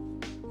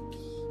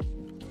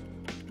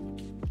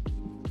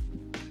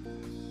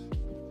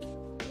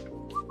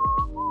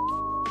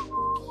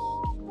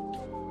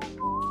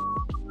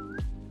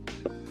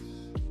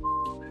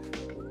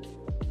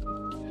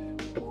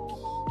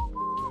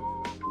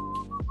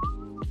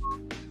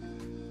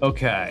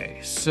 Okay,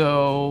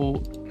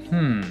 so,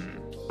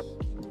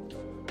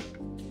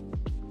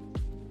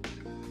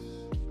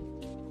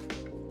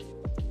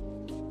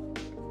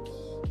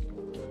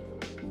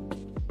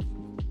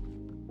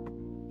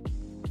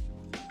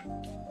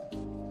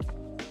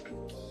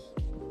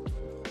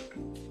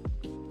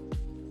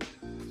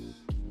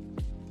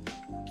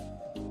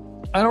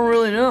 I don't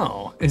really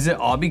know. Is it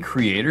Obby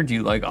Creator? Do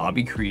you like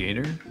Obby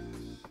Creator?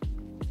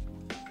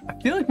 I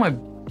feel like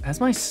has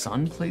my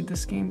son played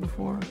this game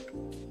before?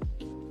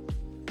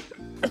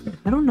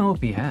 I don't know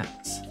if he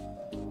has.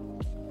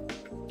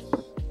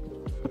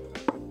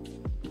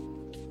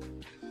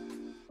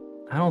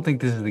 I don't think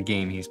this is the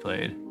game he's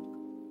played.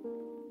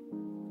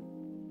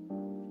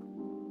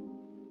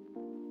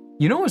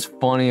 You know what's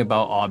funny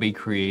about Obby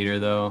Creator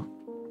though?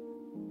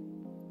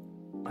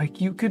 Like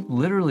you could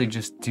literally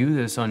just do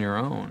this on your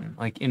own,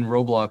 like in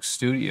Roblox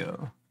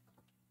Studio.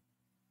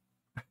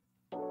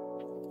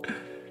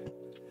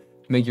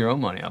 Make your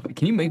own money off it.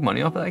 Can you make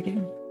money off of that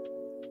game?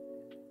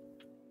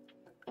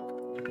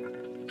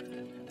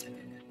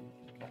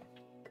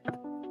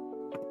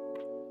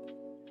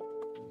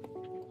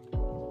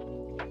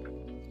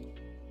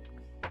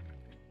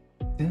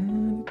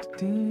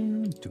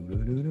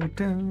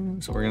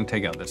 So we're gonna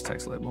take out this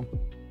text label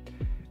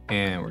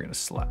and we're gonna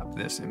slap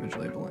this image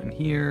label in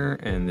here,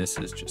 and this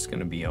is just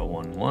gonna be a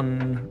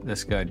 1-1.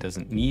 This guy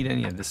doesn't need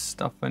any of this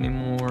stuff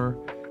anymore.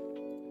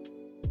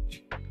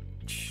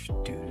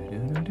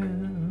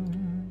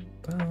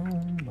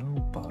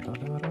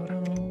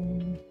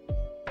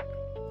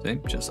 See,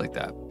 just like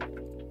that.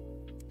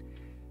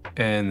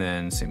 And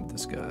then same with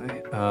this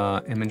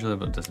guy. Image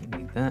label doesn't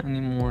need that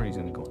anymore. He's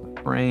gonna go in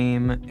the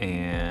frame,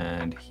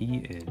 and he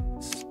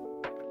is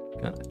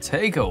gonna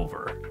take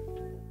over.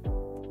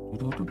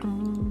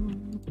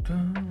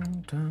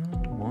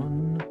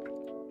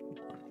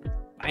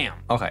 Bam.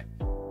 Okay,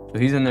 so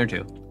he's in there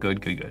too.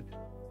 Good, good, good.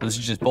 So this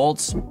is just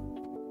bolts,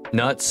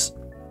 nuts,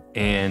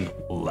 and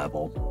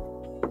level.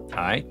 All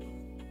right.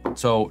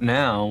 So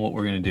now what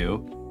we're gonna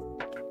do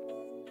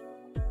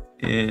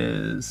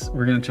is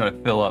we're gonna try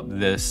to fill up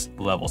this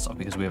level stuff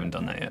because we haven't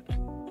done that yet.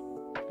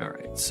 All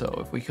right, so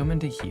if we come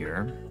into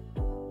here,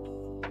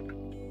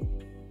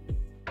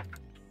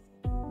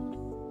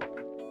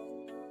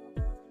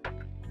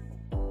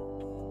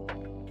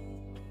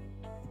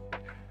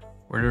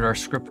 where did our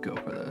script go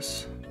for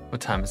this?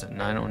 What time is it?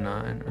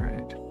 9:09, all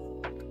right.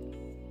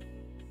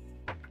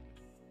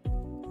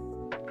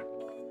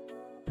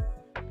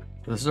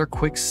 So this is our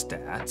quick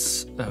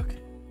stats.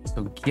 Okay,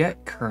 so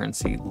get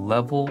currency,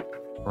 level,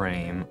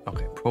 frame.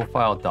 Okay,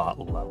 profile dot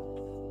level.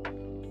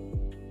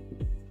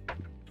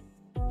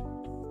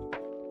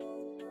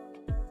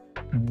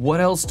 What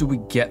else do we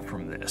get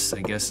from this,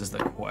 I guess is the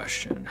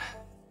question.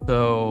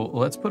 So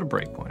let's put a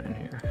breakpoint in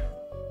here.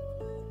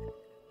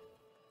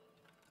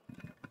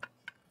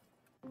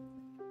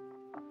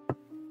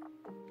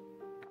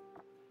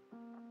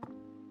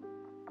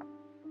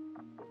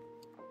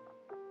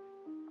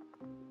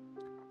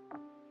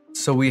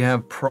 So we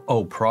have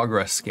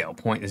progress scale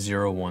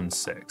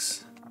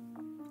 0.016.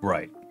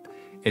 Right.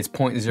 It's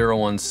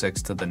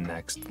 0.016 to the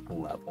next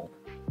level.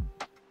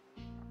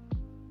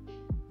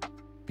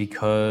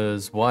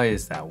 Because why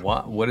is that?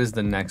 What is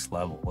the next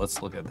level?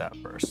 Let's look at that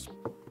first.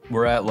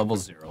 We're at level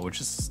 0, which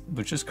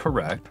is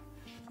correct.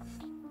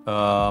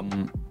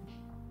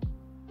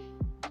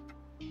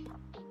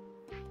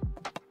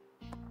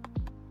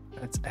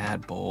 Let's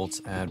add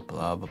bolts, add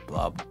blah blah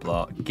blah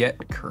blah.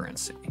 Get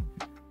currency.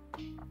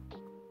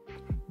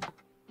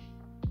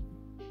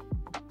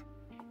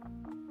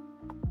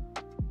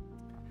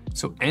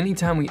 So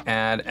anytime we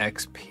add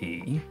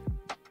XP,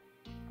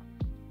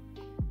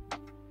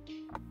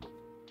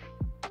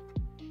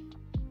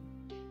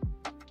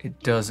 it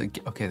does,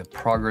 okay, the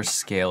progress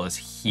scale is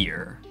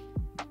here.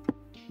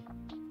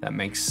 That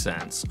makes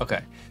sense.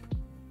 Okay,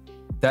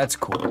 that's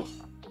cool.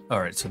 All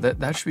right, so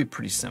that should be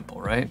pretty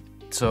simple, right?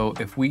 So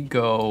if we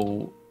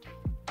go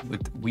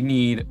with, we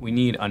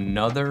need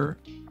another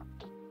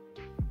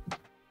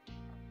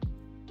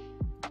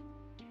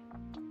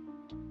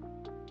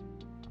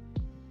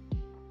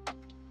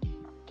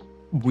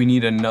we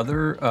need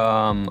another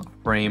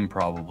frame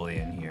probably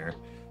in here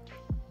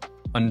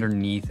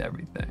underneath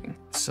everything.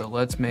 So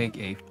let's make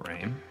a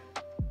frame.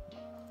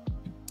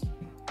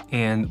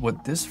 And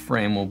what this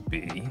frame will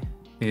be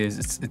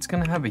is it's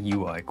gonna have a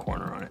UI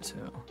corner on it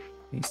too.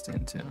 Paste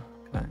into,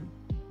 okay.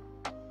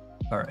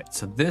 All right,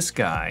 so this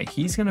guy,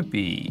 he's gonna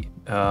be,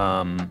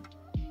 yeah.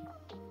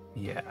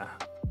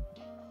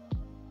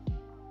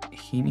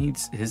 He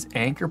needs, his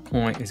anchor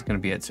point is gonna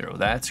be at 0.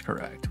 That's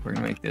correct. We're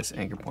gonna make this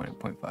anchor point at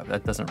 0.5.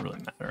 That doesn't really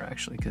matter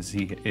actually, because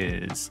he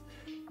is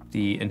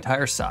the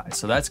entire size,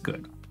 so that's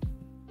good.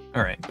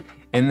 All right,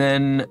 and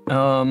then,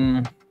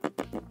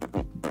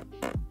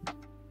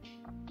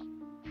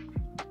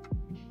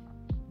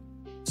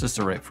 it's just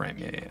the right frame,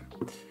 yeah.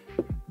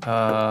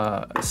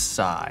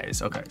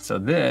 Size, okay, so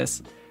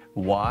this,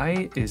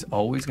 Y is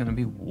always gonna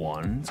be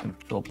 1. It's gonna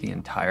fill up the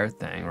entire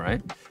thing,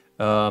 right?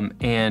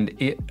 And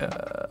it,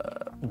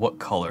 what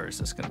color is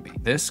this gonna be?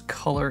 This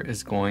color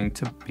is going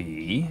to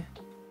be,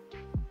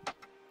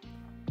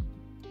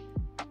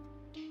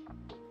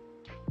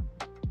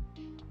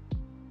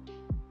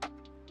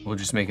 we'll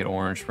just make it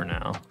orange for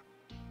now.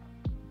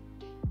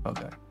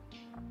 Okay.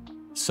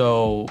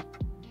 So,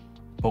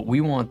 but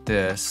we want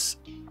this,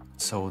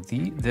 so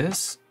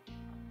this,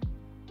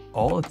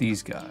 all of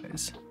these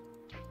guys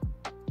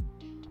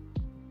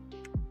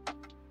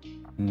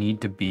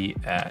need to be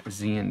at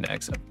Z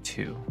index of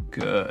 2.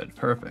 Good,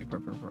 perfect.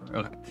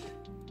 Okay.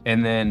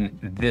 And then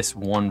this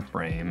one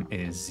frame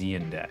is Z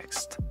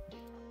indexed,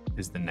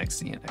 is the next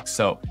Z index.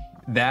 So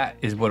that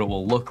is what it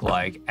will look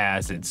like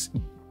as it's,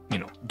 you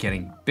know,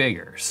 getting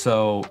bigger.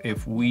 So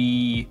if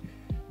we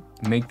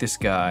make this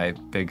guy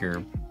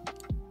bigger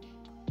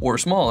or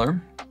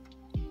smaller,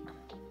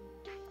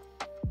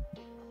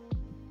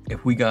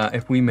 if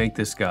we make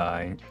this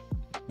guy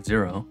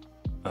 0,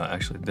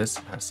 actually this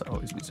has to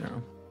always be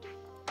 0.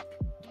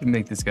 If we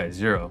make this guy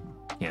 0,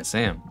 can't see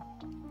him.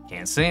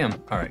 Can't see him.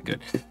 All right, good.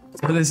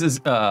 So this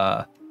is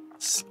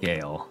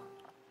scale.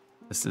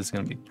 This is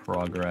gonna be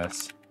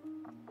progress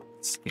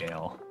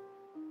scale.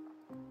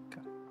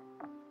 Okay.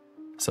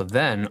 So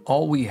then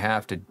all we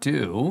have to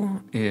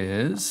do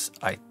is,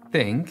 I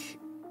think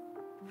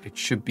it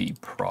should be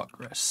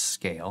progress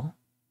scale.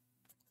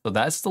 So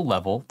that's the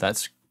level,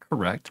 that's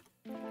correct.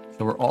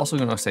 So we're also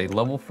gonna say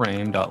level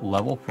frame dot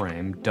level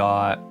frame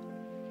dot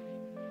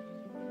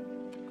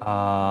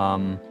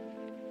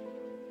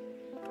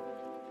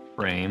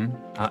frame.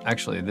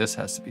 Actually, this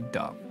has to be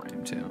dot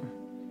frame too.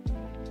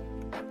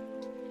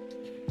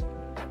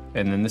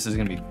 And then this is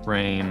gonna be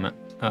frame.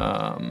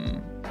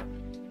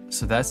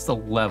 So that's the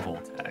level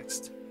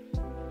text,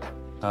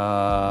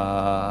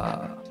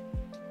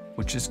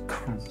 which is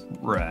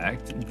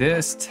correct.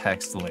 This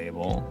text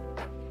label.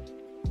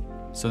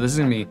 So this is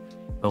gonna be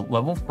the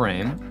level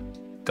frame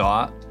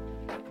dot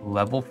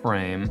level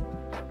frame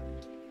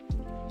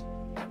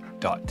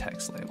dot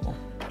text label.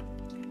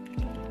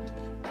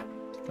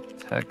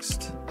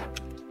 Text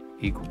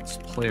equals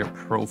player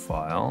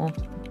profile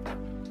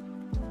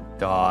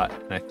dot,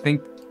 and I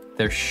think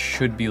there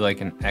should be like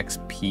an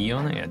XP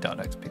on it. Yeah, dot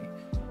XP.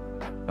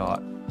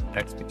 Dot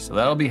XP. So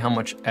that'll be how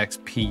much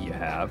XP you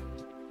have.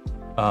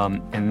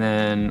 And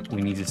then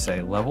we need to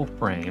say level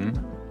frame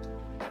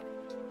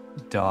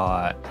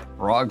dot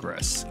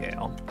progress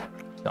scale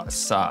dot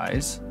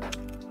size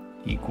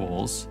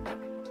equals,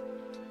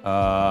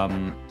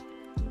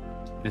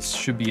 this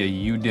should be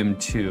a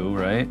udim2,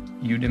 right?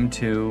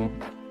 udim2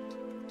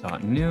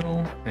 dot new,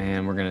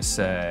 and we're gonna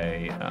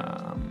say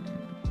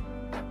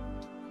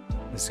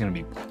this is gonna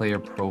be player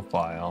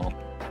profile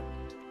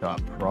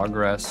dot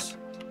progress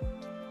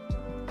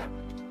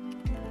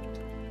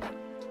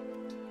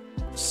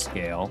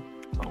scale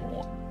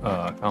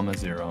comma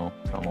 0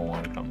 comma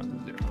 1 comma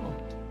 0.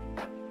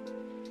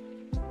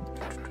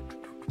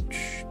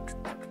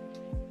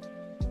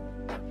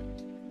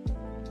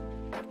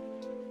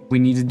 We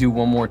need to do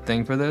one more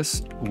thing for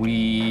this.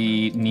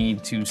 We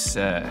need to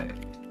say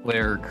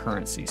player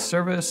currency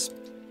service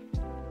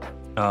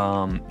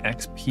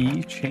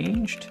XP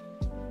changed.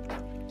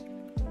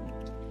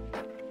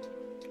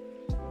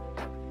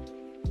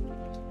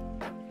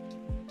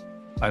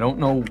 I don't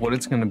know what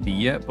it's gonna be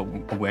yet, but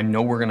I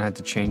know we're gonna have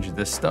to change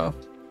this stuff.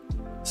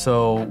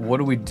 So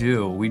what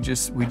do? We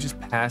just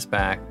pass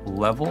back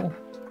level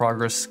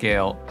progress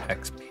scale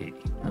XP.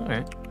 All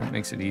right, that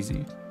makes it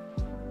easy.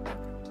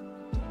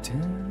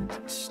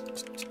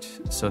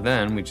 So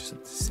then we just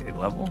have to say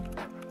level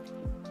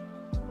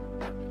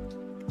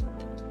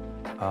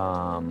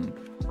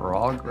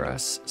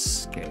progress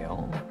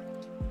scale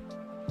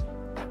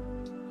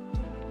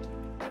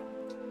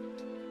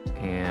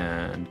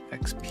and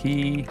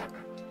XP,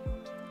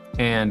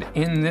 and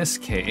in this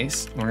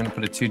case we're going to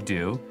put a to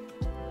do.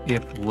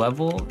 If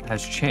level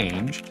has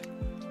changed,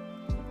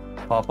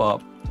 pop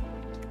up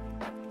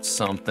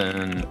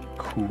something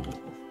cool.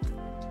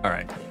 All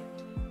right.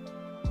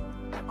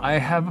 I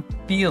have a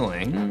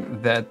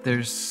feeling that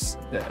there's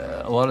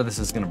a lot of this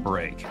is going to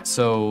break.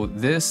 So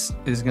this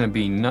is going to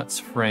be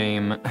nuts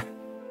frame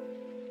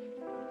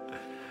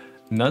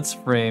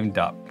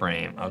dot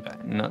frame. Okay,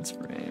 nuts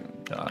frame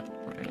dot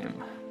frame.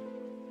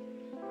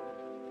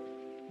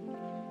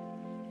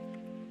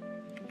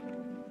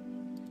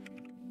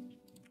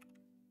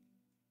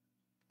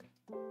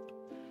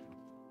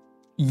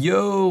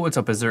 Yo, what's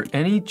up? Is there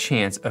any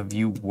chance of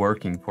you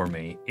working for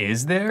me?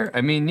 Is there?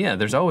 I mean, yeah,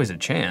 there's always a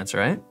chance,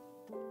 right?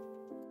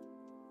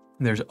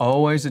 There's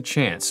always a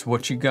chance.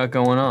 What you got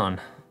going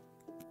on?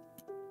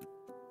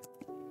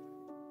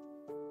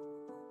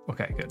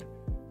 Okay, good.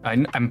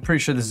 I'm pretty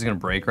sure this is gonna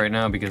break right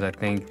now because I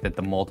think that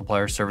the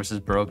multiplier service is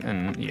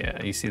broken.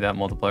 Yeah, you see that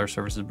multiplier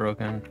service is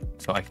broken?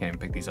 So I can't even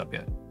pick these up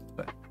yet,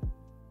 but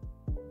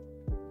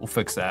we'll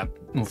fix that.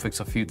 We'll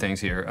fix a few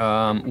things here.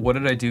 What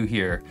did I do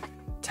here?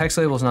 Text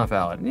label is not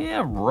valid.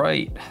 Yeah,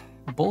 right.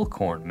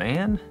 Bullcorn,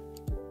 man.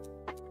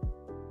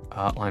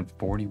 Line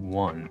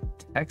 41.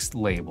 Text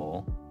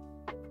label.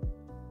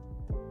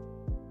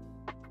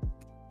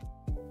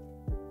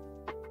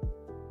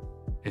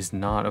 Is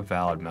not a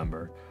valid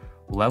member.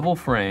 Level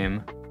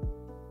frame.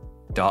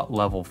 Dot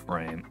level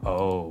frame.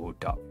 Oh,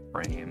 dot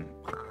frame.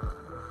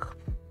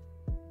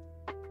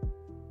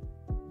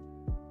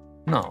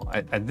 No,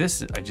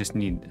 this I just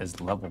need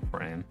as level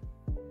frame.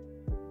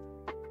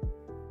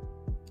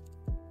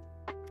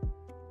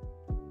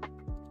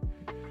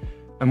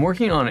 I'm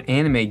working on an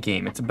anime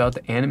game. It's about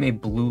the anime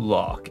Blue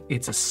Lock.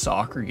 It's a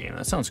soccer game.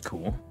 That sounds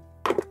cool.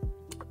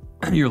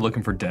 You're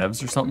looking for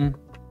devs or something?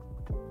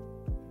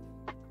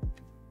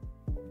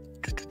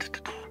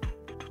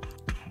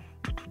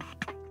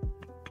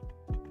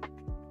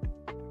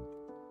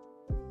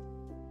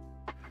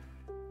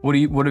 What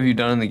have you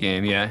done in the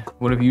game? Yeah.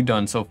 What have you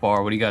done so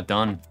far? What do you got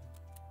done?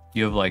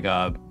 You have like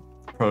a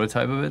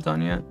prototype of it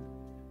done yet?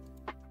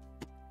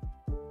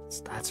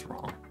 That's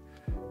wrong.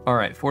 All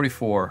right,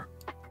 44.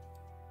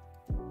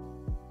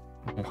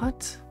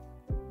 What?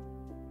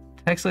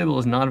 Text label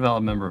is not a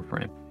valid member of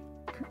frame.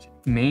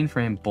 Main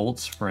frame,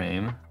 bolts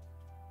frame,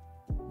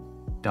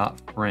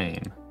 dot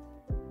frame.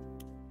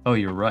 Oh,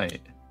 you're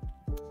right.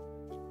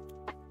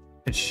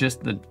 It's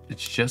just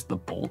the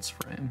bolts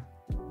frame.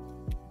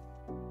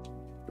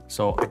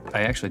 So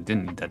I actually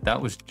didn't need that.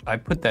 That was, I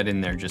put that in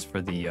there just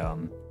for the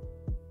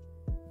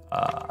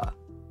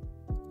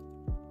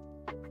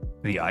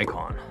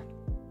icon.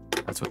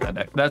 That's what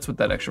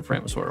that extra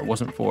frame was for. It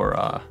wasn't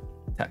for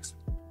text.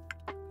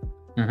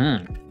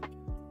 Mm-hmm.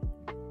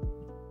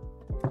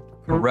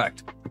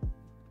 Correct.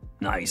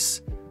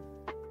 Nice.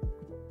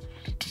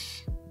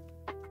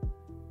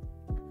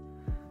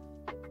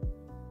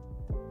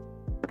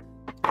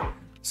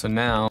 So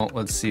now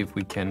let's see if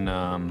we can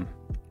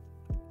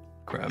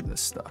grab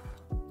this stuff.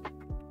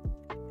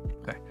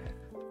 Okay.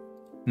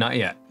 Not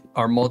yet.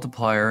 Our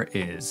multiplier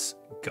is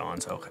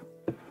gone. So okay.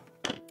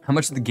 How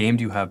much of the game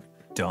do you have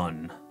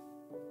done?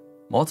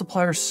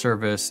 Multiplier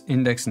service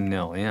index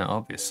nil. Yeah,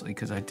 obviously,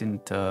 because I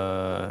didn't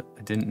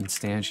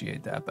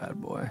instantiate that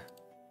bad boy.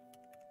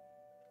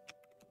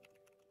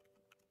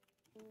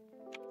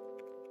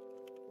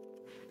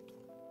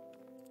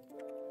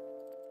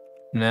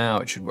 Now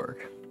it should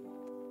work.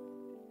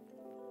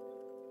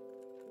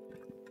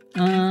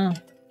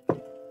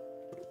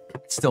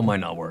 Still might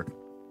not work.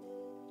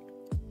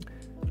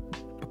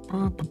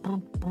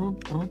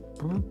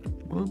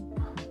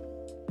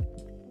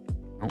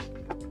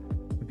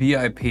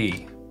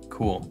 VIP,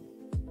 cool.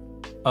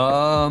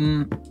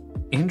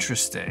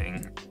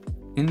 Interesting.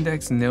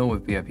 Index nil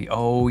with VIP.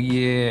 Oh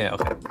yeah.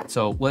 Okay.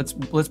 So let's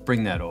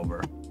bring that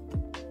over.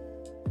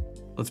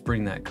 Let's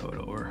bring that code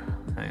over.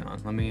 Hang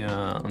on. Let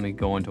me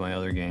go into my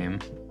other game.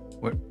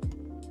 Where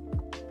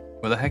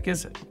the heck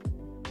is it?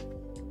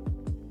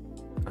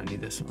 I need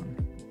this one.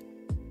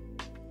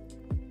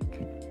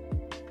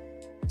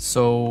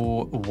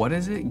 So what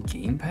is it?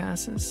 Game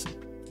passes?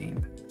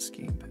 Game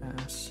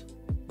pass.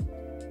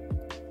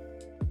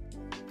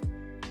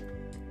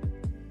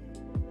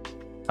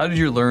 How did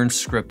you learn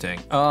scripting?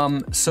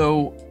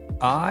 So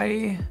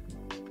hang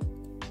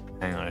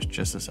on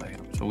just a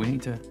second. So we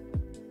need to,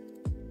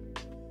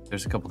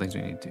 there's a couple things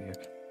we need to do here.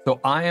 So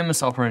I am a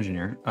software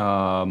engineer.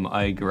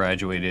 I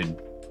graduated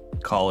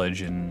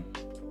college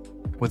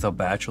with a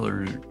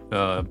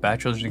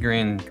bachelor's degree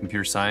in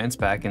computer science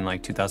back in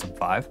like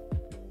 2005.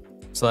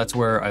 So that's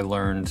where I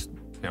learned,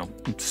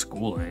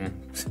 schooling,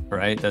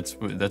 right? That's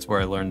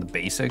where I learned the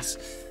basics.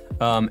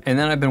 And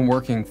then I've been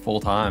working full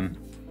time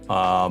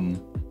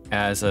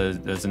as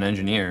an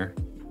engineer,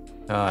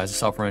 as a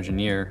software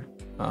engineer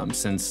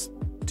since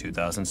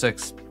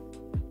 2006.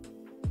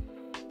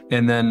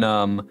 And then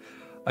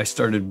I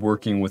started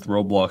working with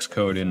Roblox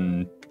code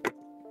in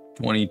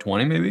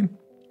 2020, maybe?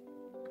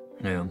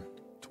 Yeah,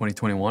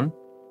 2021?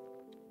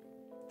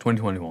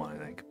 2021, I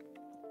think.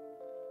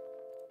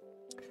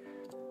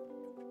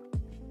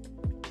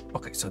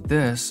 Okay, so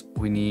this,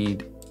 we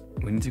need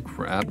to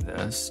grab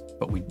this,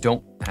 but we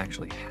don't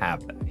actually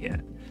have that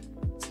yet.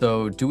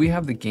 So do we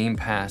have the Game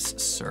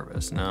Pass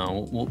service?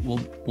 No,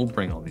 we'll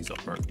bring all these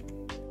over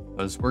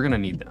because we're gonna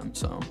need them,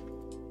 so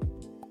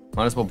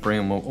might as well bring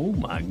them over. Oh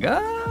my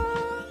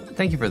God.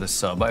 Thank you for the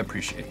sub, I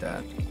appreciate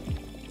that.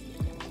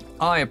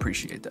 I've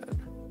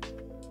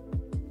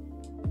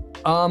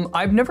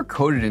never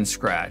coded in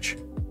Scratch.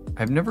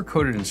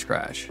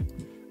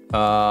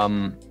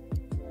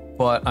 But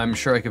but I'm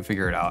sure I can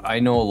figure it out.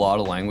 I know a lot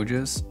of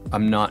languages.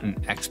 I'm not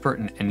an expert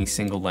in any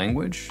single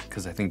language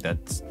because I think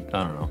that's,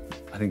 I don't know.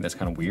 I think that's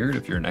kind of weird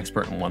if you're an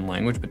expert in one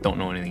language but don't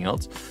know anything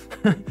else.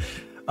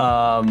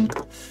 Have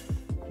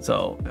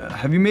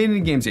you made any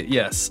games yet?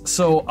 Yes.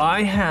 So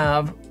I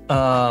have,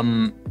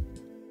 the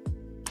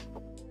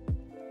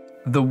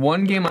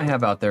one game I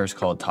have out there is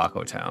called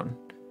Taco Town.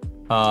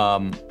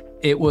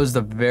 It was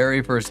the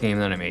very first game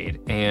that I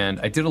made, and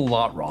I did a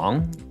lot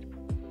wrong.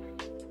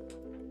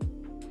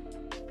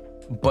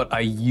 But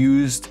I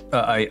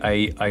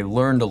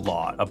learned a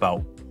lot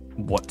about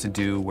what to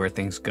do, where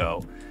things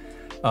go.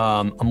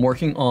 I'm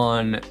working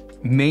on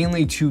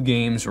mainly 2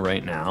 games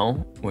right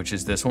now, which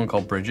is this one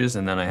called Bridges,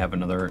 and then I have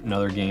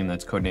another game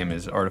that's codenamed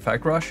is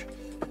Artifact Rush,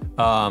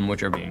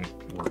 which are being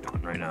worked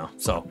on right now.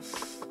 So,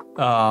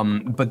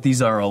 but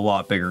these are a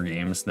lot bigger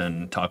games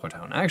than Taco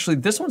Town. Actually,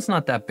 this one's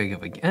not that big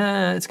of a,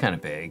 it's kind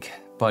of big,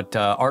 but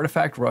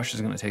Artifact Rush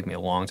is gonna take me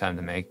a long time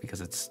to make because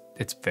it's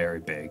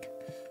very big.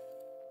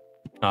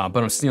 But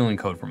I'm stealing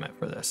code from it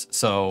for this.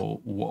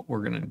 So what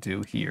we're gonna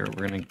do here,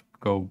 we're gonna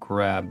go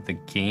grab the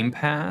Game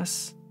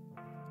Pass,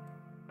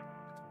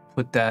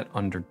 put that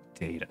under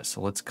data. So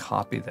let's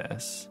copy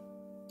this.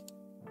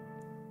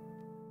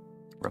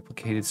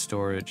 Replicated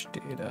storage,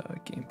 data,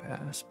 Game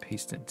Pass,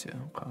 paste into,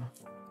 okay.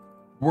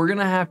 We're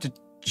gonna have to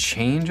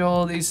change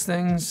all these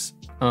things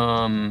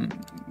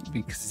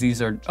because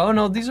these are, oh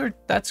no,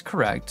 that's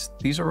correct.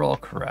 These are all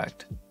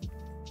correct.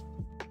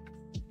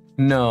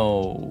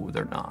 No,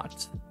 they're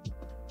not.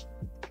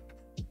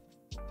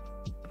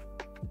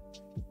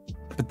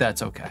 But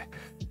that's okay.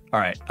 All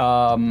right,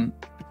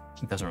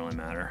 it doesn't really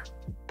matter.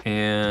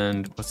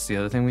 And what's the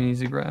other thing we need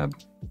to grab?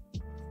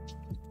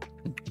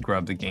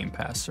 Grab the Game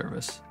Pass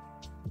service.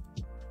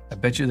 I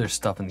bet you there's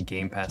stuff in the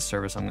Game Pass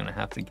service I'm gonna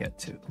have to get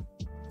to.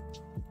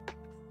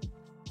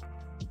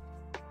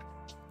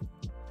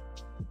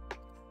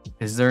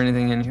 Is there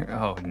anything in here?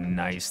 Oh,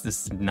 nice.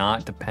 This is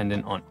not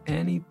dependent on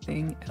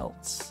anything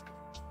else.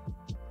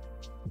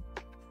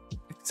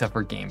 Except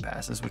for Game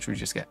Passes, which we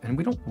just get. And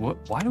we don't,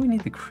 why do we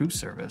need the crew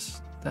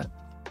service?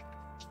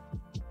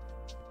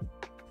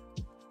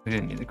 We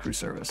didn't need the crew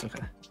service,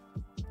 okay.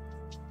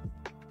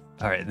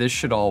 All right, this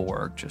should all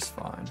work just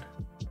fine.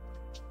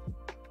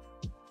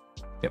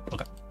 Yep,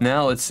 okay.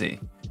 Now let's see.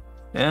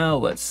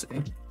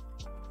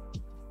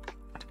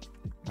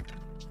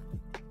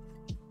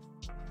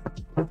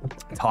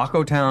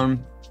 Taco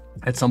Town,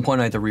 at some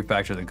point I had to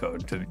refactor the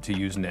code to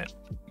use knit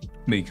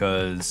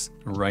because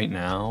right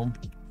now,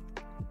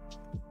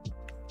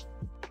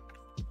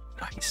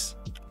 nice.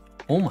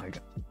 Oh my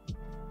God.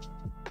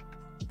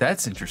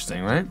 That's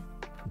interesting, right?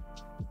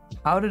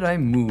 How did I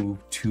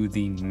move to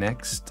the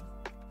next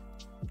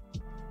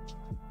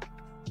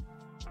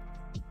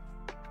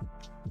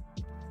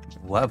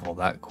level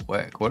that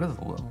quick? What is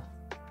the level?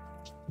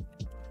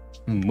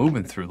 I'm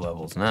moving through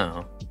levels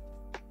now.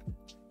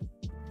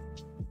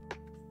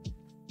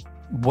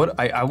 What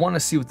I want to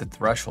see what the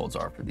thresholds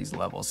are for these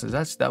levels, so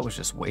that was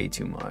just way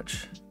too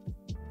much.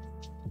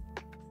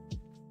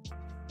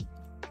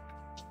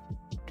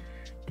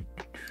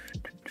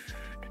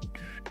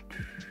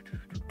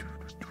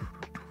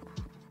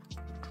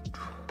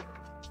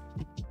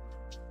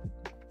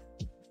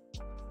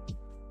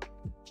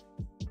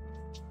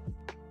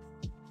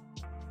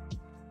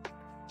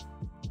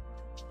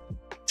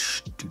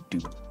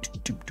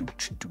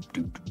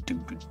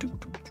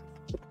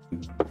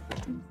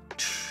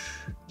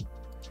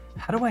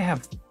 How do I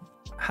have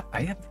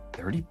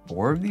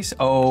 34 of these?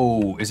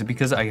 Oh, is it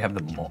because I have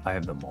the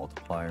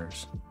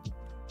multipliers?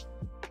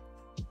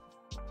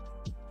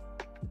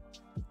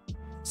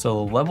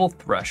 So level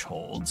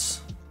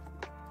thresholds.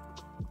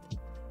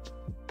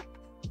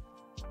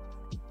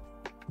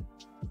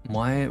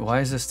 Why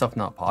is this stuff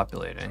not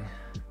populating?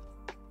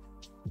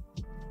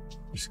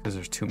 Just because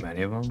there's too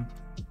many of them?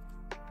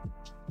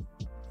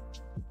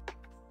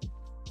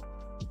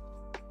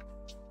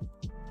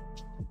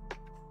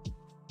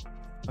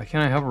 Why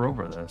can't I hover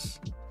over this?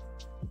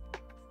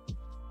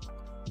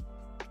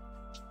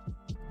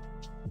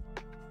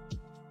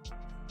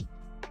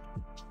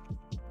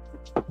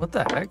 What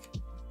the heck?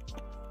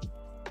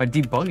 My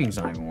debugging's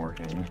not even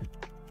working.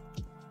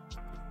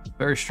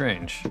 Very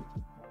strange.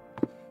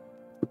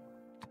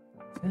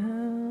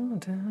 Down,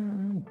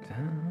 down,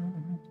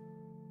 down.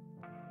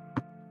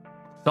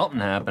 Something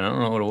happened. I don't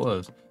know what it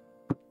was.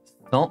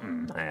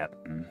 Something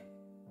happened.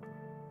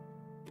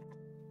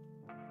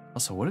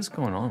 Also, what is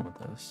going on with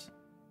this?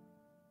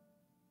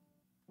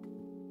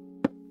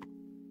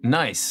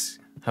 Nice.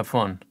 Have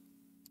fun.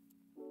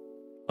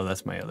 Oh,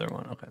 that's my other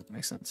one. Okay,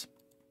 makes sense.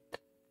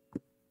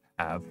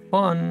 Have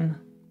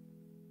fun.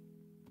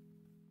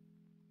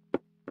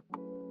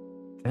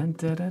 Dun,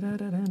 dun, dun, dun,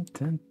 dun,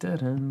 dun, dun,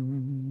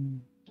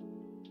 dun.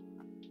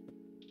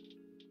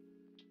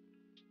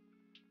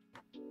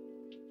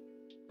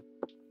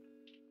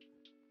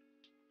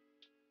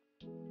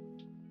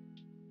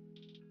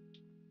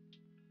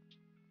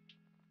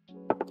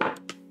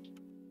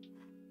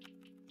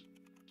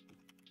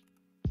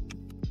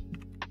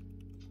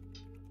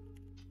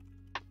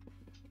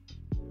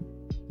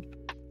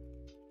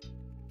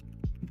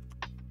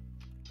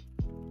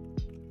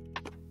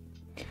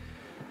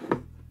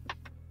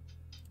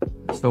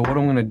 So what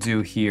I'm gonna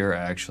do here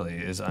actually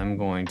is I'm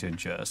going to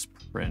just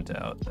print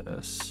out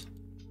this.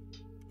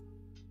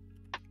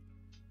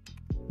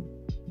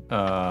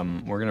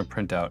 We're gonna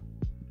print out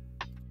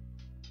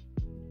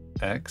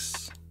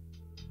X.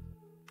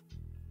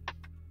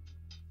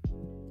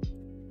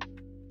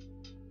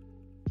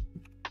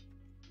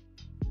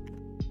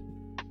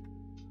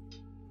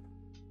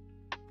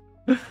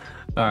 All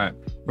right,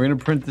 we're gonna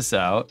print this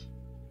out.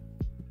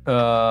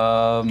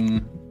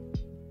 Let's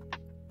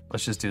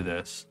just do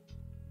this.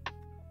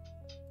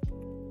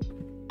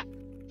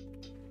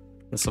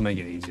 This will make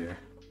it easier.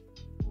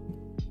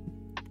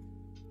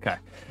 Okay,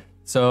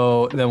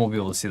 so then we'll be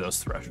able to see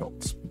those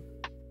thresholds.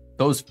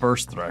 Those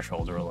first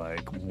thresholds are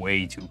like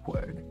way too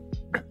quick.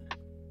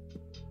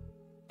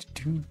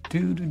 Boink,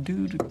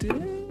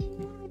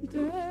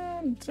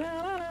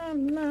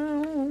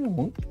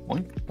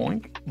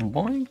 boink,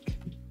 boink.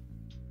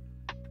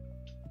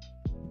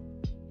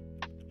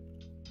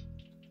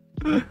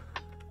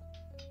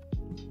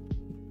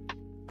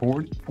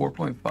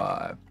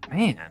 4.5.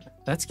 Man,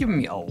 that's giving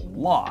me a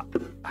lot.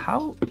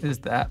 How is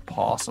that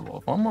possible?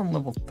 If I'm on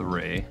level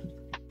 3,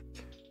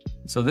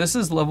 so this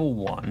is level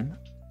 1,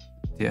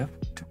 diff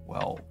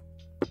 12.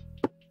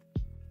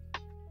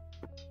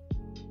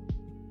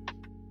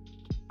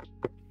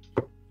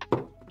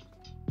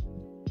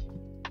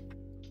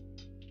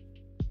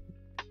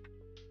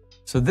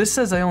 So this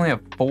says I only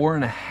have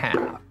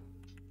 4.5.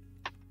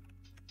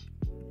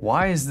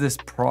 Why is this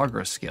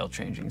progress scale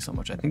changing so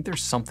much? I think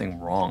there's something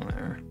wrong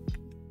there.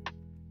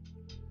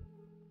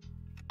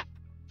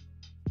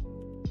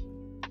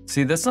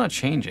 See, that's not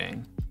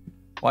changing.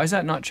 Why is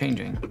that not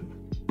changing?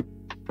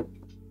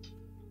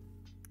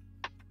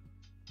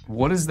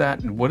 What is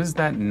that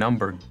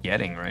number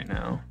getting right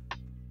now?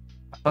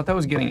 I thought that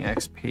was getting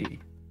XP.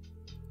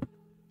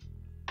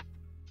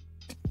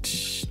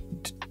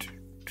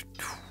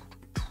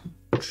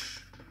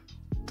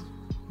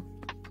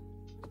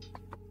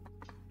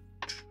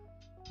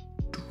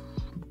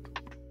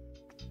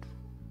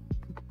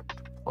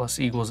 Plus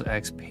equals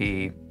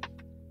XP.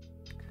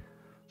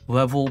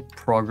 Level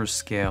progress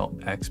scale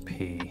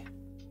XP.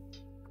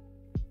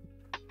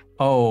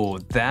 Oh,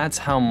 that's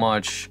how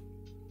much.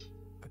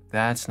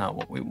 That's not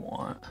what we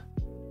want.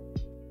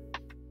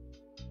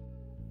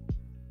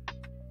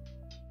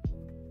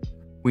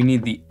 We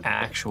need the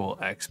actual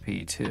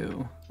XP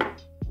too.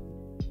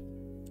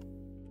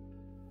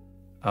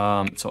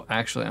 So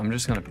actually, I'm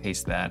just gonna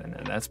paste that in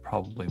there. That's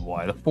probably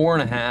why. The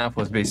 4.5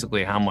 was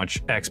basically how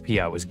much XP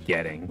I was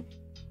getting,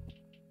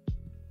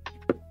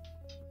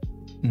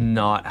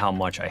 not how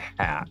much I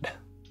had.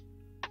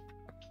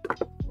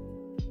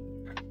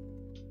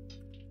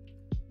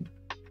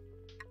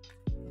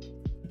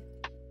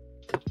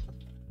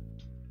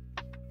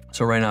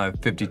 So right now I have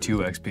 52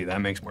 XP,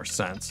 that makes more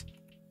sense.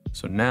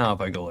 So now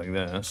if I go like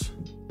this,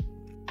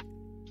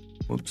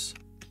 whoops,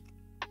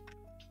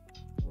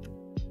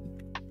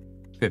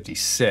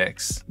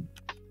 56,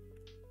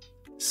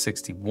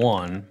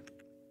 61.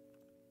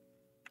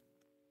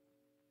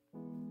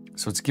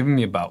 So it's giving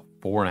me about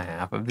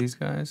 4.5 of these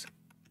guys.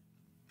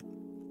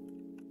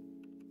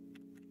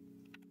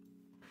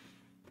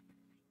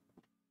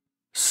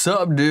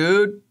 Sup,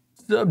 dude?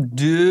 Sup,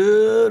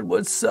 dude?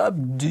 What's up,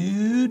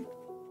 dude?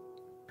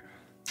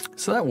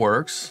 So that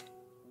works.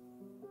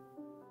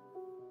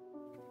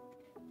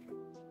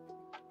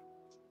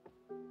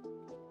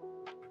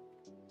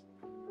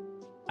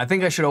 I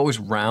think I should always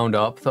round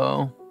up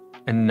though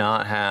and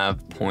not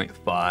have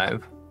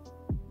 0.5.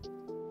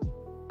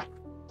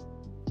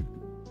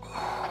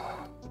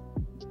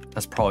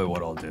 That's probably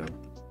what I'll do.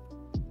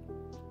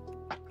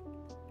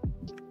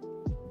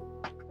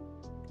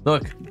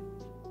 Look,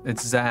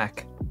 it's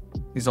Zach.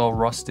 He's all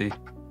rusty.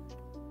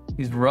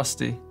 He's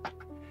rusty.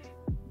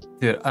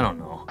 Dude, I don't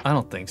know. I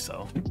don't think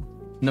so.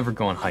 Never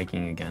going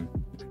hiking again.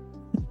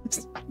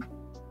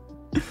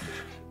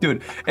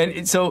 Dude,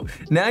 and so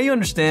now you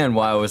understand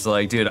why I was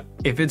like, dude,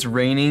 if it's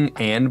raining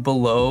and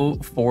below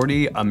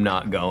 40, I'm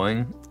not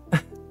going.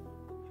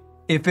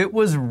 If it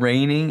was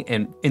raining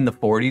and in the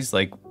 40s,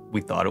 like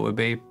we thought it would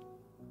be,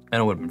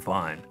 then it would have been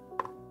fine.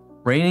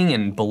 Raining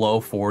and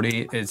below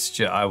 40, it's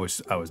just, I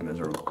was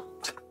miserable.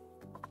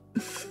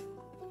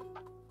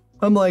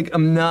 I'm like,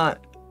 I'm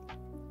not.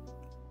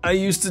 I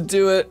used to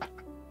do it.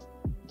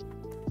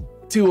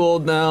 Too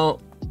old now.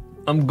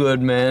 I'm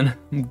good, man.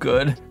 I'm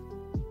good.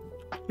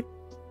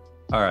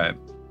 All right.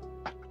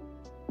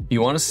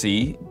 You want to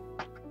see?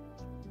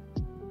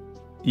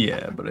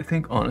 Yeah, but I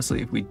think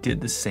honestly, if we did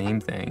the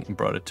same thing and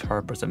brought a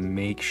tarp as a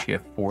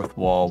makeshift fourth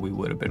wall, we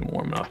would have been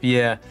warm enough.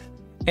 Yeah,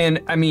 and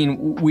I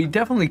mean, we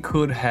definitely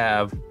could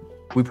have.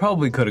 We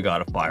probably could have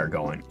got a fire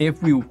going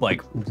if we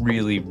like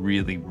really,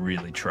 really,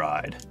 really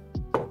tried.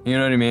 You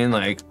know what I mean?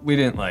 Like we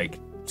didn't like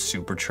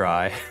super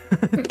try.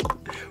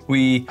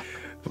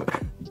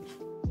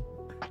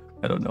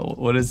 I don't know,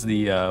 what is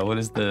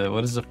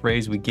the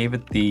phrase? We gave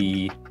it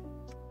the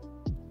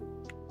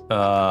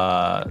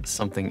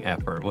something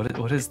effort.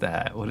 What is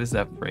that? What is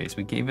that phrase?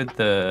 We gave it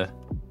the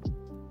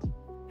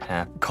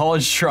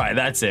college try.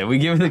 That's it. We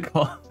gave it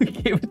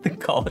the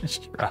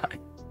college try.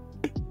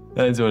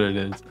 That's what it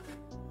is.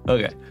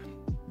 Okay.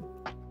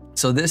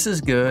 So this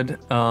is good.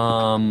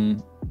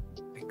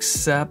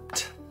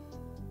 Except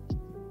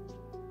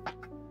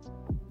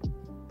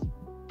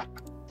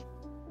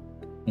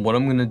what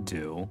I'm gonna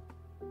do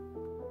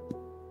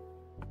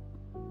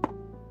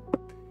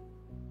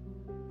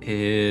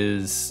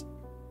is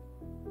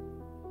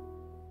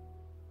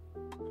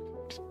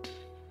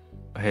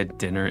I had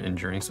dinner and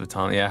drinks with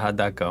Tom. Yeah, how'd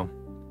that go?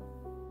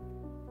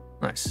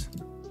 Nice.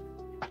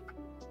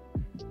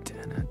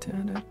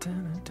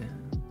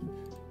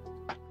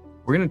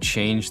 We're gonna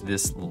change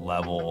this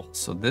level.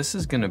 So this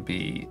is gonna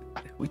be,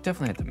 we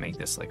definitely have to make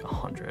this like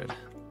 100.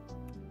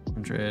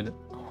 100,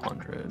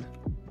 100.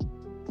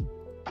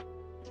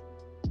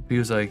 He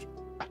was like,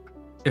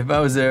 if I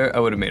was there, I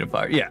would have made a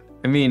fire. Yeah,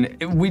 I mean,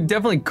 we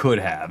definitely could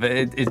have.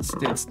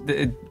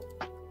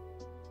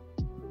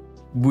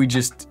 We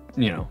just,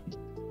 you know,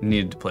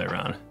 needed to play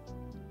around.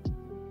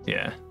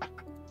 Yeah.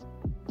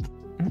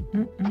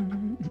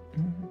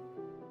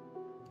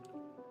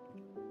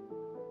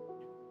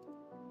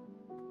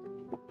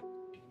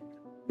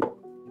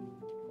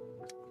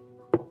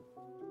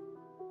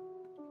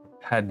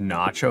 Had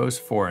nachos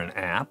for an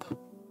app?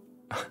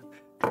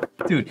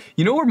 Dude,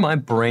 you know where my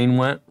brain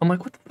went? I'm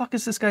like, what the fuck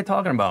is this guy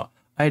talking about?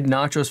 I had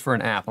nachos for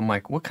an app. I'm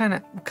like, what kind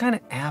of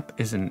app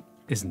is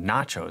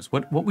nachos?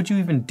 What would you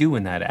even do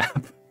in that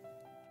app?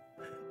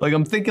 Like,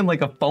 I'm thinking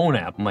like a phone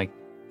app. I'm like,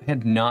 I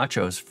had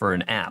nachos for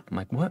an app. I'm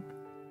like, what?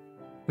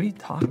 What are you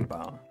talking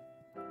about?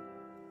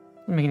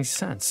 Doesn't make any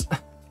sense.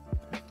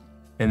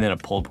 And then a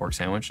pulled pork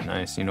sandwich.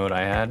 Nice. You know what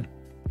I had?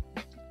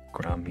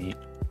 Ground meat.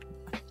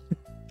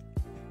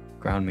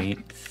 Ground meat.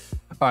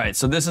 All right,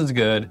 so this is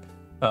good.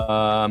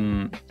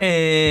 Not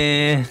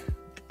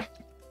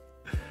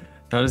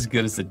as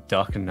good as the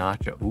duck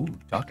nacho. Ooh,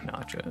 duck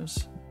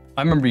nachos.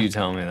 I remember you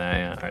telling me that,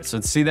 yeah. All right,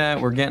 so see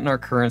that? We're getting our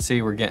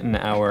currency. We're getting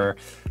our,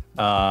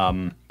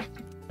 all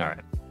right,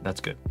 that's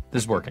good.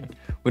 This is working.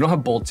 We don't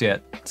have bolts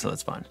yet, so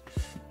that's fine.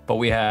 But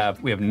we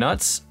have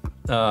nuts,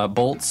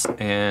 bolts,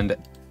 and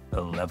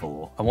a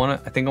level. I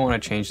think I wanna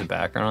change the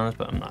background on this,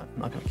 but I'm not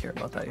gonna care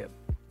about that yet.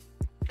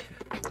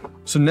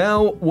 So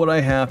now what I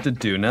have to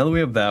do, now that we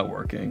have that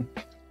working,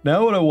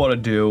 now what I want to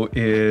do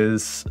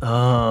is,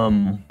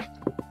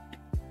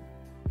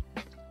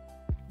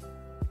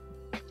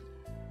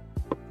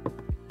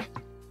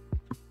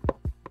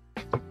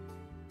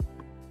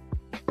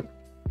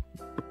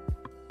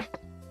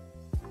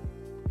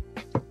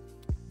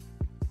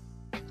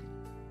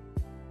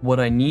 what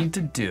I need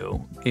to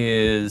do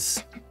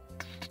is,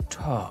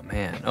 oh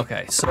man,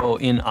 okay, so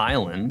in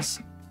islands,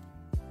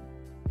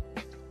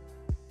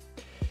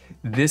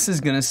 this is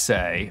gonna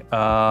say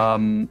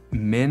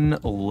min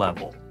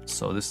level.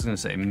 So this is gonna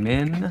say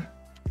min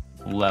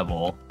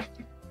level.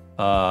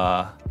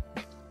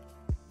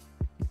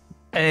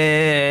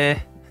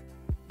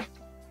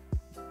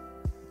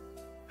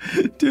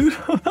 Dude,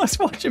 I was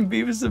watching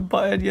Beavis and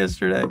Butthead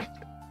yesterday,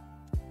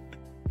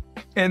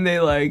 and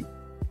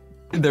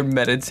they're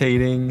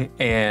meditating,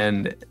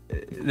 and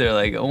they're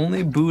like,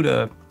 only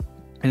Buddha.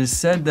 It is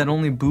said that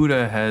only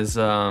Buddha has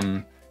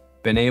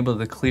been able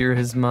to clear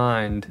his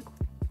mind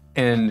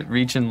and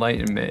reach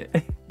enlightenment.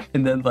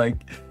 And then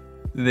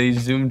they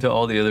zoom to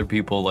all the other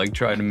people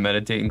trying to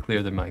meditate and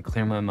clear their mind.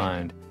 Clear my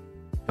mind.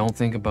 Don't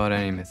think about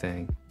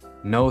anything.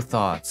 No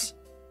thoughts.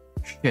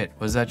 Shit,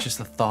 was that just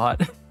a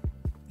thought?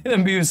 And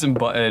then Beavis and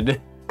Butthead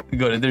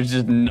go, there's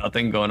just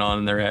nothing going on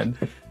in their head.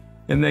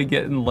 And they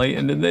get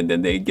enlightened, and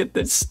then they get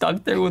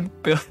stuck there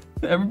with Bill.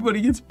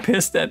 Everybody gets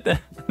pissed at them.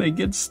 They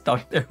get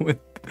stuck there with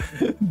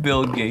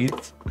Bill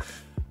Gates.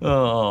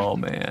 Oh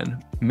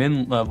man.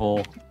 Min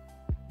level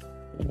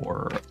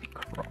or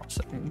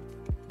crossing.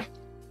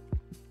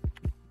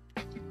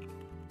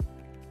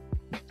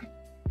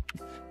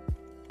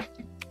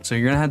 So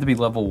you're gonna have to be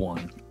level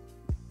 1.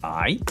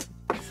 Aight.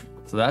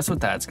 So that's what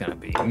that's gonna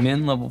be.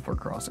 Min level for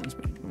crossings.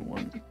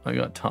 1. I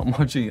got Tom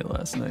watching it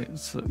last night.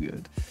 It's so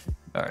good.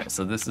 All right,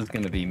 so this is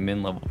gonna be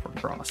min level for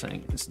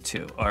crossing is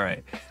 2. All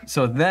right,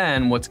 so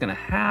then what's gonna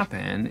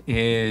happen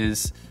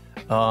is,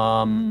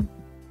 so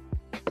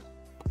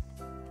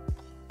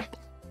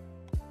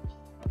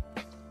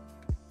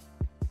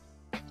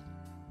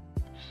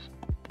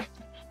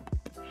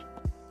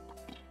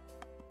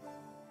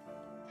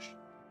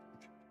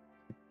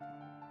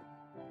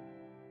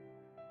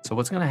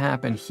what's gonna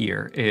happen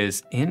here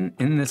is in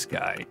this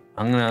guy,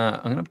 I'm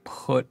gonna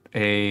put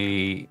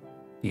a,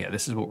 yeah,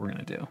 this is what we're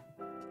gonna do.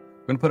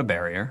 We're gonna put a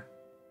barrier,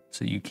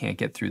 so you can't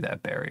get through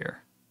that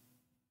barrier.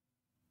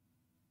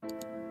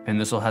 And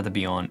this will have to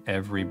be on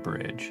every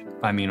bridge.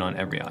 I mean on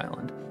every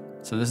island.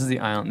 So this is the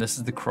island, this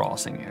is the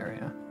crossing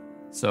area.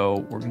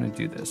 So we're gonna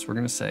do this. We're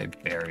gonna say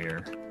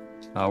barrier.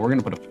 We're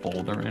gonna put a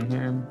folder in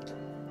here.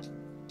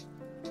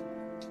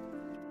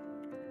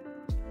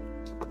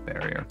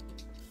 Barrier.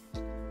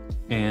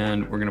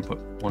 And we're gonna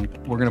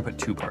put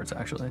 2 parts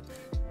actually.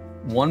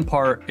 One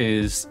part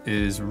is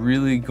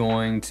really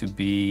going to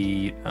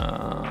be,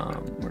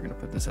 we're gonna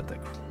put this at the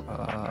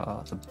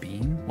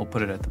beam. We'll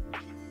put it at the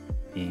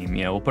beam.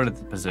 Yeah, we'll put it at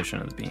the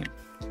position of the beam.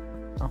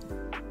 Oh.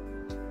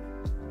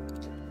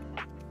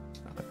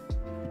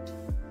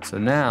 So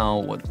now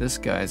what this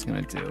guy's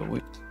gonna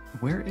do,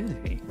 where is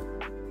he?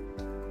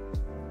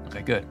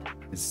 Okay, good.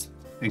 It's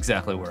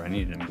exactly where I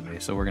needed him to be.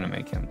 So we're gonna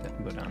make him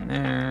go down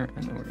there,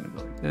 and then we're gonna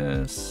go like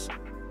this.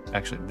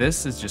 Actually,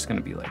 this is just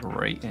gonna be like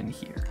right in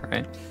here,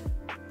 right?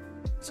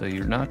 So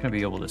you're not gonna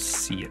be able to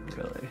see it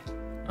really.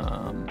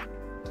 I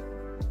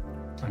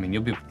mean,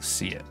 you'll be able to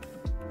see it.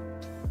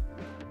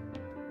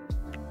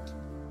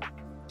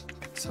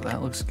 So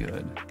that looks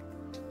good.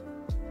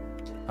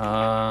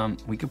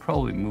 We could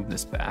probably move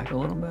this back a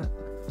little bit.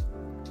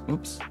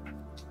 Oops.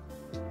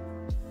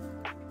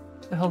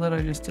 What the hell did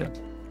I just do?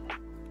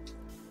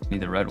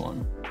 Need the red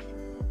one.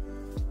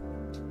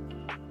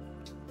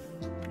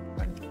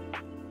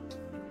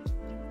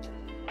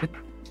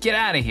 Get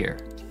out of here.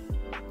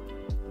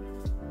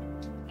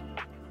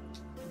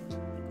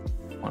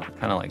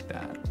 Kind of like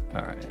that.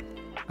 All right.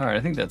 All right,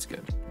 I think that's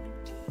good.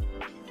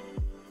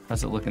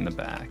 How's it look in the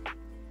back?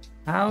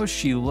 How's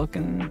she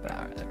looking in the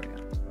back? There we go.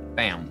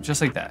 Bam,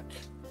 just like that.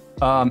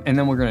 And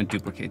then we're gonna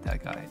duplicate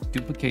that guy.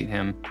 Duplicate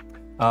him.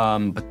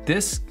 But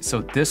this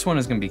one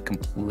is gonna be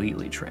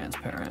completely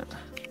transparent,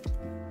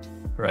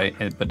 right?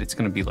 But it's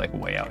gonna be like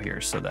way out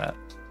here so that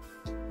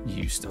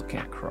you still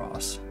can't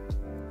cross.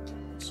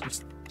 It's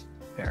just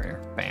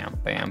barrier. Bam,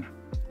 bam,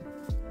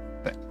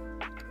 bam,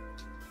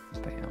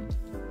 bam.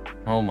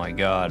 Oh my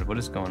God, what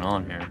is going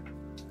on here?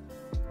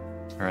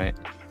 All right.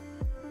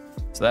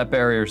 So that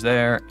barrier's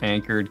there,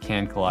 anchored,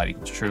 can collide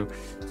equals true.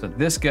 So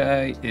this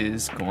guy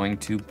is going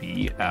to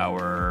be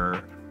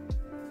our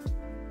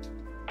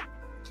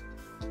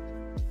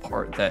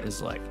part that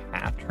is like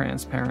half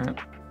transparent.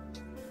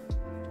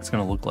 It's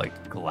gonna look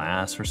like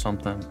glass or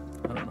something.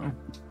 I don't know.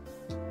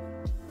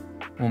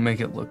 We'll make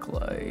it look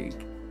like,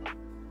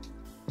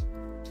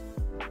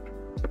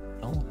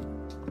 oh.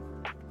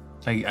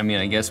 I mean,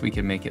 I guess we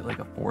could make it like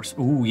a force.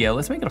 Ooh, yeah,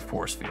 let's make it a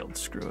force field.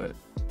 Screw it.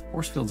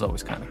 Force field's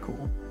always kind of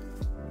cool.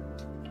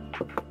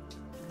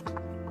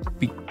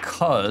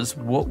 Because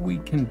what we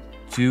can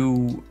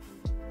do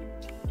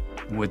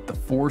with the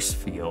force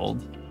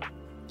field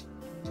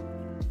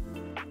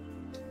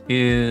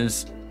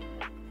is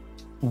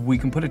we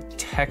can put a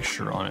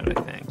texture on it,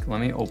 I think. Let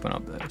me open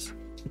up this.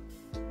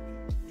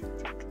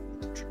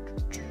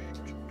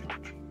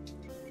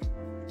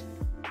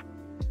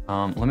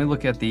 Let me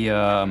look at the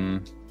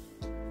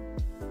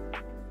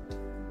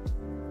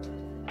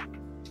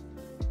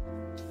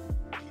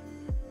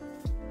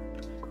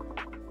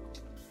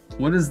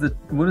what is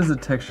the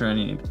texture I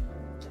need?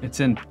 It's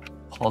in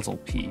puzzle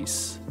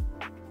piece.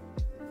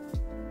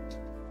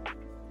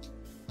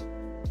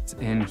 It's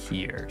in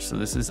here. So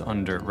this is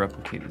under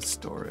replicated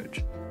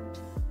storage.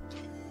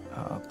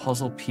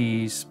 Puzzle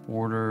piece,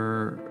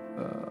 border,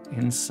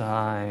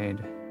 inside.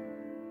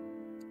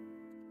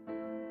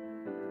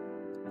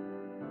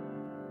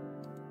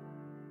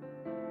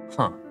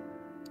 Huh.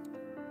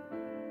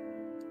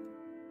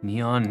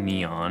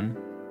 Neon.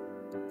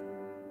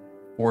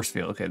 Force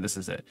field. Okay, this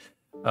is it.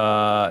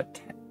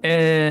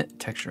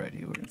 Texture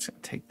ID. We're just gonna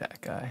take that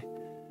guy,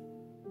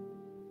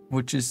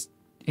 which is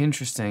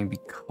interesting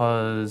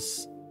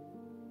because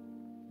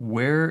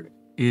where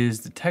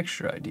is the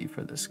texture ID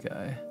for this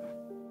guy?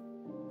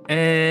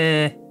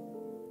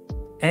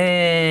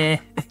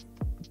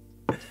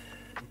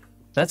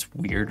 That's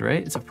weird,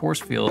 right? It's a force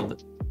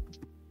field.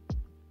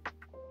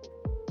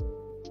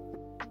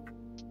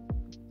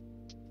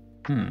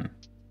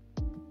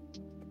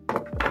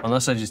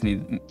 Unless I just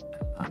need,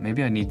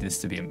 maybe I need this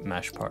to be a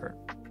mesh part.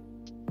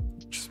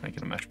 Just make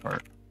it a mesh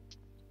part.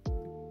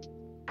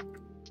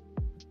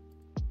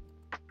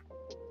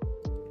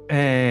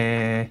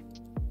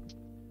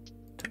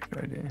 Texture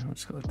ID,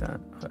 let's go with that.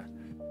 Okay.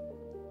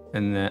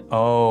 And then,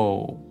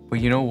 oh, but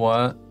you know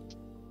what?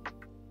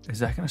 Is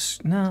that gonna,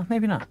 no,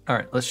 maybe not. All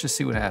right, let's just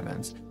see what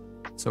happens.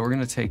 So we're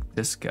gonna take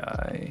this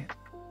guy,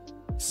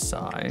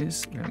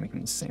 size, we're gonna make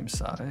him the same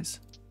size.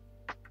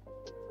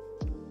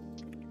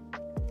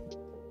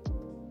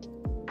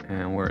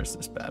 And where is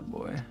this bad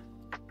boy?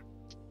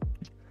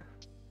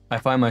 I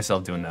find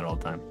myself doing that all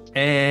the time.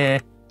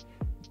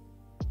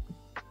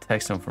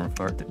 Text him from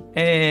far to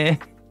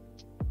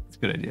It's a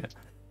good idea.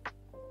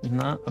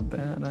 Not a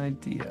bad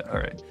idea. All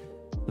right.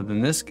 So then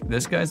this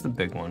guy's the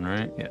big one,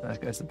 right? Yeah, that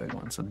guy's the big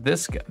one. So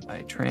this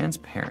guy,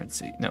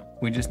 transparency. No,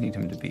 we just need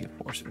him to be a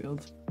force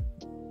field.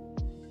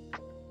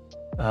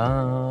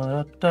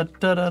 Where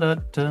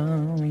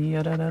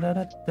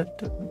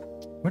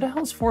the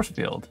hell's force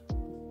field?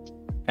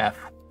 F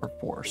for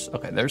force.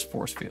 Okay, there's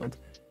force field.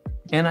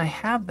 And I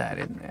have that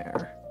in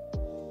there.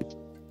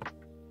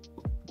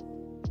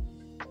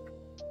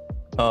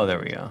 Oh, there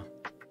we go.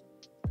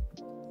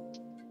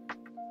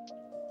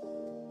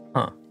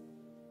 Huh.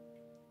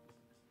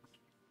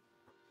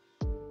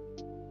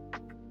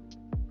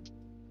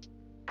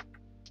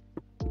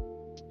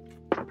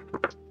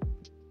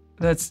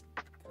 That's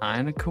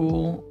kind of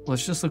cool.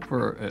 Let's just look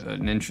for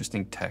an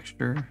interesting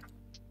texture.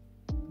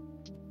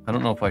 I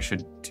don't know if I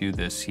should do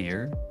this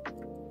here.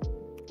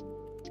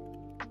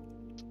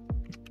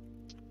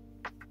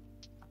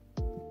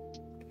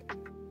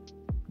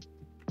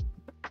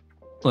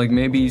 Like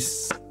maybe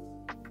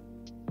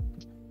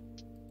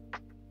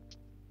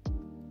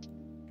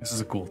This is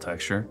a cool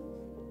texture.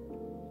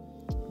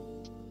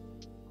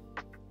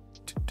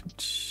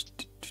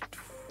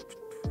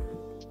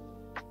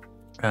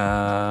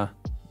 Top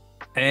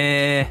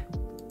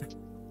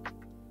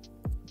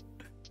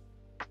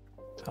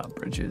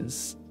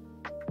bridges.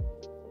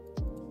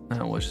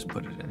 We'll just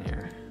put it in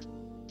here.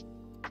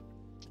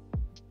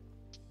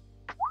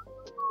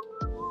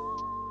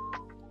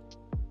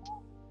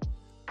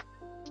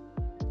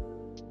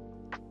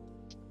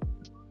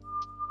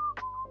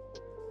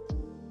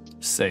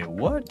 Say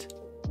what?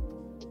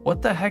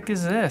 What the heck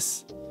is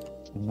this?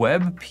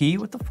 WebP?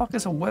 What the fuck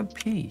is a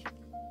WebP?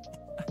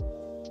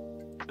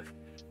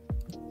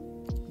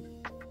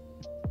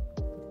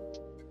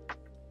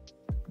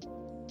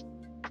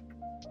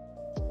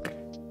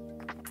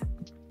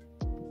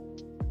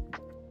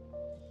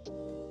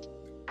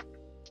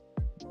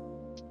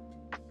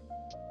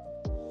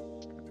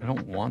 I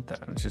don't want that.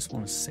 I just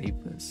want to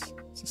save this.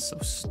 This is so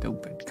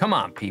stupid. Come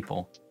on,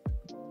 people.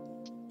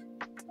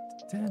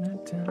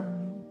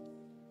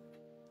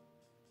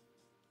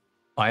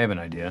 I have an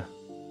idea.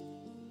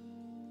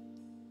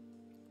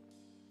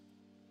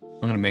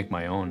 I'm gonna make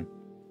my own.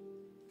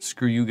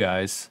 Screw you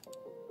guys.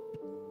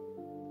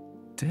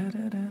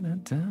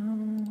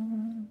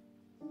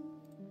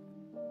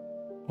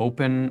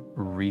 Open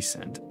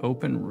recent.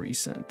 Open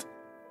recent.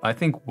 I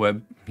think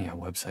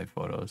website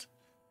photos.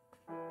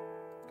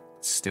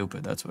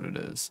 Stupid, that's what it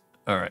is.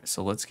 All right,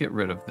 so let's get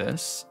rid of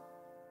this.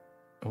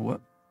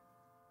 What?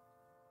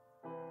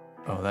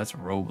 Oh, that's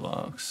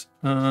Roblox.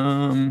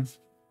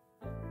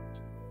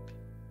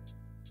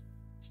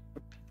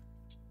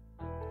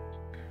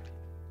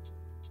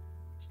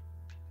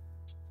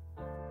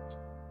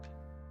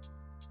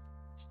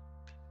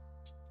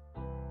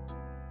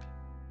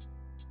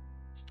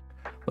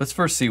 Let's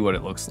first see what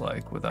it looks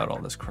like without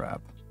all this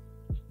crap.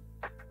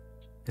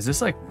 Is this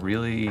like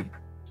really...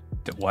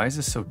 Why is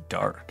this so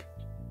dark?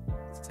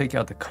 Let's take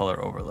out the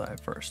color overlay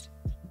first.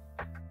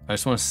 I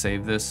just want to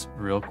save this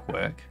real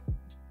quick.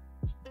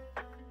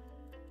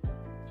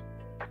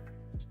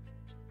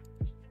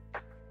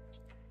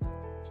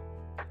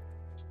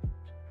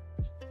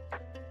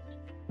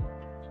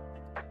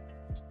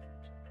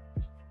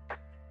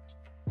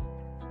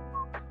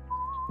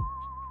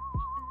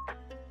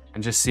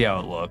 And just see how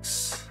it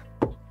looks.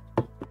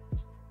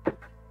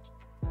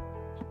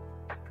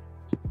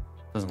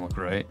 Doesn't look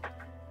right.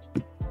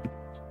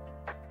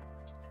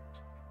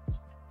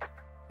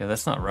 Yeah,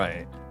 that's not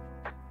right.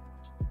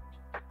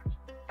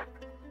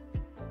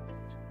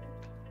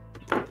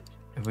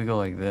 If we go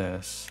like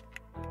this,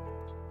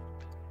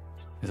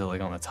 is it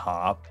like on the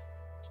top?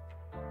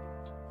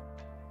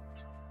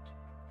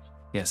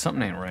 Yeah,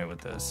 something ain't right with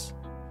this.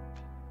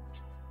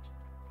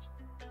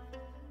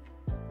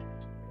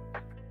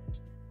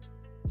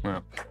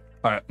 Well,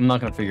 all right, I'm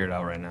not gonna figure it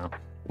out right now.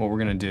 What we're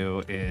gonna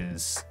do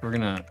is we're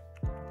gonna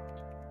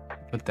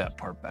put that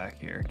part back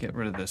here. Get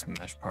rid of this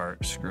mesh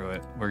part, screw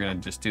it. We're gonna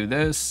just do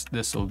this.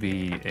 This will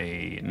be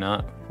a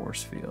not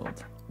force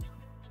field.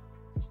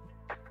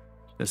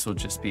 This will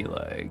just be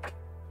like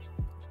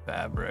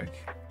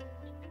fabric.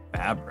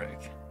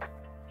 Fabric.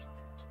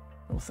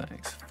 Oh,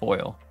 thanks.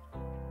 Foil.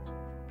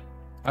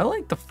 I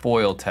like the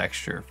foil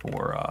texture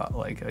for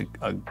like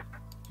a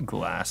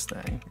glass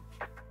thing.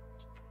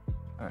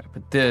 All right,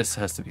 but this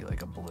has to be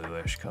like a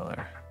bluish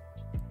color.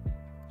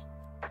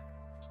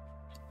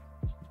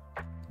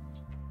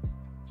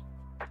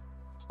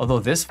 Although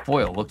this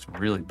foil looks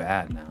really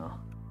bad now.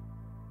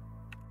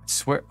 I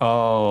swear,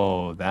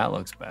 oh, that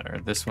looks better.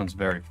 This one's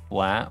very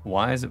flat.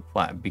 Why is it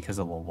flat? Because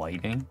of the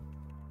lighting?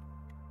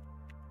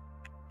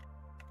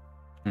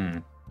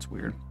 It's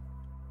weird.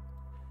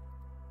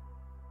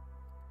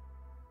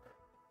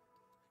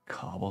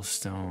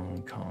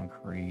 Cobblestone,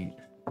 concrete.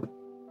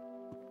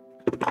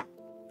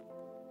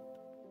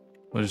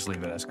 We'll just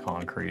leave it as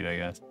concrete, I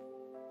guess.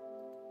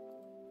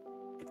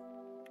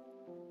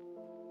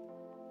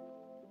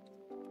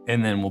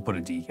 And then we'll put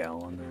a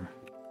decal on there.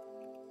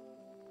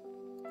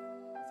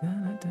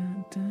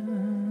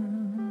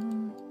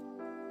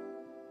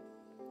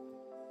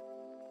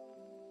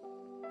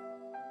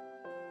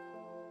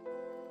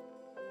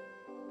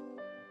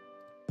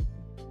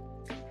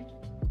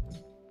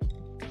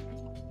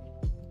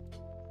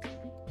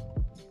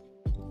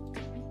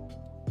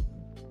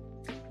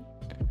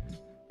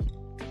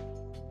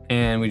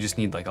 And we just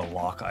need like a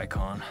lock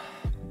icon.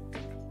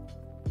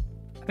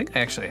 I think I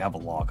actually have a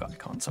lock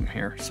icon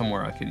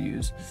somewhere I could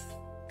use.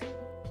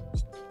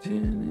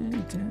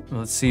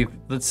 Let's see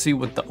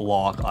what the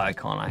lock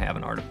icon I have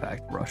in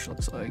Artifact Brush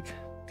looks like.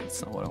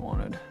 That's not what I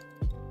wanted.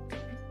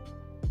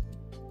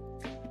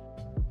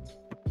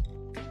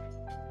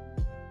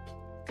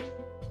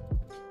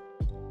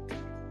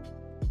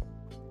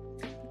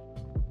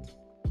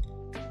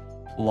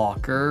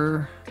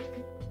 Locker.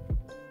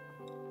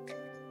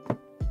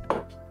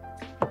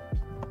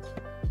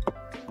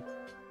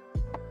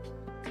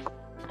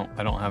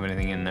 I don't have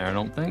anything in there, I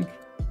don't think.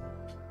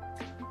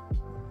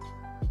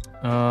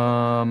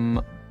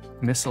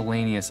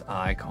 Miscellaneous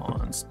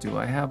icons. Do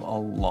I have a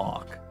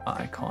lock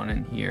icon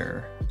in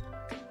here?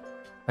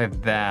 I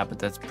have that, but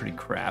that's pretty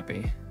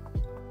crappy.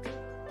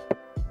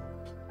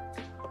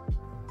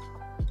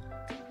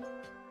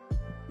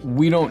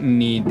 We don't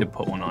need to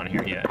put one on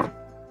here yet.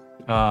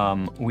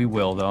 We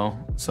will though,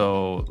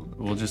 so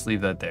we'll just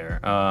leave that there.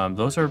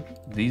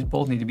 These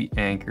both need to be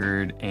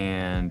anchored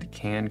and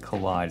can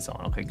collide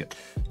on. Okay, good.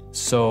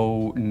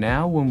 So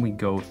now when we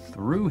go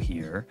through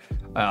here,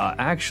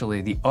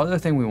 actually the other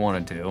thing we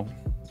want to do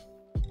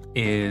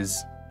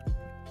is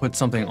put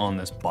something on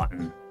this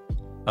button.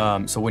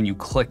 So when you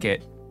click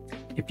it,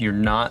 if you're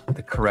not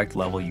the correct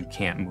level, you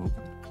can't move.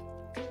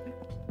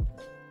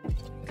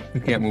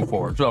 You can't move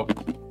forward. So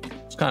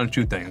it's kind of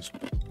two things.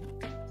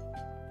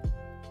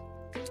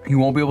 You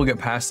won't be able to get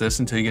past this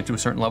until you get to a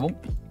certain level.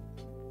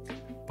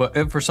 But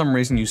if for some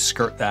reason you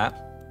skirt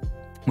that,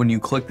 when you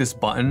click this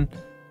button,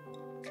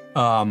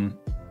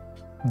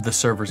 the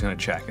server's gonna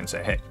check and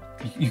say, hey,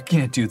 you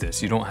can't do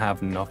this. You don't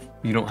have enough,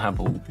 you don't have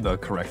the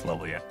correct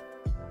level yet.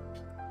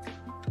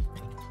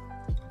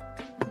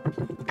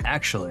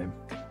 Actually,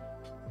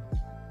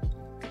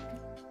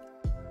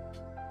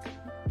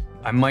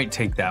 I might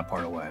take that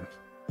part away.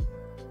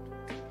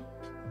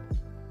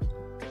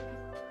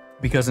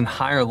 Because in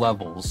higher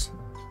levels,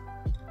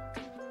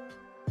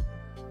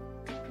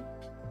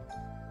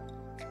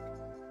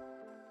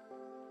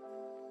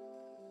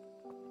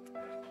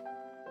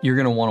 you're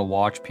gonna wanna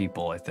watch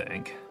people, I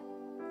think.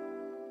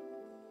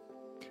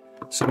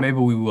 So maybe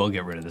we will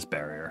get rid of this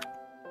barrier.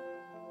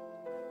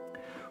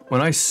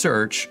 When I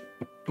search,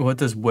 what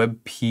does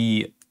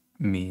WebP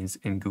means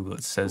in Google?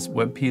 It says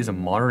WebP is a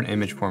modern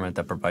image format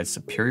that provides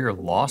superior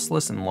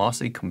lossless and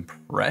lossy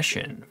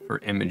compression for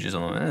images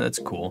on that's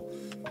cool.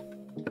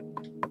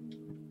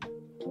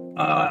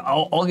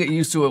 I'll get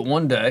used to it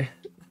one day.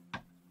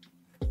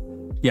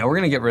 Yeah, we're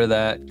gonna get rid of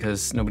that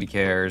because nobody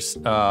cares.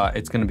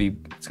 It's gonna be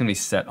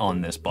set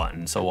on this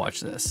button. So watch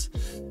this.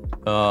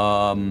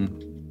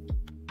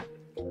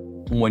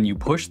 When you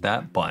push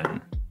that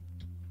button,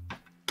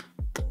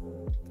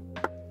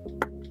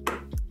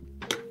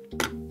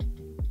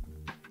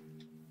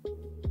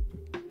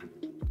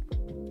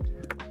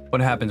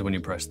 what happens when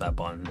you press that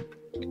button?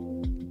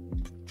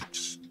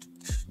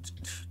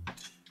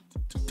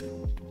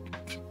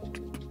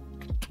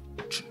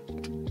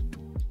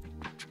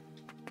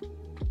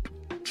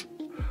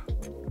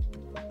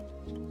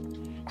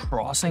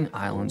 Crossing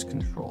Islands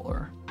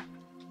controller.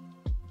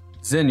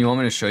 Zin, you want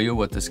me to show you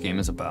what this game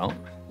is about?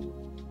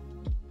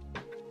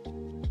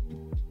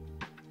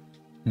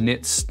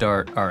 Knit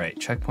start. All right,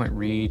 checkpoint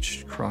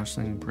reached,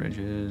 crossing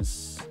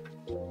bridges.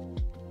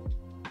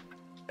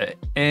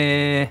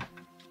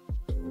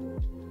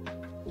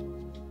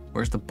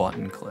 Where's the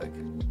button click?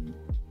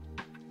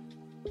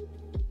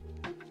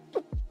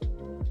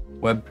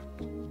 Web.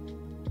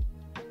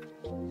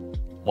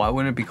 Why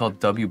wouldn't it be called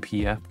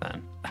WPF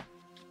then?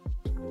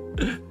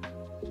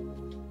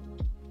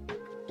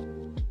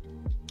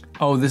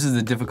 Oh, this is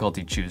the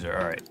difficulty chooser.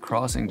 All right,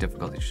 crossing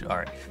difficulty chooser. All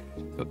right,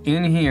 so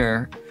in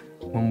here,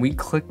 when we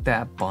click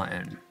that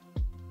button,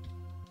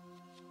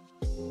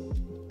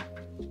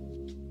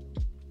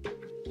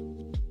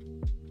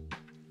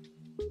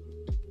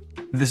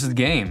 this is the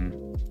game.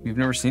 You've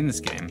never seen this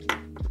game.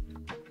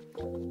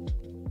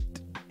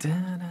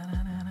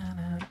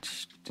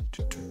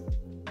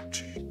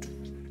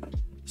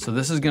 So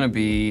this is gonna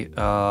be,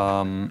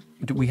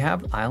 do we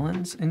have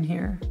islands in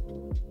here?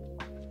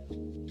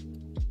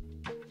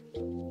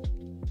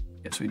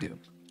 Yes, we do.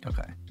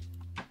 Okay.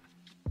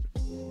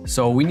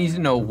 So we need to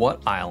know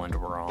what island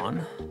we're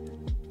on.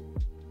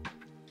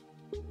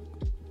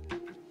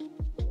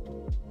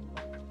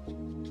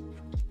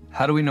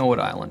 How do we know what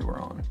island we're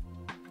on?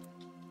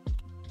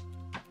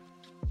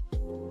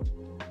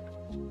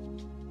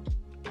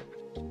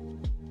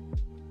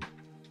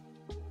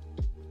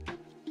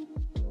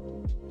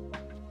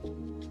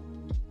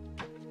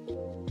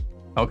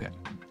 Okay.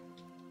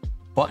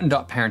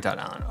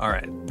 Button.parent.on. All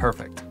right,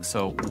 perfect.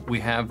 So we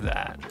have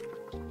that.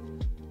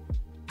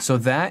 So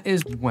that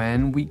is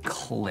when we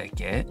click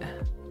it.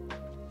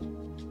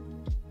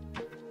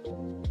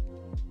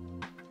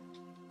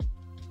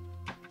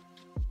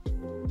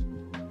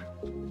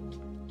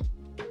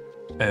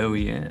 Oh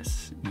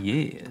yes,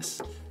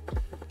 yes.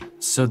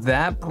 So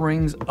that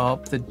brings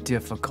up the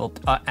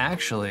difficulty.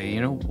 Actually,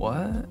 you know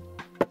what?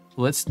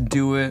 Let's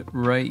do it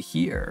right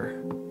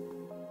here.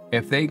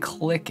 If they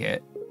click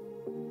it,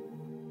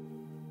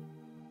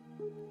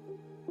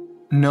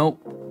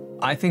 nope,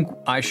 I think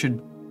I should,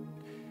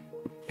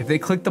 if they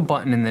click the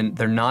button and then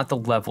they're not the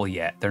level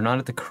yet, they're not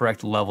at the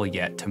correct level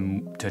yet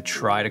to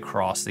try to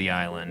cross the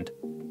island,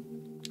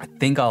 I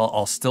think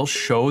I'll still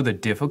show the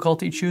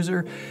difficulty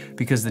chooser,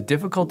 because the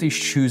difficulty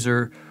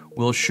chooser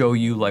will show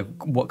you like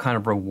what kind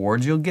of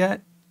rewards you'll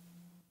get.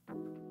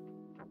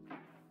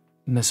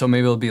 So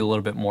maybe it'll be a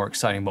little bit more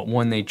exciting, but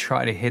when they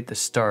try to hit the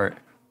start,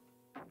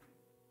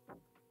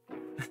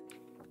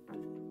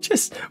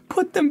 just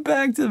put them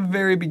back to the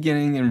very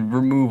beginning and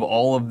remove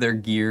all of their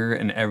gear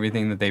and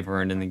everything that they've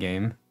earned in the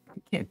game.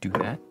 You can't do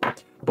that.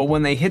 But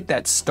when they hit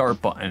that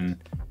start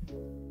button,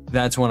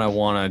 that's when I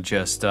want to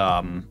just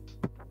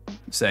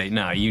say,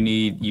 no, you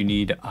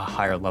need a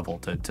higher level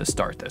to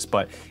start this.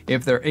 But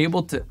if they're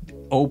able to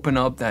open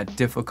up that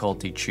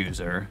difficulty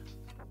chooser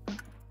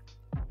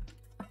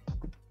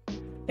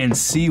and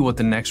see what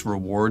the next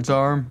rewards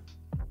are,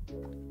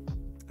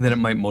 then it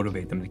might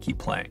motivate them to keep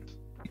playing.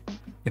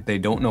 If they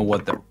don't know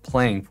what they're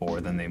playing for,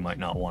 then they might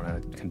not want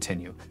to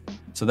continue.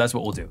 So that's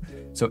what we'll do.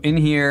 So in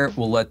here,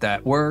 we'll let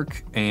that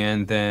work.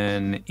 And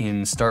then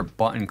in start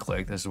button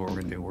click, this is what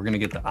we're gonna do. We're gonna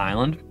get the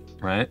island,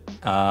 right?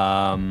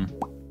 Island.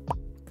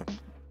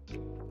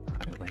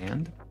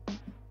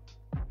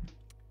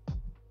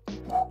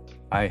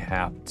 I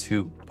have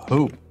to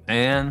poop,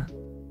 man.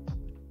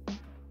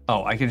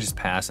 Oh, I could just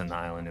pass an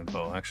island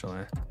info,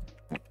 actually.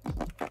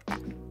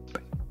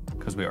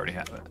 Because we already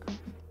have it.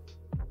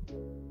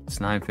 It's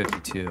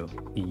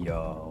 9:52.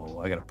 Yo,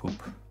 I gotta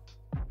poop.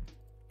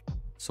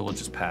 So we'll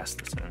just pass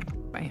this in.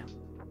 Bam.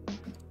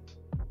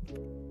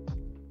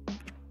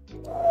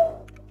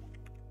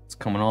 It's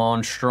coming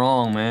on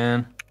strong,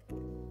 man.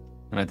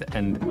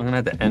 I'm gonna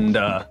have to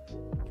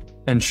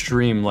end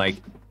stream like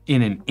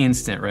in an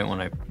instant right when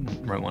I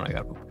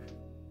got poop.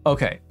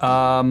 Okay.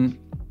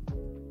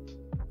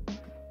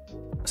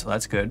 So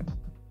that's good.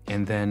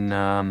 And then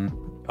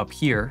up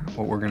here,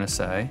 what we're gonna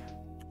say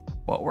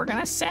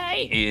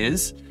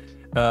is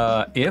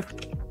if.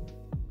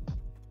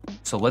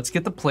 So let's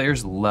get the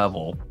player's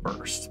level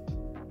first.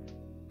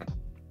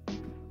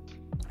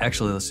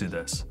 Actually, let's do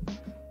this.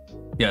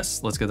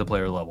 Yes, let's get the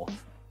player level.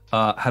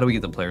 How do we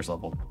get the player's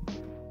level?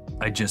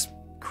 I just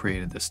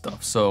created this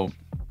stuff. So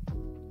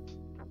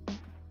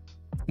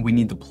we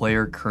need the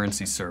player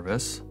currency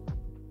service.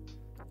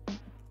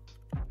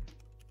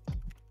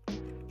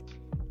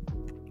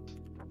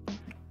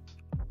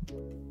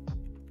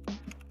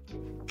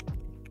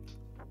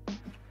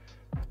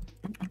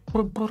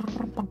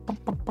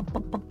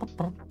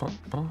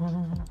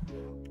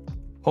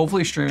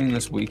 Hopefully streaming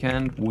this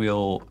weekend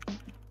will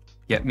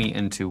get me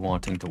into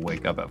wanting to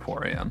wake up at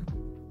 4 a.m.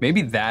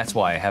 Maybe that's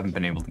why I haven't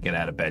been able to get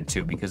out of bed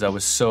too, because I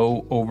was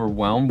so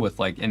overwhelmed with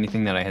like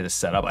anything that I had to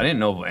set up. I didn't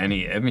know if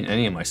any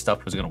of my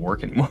stuff was gonna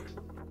work anymore.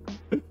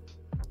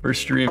 For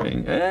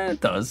streaming.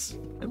 It does.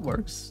 It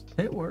works.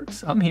 It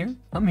works. I'm here.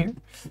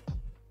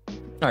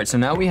 All right, so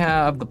now we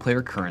have the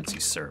player currency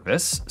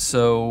service.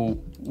 So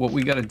what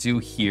we gotta do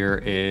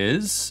here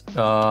is, you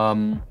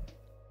know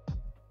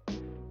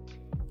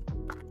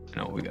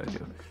what we gotta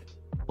do.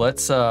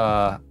 Let's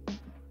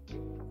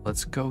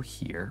go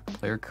here,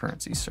 player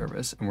currency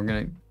service, and we're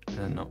gonna,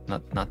 no,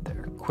 not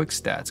there. Quick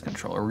stats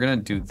controller, we're gonna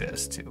do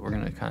this too. We're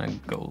gonna kind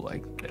of go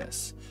like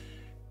this,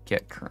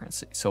 get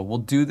currency. So we'll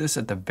do this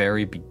at the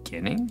very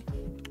beginning.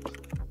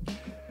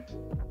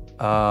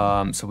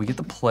 So we get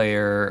the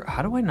player.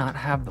 How do I not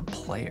have the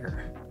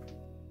player?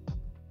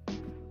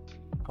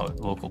 Oh,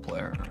 local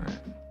player, all right.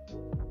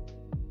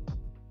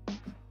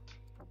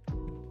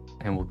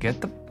 And we'll get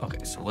the,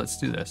 okay, so let's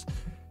do this.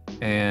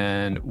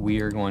 And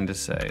we are going to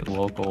say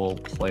local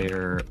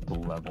player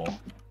level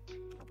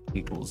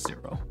equals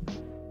 0.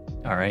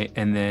 All right,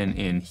 and then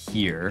in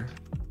here,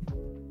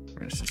 we're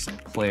gonna just say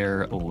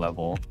player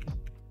level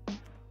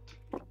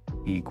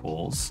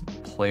equals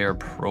player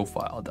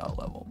profile dot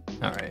level.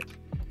 All right.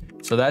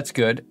 So that's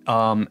good.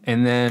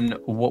 And then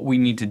what we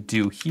need to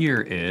do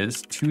here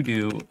is to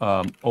do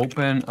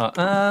open,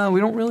 we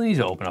don't really need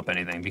to open up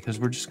anything because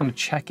we're just gonna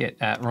check it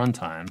at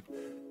runtime.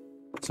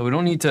 So we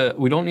don't need to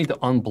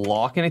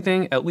unblock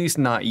anything, at least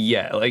not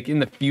yet. Like in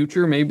the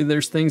future, maybe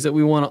there's things that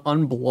we wanna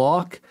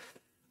unblock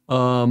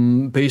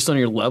based on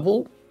your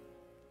level.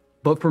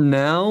 But for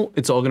now,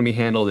 it's all gonna be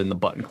handled in the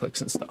button clicks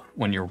and stuff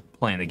when you're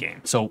playing the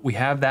game. So we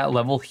have that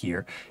level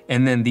here.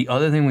 And then the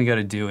other thing we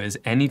gotta do is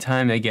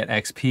anytime they get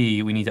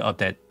XP, we need to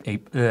update,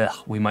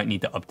 we might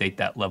need to update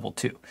that level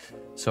too.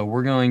 So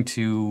we're going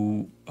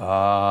to,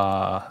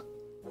 we're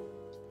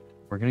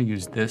gonna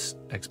use this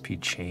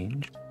XP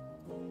change.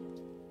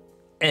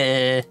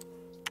 And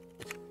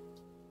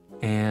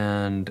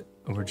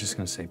we're just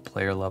gonna say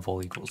player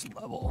level equals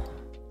level.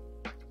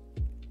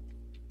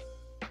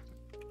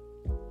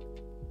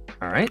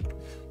 All right,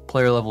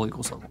 player level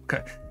equals level,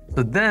 okay.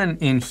 So then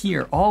in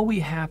here, all we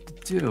have to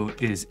do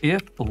is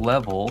if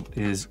level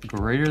is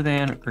greater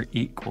than or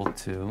equal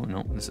to,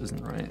 no, this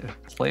isn't right.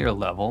 If player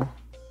level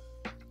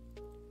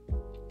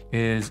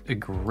is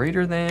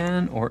greater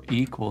than or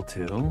equal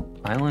to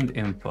island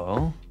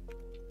info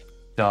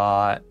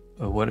dot,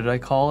 what did I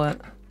call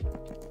it?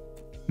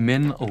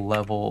 Min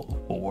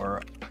level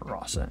for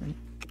crossing.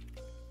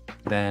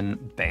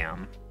 Then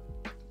bam.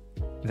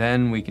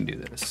 Then we can do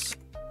this.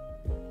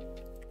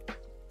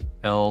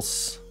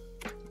 Else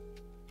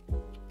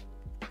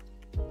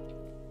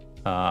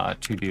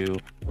to do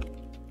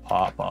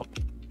pop up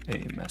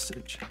a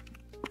message.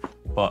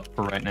 But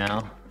for right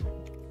now,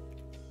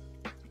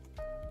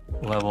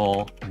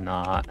 level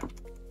not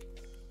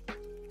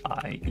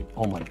I.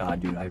 Oh my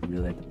god, dude, I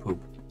really have to poop.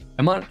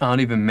 I might not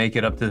even make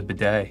it up to the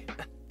bidet. All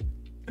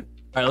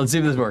right, let's see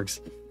if this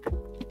works.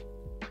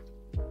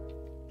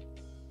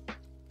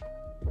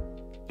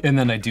 And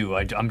then I do.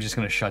 I'm just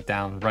gonna shut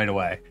down right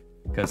away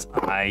because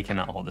I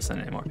cannot hold this in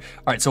anymore.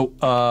 All right, so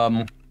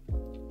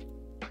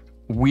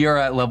We are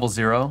at level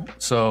 0,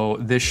 so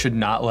this should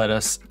not let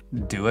us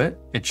do it.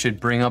 It should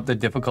bring up the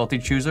difficulty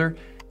chooser,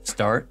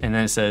 start, and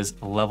then it says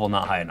level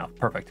not high enough.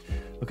 Perfect.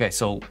 Okay,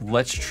 so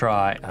let's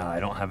try. I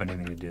don't have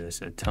anything to do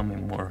this. Tell me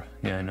more.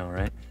 Yeah, I know,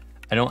 right?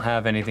 I don't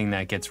have anything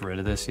that gets rid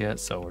of this yet,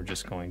 so we're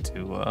just going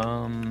to,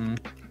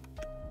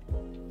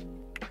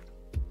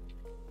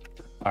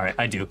 all right,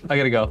 I do. I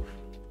gotta go.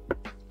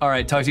 All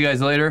right, talk to you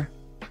guys later.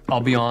 I'll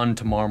be on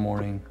tomorrow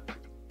morning.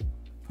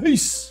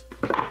 Peace.